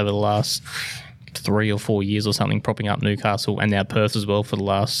spent over the last 3 or 4 years or something, propping up Newcastle and now Perth as well for the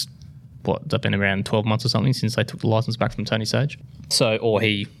last. It's been around 12 months or something since they took the license back from Tony Sage. Or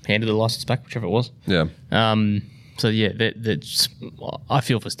he handed the license back, whichever it was. Yeah. So, yeah, I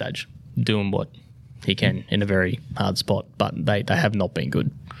feel for Stage doing what he can in a very hard spot, but they have not been good.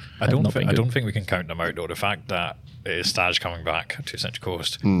 I don't think we can count them out, though. The fact that it is Stage coming back to Central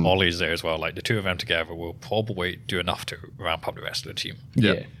Coast, Ollie's there as well. Like, the two of them together will probably do enough to ramp up the rest of the team.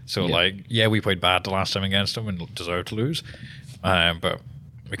 Yeah. So, we played bad the last time against them and deserved to lose. But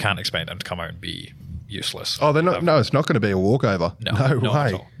we can't expect them to come out and be useless. Oh, they're not. No, it's not going to be a walkover. No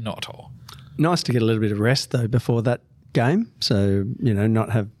way. Not at all. Nice to get a little bit of rest, though, before that game. So, not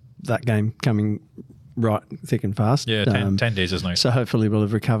have that game coming right thick and fast. Yeah, 10 days is nice. So hopefully we'll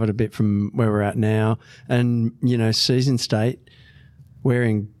have recovered a bit from where we're at now. And, season state,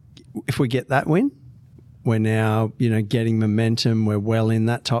 if we get that win, we're now, getting momentum. We're well in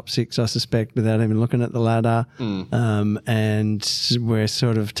that top 6, I suspect, without even looking at the ladder. And we're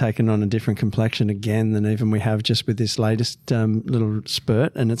sort of taking on a different complexion again than even we have just with this latest little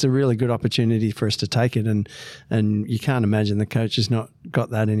spurt. And it's a really good opportunity for us to take it. And you can't imagine the coach has not got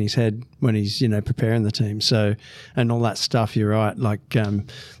that in his head when he's, preparing the team. So, and all that stuff, you're right. Like the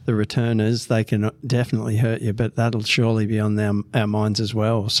returners, they can definitely hurt you, but that'll surely be on our minds as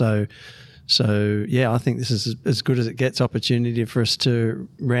well. So, yeah, I think this is as good as it gets opportunity for us to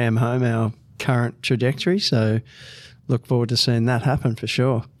ram home our current trajectory. So look forward to seeing that happen for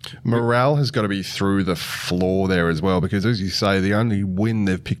sure. Morale has got to be through the floor there as well because, as you say, the only win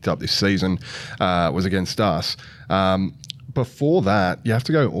they've picked up this season was against us. Before that, you have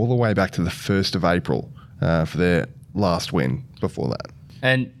to go all the way back to the 1st of April for their last win before that.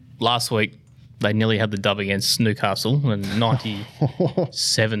 And last week, they nearly had the dub against Newcastle in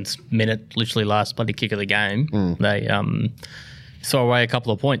 97th minute, literally last bloody kick of the game. They throw away a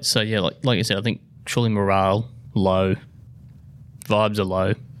couple of points. So, yeah, like I said, I think surely morale low, vibes are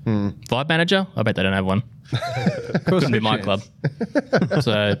low. Vibe manager, I bet they don't have one. Couldn't be my club.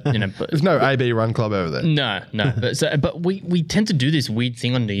 So, but There's no AB run club over there. no. But we tend to do this weird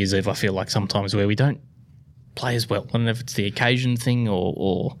thing on New Year's Eve, I feel like sometimes, where we don't play as well. I don't know if it's the occasion thing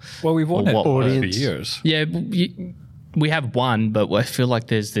or Well, we've won it what. for years. Yeah, we have won, but I feel like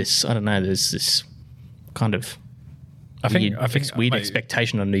there's this, I don't know, there's this kind of weird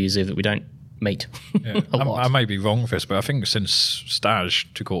expectation on New Year's Eve that we don't meet. Yeah. a lot. I might be wrong with this, but I think since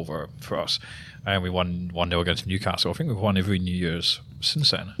Stage took over for us and we won 1-0 against Newcastle, I think we've won every New Year's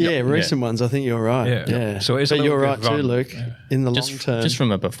since then. Yeah, recent ones, I think you're right. Yeah. So it's a but little you're bit right too, run. Luke, Yeah. in the long just, term. just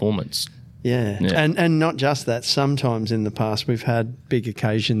from a performance. Yeah. And not just that. Sometimes in the past we've had big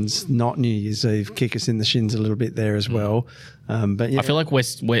occasions, not New Year's Eve, kick us in the shins a little bit there as well. But yeah. I feel like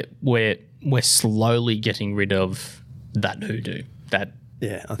we're slowly getting rid of that hoodoo, that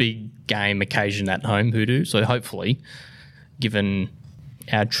big game occasion at home hoodoo. So hopefully, given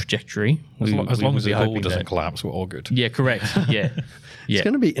our trajectory, As long as the be goal hoping doesn't that- collapse, we're all good. Yeah, correct. Yeah. It's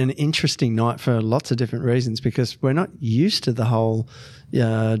going to be an interesting night for lots of different reasons because we're not used to the whole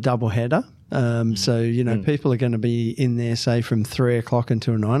double header. So, people are going to be in there, say, from 3 o'clock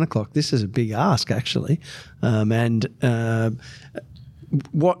until 9 o'clock. This is a big ask, actually.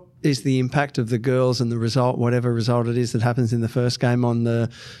 What is the impact of the girls and the result, whatever result it is that happens in the first game on the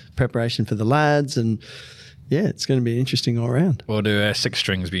preparation for the lads? And, yeah, it's going to be interesting all around. Well, the 6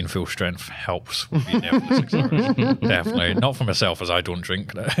 strings being full strength helps with being there for the 6 hours. Definitely. Not for myself, as I don't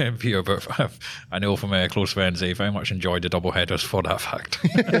drink beer, but I know from close friends they very much enjoyed the double headers for that fact.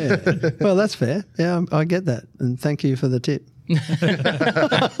 Yeah. Well, that's fair. Yeah, I get that. And thank you for the tip.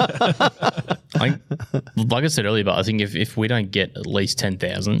 Like I said earlier, but I think if we don't get at least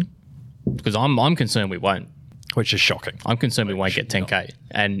 10,000, because I'm concerned we won't. Which is shocking. I'm concerned we won't get 10K.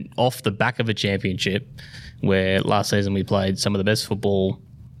 And off the back of a championship where last season we played some of the best football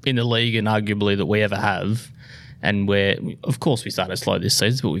in the league and arguably that we ever have, and where, of course, we started slow this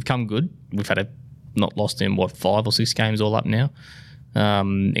season, but we've come good. We've had not lost in, 5 or 6 games all up now,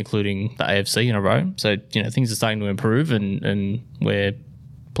 including the AFC in a row. So, things are starting to improve and we're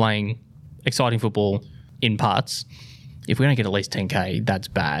playing exciting football in parts. If we don't get at least 10K, that's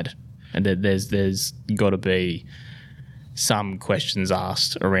bad. And there's got to be some questions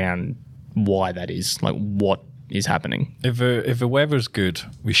asked around why that is, like what is happening. If the weather's good,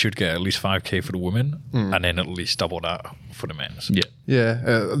 we should get at least 5k for the women and then at least double that for the men's. Yeah.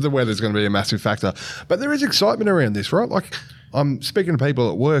 Yeah, the weather's going to be a massive factor. But there is excitement around this, right? Like, I'm speaking to people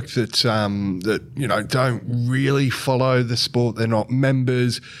at work that don't really follow the sport. They're not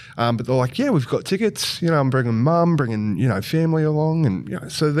members, but they're like, yeah, we've got tickets. I'm bringing mum, bringing family along, and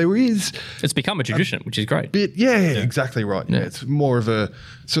so there is. It's become a tradition, which is great. Yeah, exactly right. Yeah, it's more of a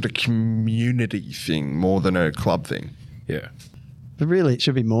sort of community thing more than a club thing. Yeah. But really, it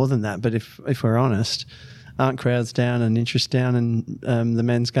should be more than that. But if we're honest, aren't crowds down and interest down in the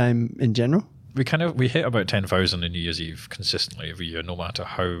men's game in general? We hit about 10,000 in New Year's Eve consistently every year, no matter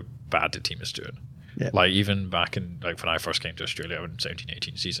how bad the team is doing. Yeah. Like even back in when I first came to Australia in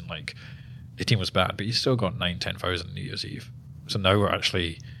 17-18 season, like the team was bad, but you still got 9,000-10,000 New Year's Eve. So now we're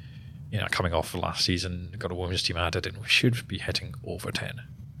actually, coming off the last season, got a women's team added, and we should be hitting over 10.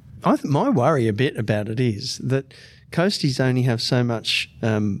 My worry a bit about it is that Coasties only have so much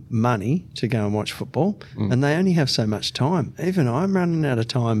money to go and watch football, and they only have so much time. Even I'm running out of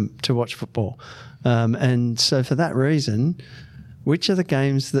time to watch football. And so for that reason, which are the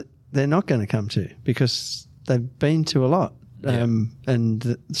games that they're not going to come to? Because they've been to a lot.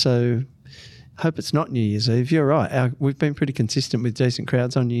 So hope it's not New Year's Eve. You're right. We've been pretty consistent with decent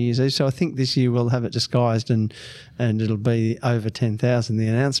crowds on New Year's Eve. So I think this year we'll have it disguised and it'll be over 10,000, the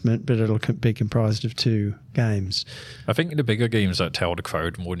announcement, but it'll be comprised of 2 games. I think the bigger games that tell the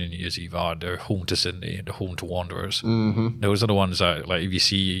crowd more than New Year's Eve are the home to Sydney and the home to Wanderers. Mm-hmm. Those are the ones that, like, if you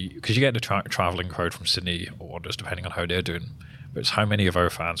see, because you get the travelling crowd from Sydney or Wanderers, depending on how they're doing, but it's how many of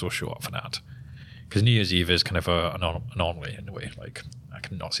our fans will show up for that. Because New Year's Eve is kind of an anomaly in a way. Like, I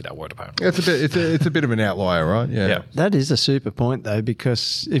cannot see that word about. It's a bit of an outlier, right? Yeah. That is a super point, though,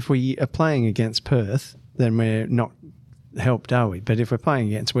 because if we are playing against Perth, then we're not helped, are we? But if we're playing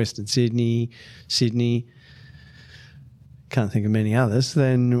against Western Sydney, can't think of many others,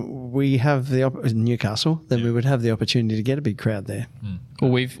 then we have Newcastle, then we would have the opportunity to get a big crowd there.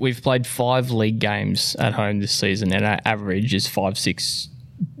 Well, we've played 5 league games at home this season, and our average is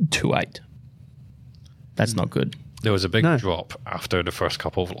 5-6-2-8. That's not good. There was a big drop after the first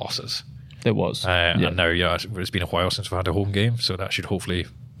couple of losses. There was. And now, it's been a while since we had a home game, so that should hopefully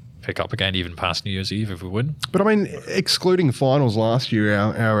pick up again, even past New Year's Eve if we win. But I mean, excluding finals last year,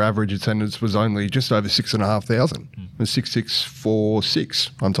 our average attendance was only just over 6,500. It was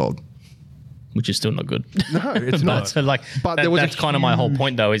 6,646, I'm told. which is still not good. No, it's not. So like, But there was that's kind of my whole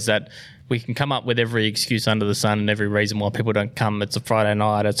point, though, is that we can come up with every excuse under the sun and every reason why people don't come. It's a Friday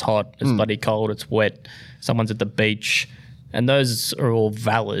night, it's hot, it's bloody cold, it's wet, someone's at the beach, and those are all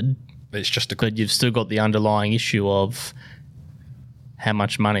valid. It's just But you've still got the underlying issue of how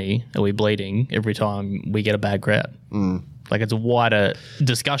much money are we bleeding every time we get a bad crowd. Like, it's a wider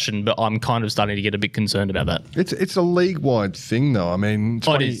discussion, but I'm kind of starting to get a bit concerned about that. It's a league-wide thing, though. I mean,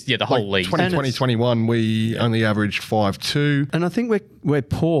 It is, the whole league. 2020-21, we only averaged 5-2. And I think we're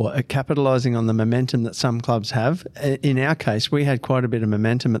poor at capitalising on the momentum that some clubs have. In our case, we had quite a bit of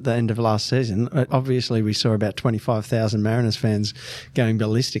momentum at the end of last season. Obviously, we saw about 25,000 Mariners fans going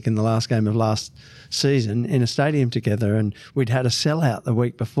ballistic in the last game of last season in a stadium together, and we'd had a sellout the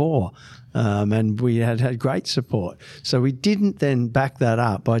week before. And we had great support. So we didn't then back that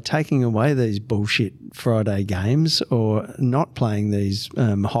up by taking away these bullshit Friday games or not playing these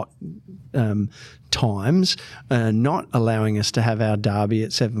hot times, not allowing us to have our derby at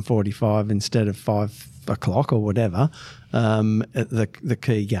 7:45 instead of 5 o'clock or whatever, at the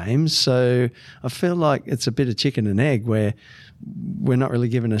key games. So I feel like it's a bit of chicken and egg where we're not really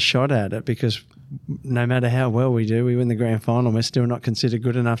given a shot at it, because no matter how well we do, we win the grand final, we're still not considered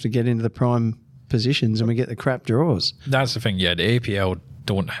good enough to get into the prime positions, and we get the crap draws. That's the thing. Yeah, the APL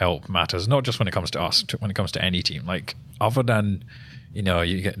don't help matters, not just when it comes to us, when it comes to any team. Like, other than,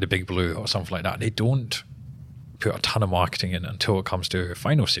 you get the Big Blue or something like that, they don't put a ton of marketing in until it comes to a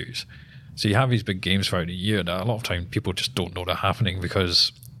final series. So you have these big games throughout the year that a lot of time people just don't know they're happening,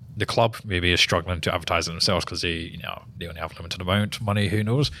 because the club maybe is struggling to advertise it themselves because they only have a limited amount of money, who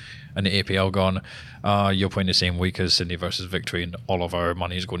knows, and the APL gone, you're playing the same week as Sydney versus Victory, and all of our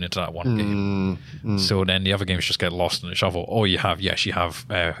money is going into that one game. So then the other games just get lost in the shuffle. Oh, you have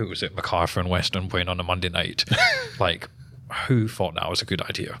who was it, MacArthur and Western playing on a Monday night. Like, who thought that was a good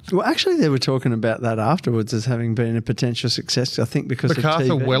idea? Well, actually, they were talking about that afterwards as having been a potential success, I think, because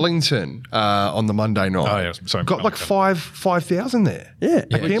MacArthur of TV. Wellington on the Monday night. Oh, yeah, sorry, got like 5,000 there. Yeah. At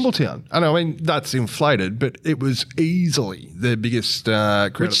Campbelltown. And I mean, that's inflated, but it was easily the biggest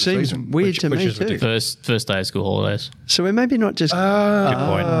crowd Which of the seems season. weird to which me is too. ridiculous. First day of school holidays. So we're maybe not just... Good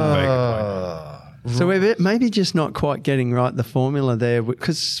point. Very good point. So we're maybe just not quite getting right the formula there,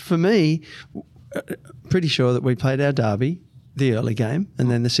 because for me, pretty sure that we played our derby, the early game, and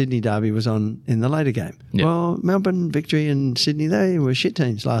then the Sydney derby was on in the later game. Yep. Well, Melbourne, Victory and Sydney, they were shit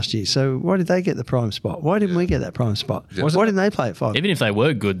teams last year. So why did they get the prime spot? Why didn't we get that prime spot? Why didn't they play at 5? Even if they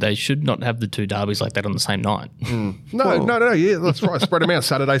were good, they should not have the two derbies like that on the same night. No, yeah, that's right. Spread them out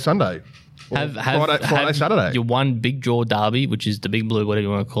Saturday, Sunday. Or Friday, Saturday. Your one big draw derby, which is the Big Blue, whatever you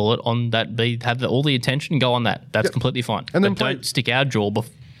want to call it, on that have all the attention, go on that. That's completely fine. And then but don't stick our draw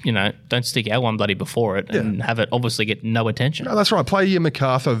don't stick our one bloody before it and have it obviously get no attention. No, that's right. Play your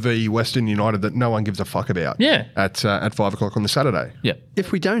MacArthur v Western United that no one gives a fuck about. Yeah. At 5 o'clock on the Saturday. Yeah.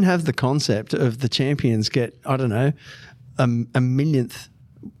 If we don't have the concept of the champions get, I don't know, a millionth,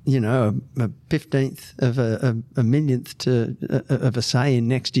 a 15th of a millionth of a say in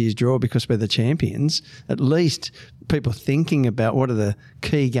next year's draw because we're the champions, at least people thinking about what are the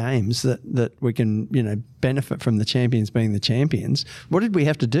key games that we can, benefit from the champions being the champions. What did we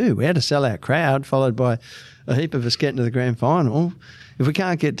have to do? We had to sell our crowd, followed by a heap of us getting to the grand final. If we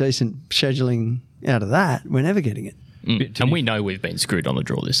can't get decent scheduling out of that, we're never getting it. And we know we've been screwed on the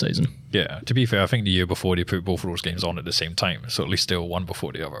draw this season. Yeah, to be fair, I think the year before they put both of those games on at the same time, so at least they were one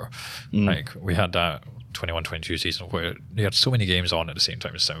before the other. Like, we had that 21-22 season where they had so many games on at the same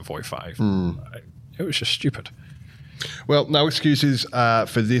time as 7:45. It was just stupid. Well, no excuses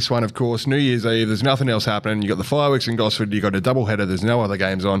for this one, of course. New Year's Eve, there's nothing else happening. You got the fireworks in Gosford, you got a double header, there's no other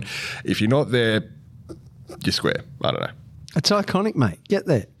games on. If you're not there, you're square. I don't know. It's iconic, mate. Get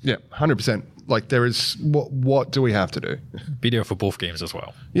there. Yeah, 100%. Like, there is, what do we have to do? Be there for both games as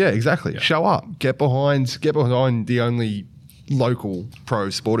well. Yeah, exactly. Show up. Get behind the only local pro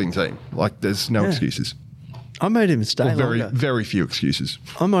sporting team. Like, there's no excuses. I might even stay Very, longer. very few excuses.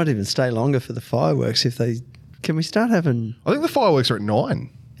 I might even stay longer for the fireworks if they... Can we start having... I think the fireworks are at 9.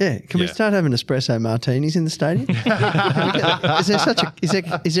 Yeah, can we start having espresso martinis in the stadium?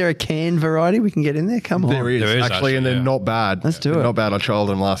 Is there a can variety we can get in there? Come on. There is actually, and they're not bad. Let's do They're it. Not bad. I trialled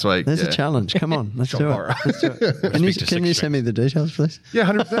them last week. There's a challenge. Come on, let's do it. Let's do it. Can you send me the details, please? Yeah,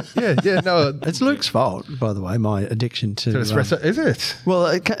 100%. Yeah. No, It's Luke's fault, by the way, my addiction to... espresso, is it? Well,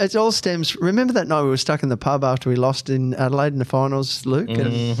 it all stems... Remember that night we were stuck in the pub after we lost in Adelaide in the finals, Luke?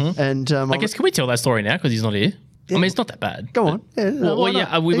 And I guess, can we tell that story now because he's not here? I mean, it's not that bad. Go on.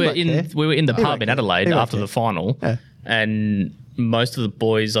 Yeah, We were in the pub in Adelaide after the final, and most of the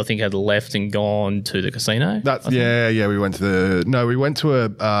boys, I think, had left and gone to the casino. We went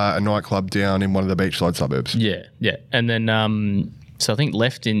to a nightclub down in one of the beachside suburbs. Yeah. And then, so I think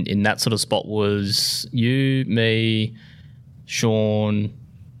left in that sort of spot was you, me, Sean,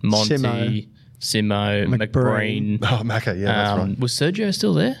 Monty, Simo, McBreen. Oh, Macca, yeah, that's right. Was Sergio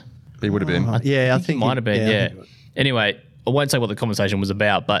still there? He would have been. I think he might have been, yeah. I think Anyway, I won't say what the conversation was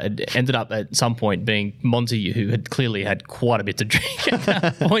about, but it ended up at some point being Monty, who had clearly had quite a bit to drink at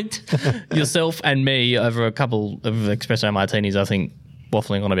that point, yourself and me over a couple of espresso martinis, I think,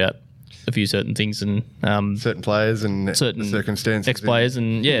 waffling on about a few certain things and certain players and certain circumstances, ex-players,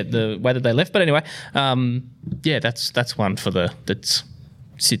 and the way that they left. But anyway, that's one for that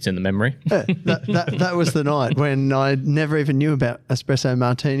sits in the memory. that was the night when I never even knew about espresso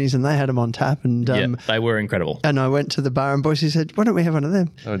martinis, and they had them on tap, and they were incredible. And I went to the bar, and Boise said, "Why don't we have one of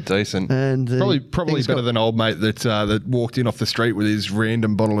them?" Oh, decent. And probably better than old mate that walked in off the street with his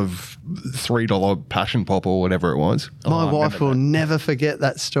random bottle of $3 passion pop or whatever it was. My wife will never forget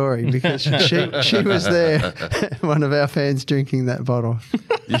that story because she was there, one of our fans drinking that bottle.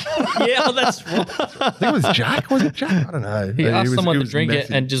 That's right. I think it was Jack. Was it Jack? I don't know. He asked someone to drink it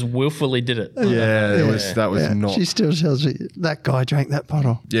and just willfully did it. That was not. She still tells me that guy drank that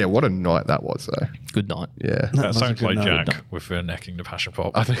bottle. Yeah, what a night that was though. Good night. Yeah, that sounds like Jack with necking the passion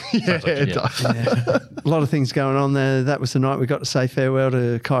pop. I think, it does. A lot of things going on there. That was the night we got to say farewell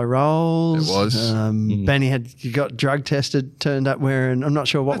to Kai Rolls. It was. Benny got drug tested, turned up wearing. I'm not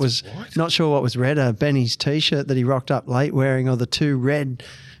sure what was red. Benny's t-shirt that he rocked up late wearing, or the two red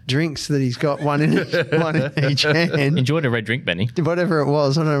drinks that he's got, one in each hand. Enjoyed a red drink, Benny. Whatever it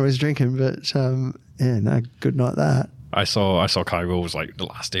was, I don't know what he was drinking, but good night that. I saw Kai Rolls like the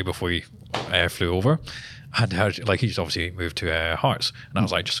last day before he flew over, and he's obviously moved to Hearts, and I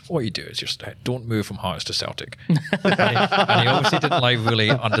was like, just what you do is just don't move from Hearts to Celtic, and he obviously didn't really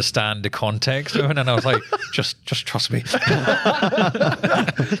understand the context of it, and I was like, just trust me.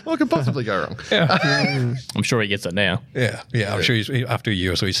 What could possibly go wrong? Yeah. I'm sure he gets it now. Yeah. I'm sure after a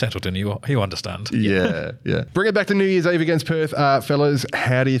year or so he's settled in, he'll understand. Yeah. Bring it back to New Year's Eve against Perth, fellas.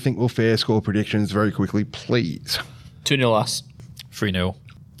 How do you think we'll fare? Score predictions very quickly, please. 2-0 us. 3-0.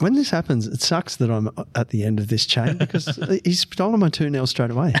 When this happens, it sucks that I'm at the end of this chain because he's stolen my 2-0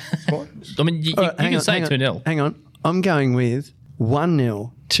 straight away. I mean, you can say 2-0. Hang on. I'm going with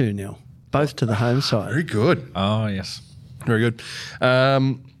 1-0, 2-0, both to the home side. Very good. Oh, yes. Very good.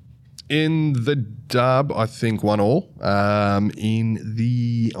 In the dub, I think 1-1. In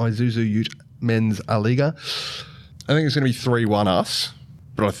the Isuzu Ute Men's A Liga, I think it's going to be 3-1 us,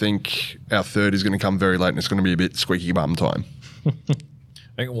 but I think our third is going to come very late and it's going to be a bit squeaky bum time.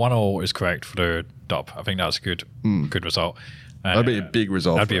 I think 1-0 is correct for the dub. I think that's a good result. That'd be a big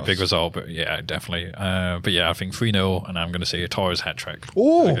result. That'd be a big result, but yeah, definitely. But yeah, I think 3-0, and I'm going to say a Torres hat trick.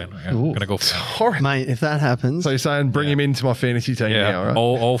 Oh, I'm going to go for Torres, mate. If that happens, so you're saying bring him into my fantasy team now, right?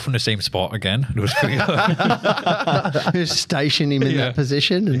 all from the same spot again. Just station him in that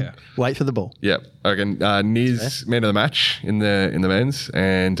position and wait for the ball. Yep. Again, Niz man of the match in the men's,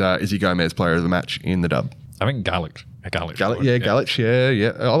 and Izzy Gomez player of the match in the dub. I think Galich. Galich.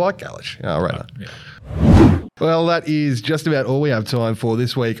 Yeah. I like Galich. Yeah, all right. Well, that is just about all we have time for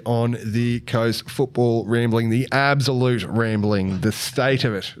this week on the Coast Football Rambling, the absolute rambling, the state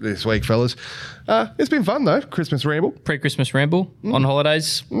of it this week, fellas. It's been fun, though, Christmas Ramble. Pre-Christmas Ramble on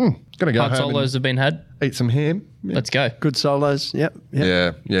holidays. Gonna go hard home solos have been had. Eat some ham. Yeah. Let's go. Good solos. Yep.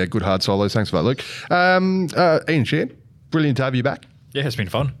 Yeah, good hard solos. Thanks for that, Luke. Iain Shan, brilliant to have you back. Yeah, it's been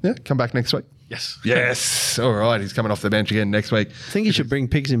fun. Yeah, come back next week. Yes. All right, he's coming off the bench again next week. I think you should bring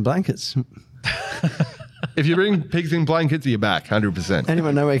pigs in blankets. If you bring pigs in blankets, you're back, 100%.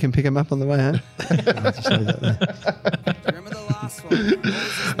 Anyone know where you can pick them up on the way home?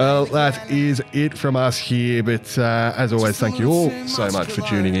 Well, that is it from us here. But as always, thank you all so much for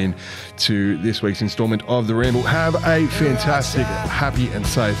tuning in to this week's instalment of The Ramble. Have a fantastic, happy and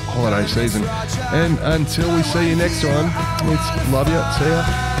safe holiday season. And until we see you next time, it's love you. See ya.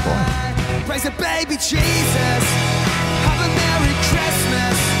 Bye. Praise the baby Jesus. Have a Merry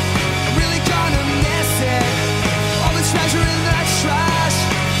Christmas. I'm really gonna miss it. All the treasure in the trash.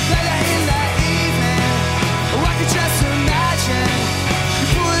 Later in the evening. Oh, I could just imagine. You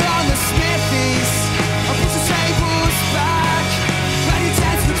pull it on the smithies. I'll put the tables back. Let you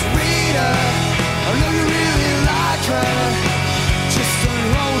dance with Rita. I know you really like her. Just don't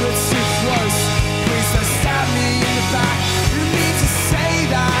hold it too close. Please don't stab me in the back. You don't need to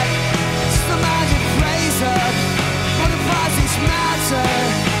say that. The magic razor, what the parties matter,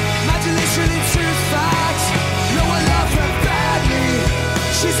 imagine literally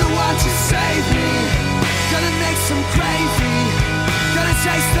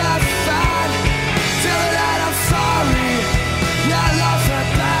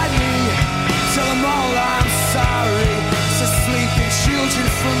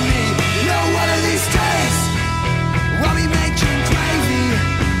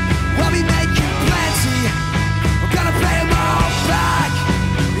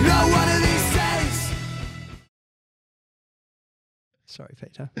Sorry,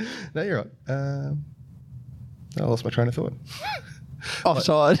 Peter. No, you're right. I lost my train of thought.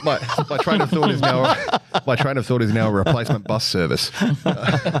 Offside. My train of thought is now a replacement bus service.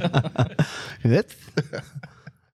 That's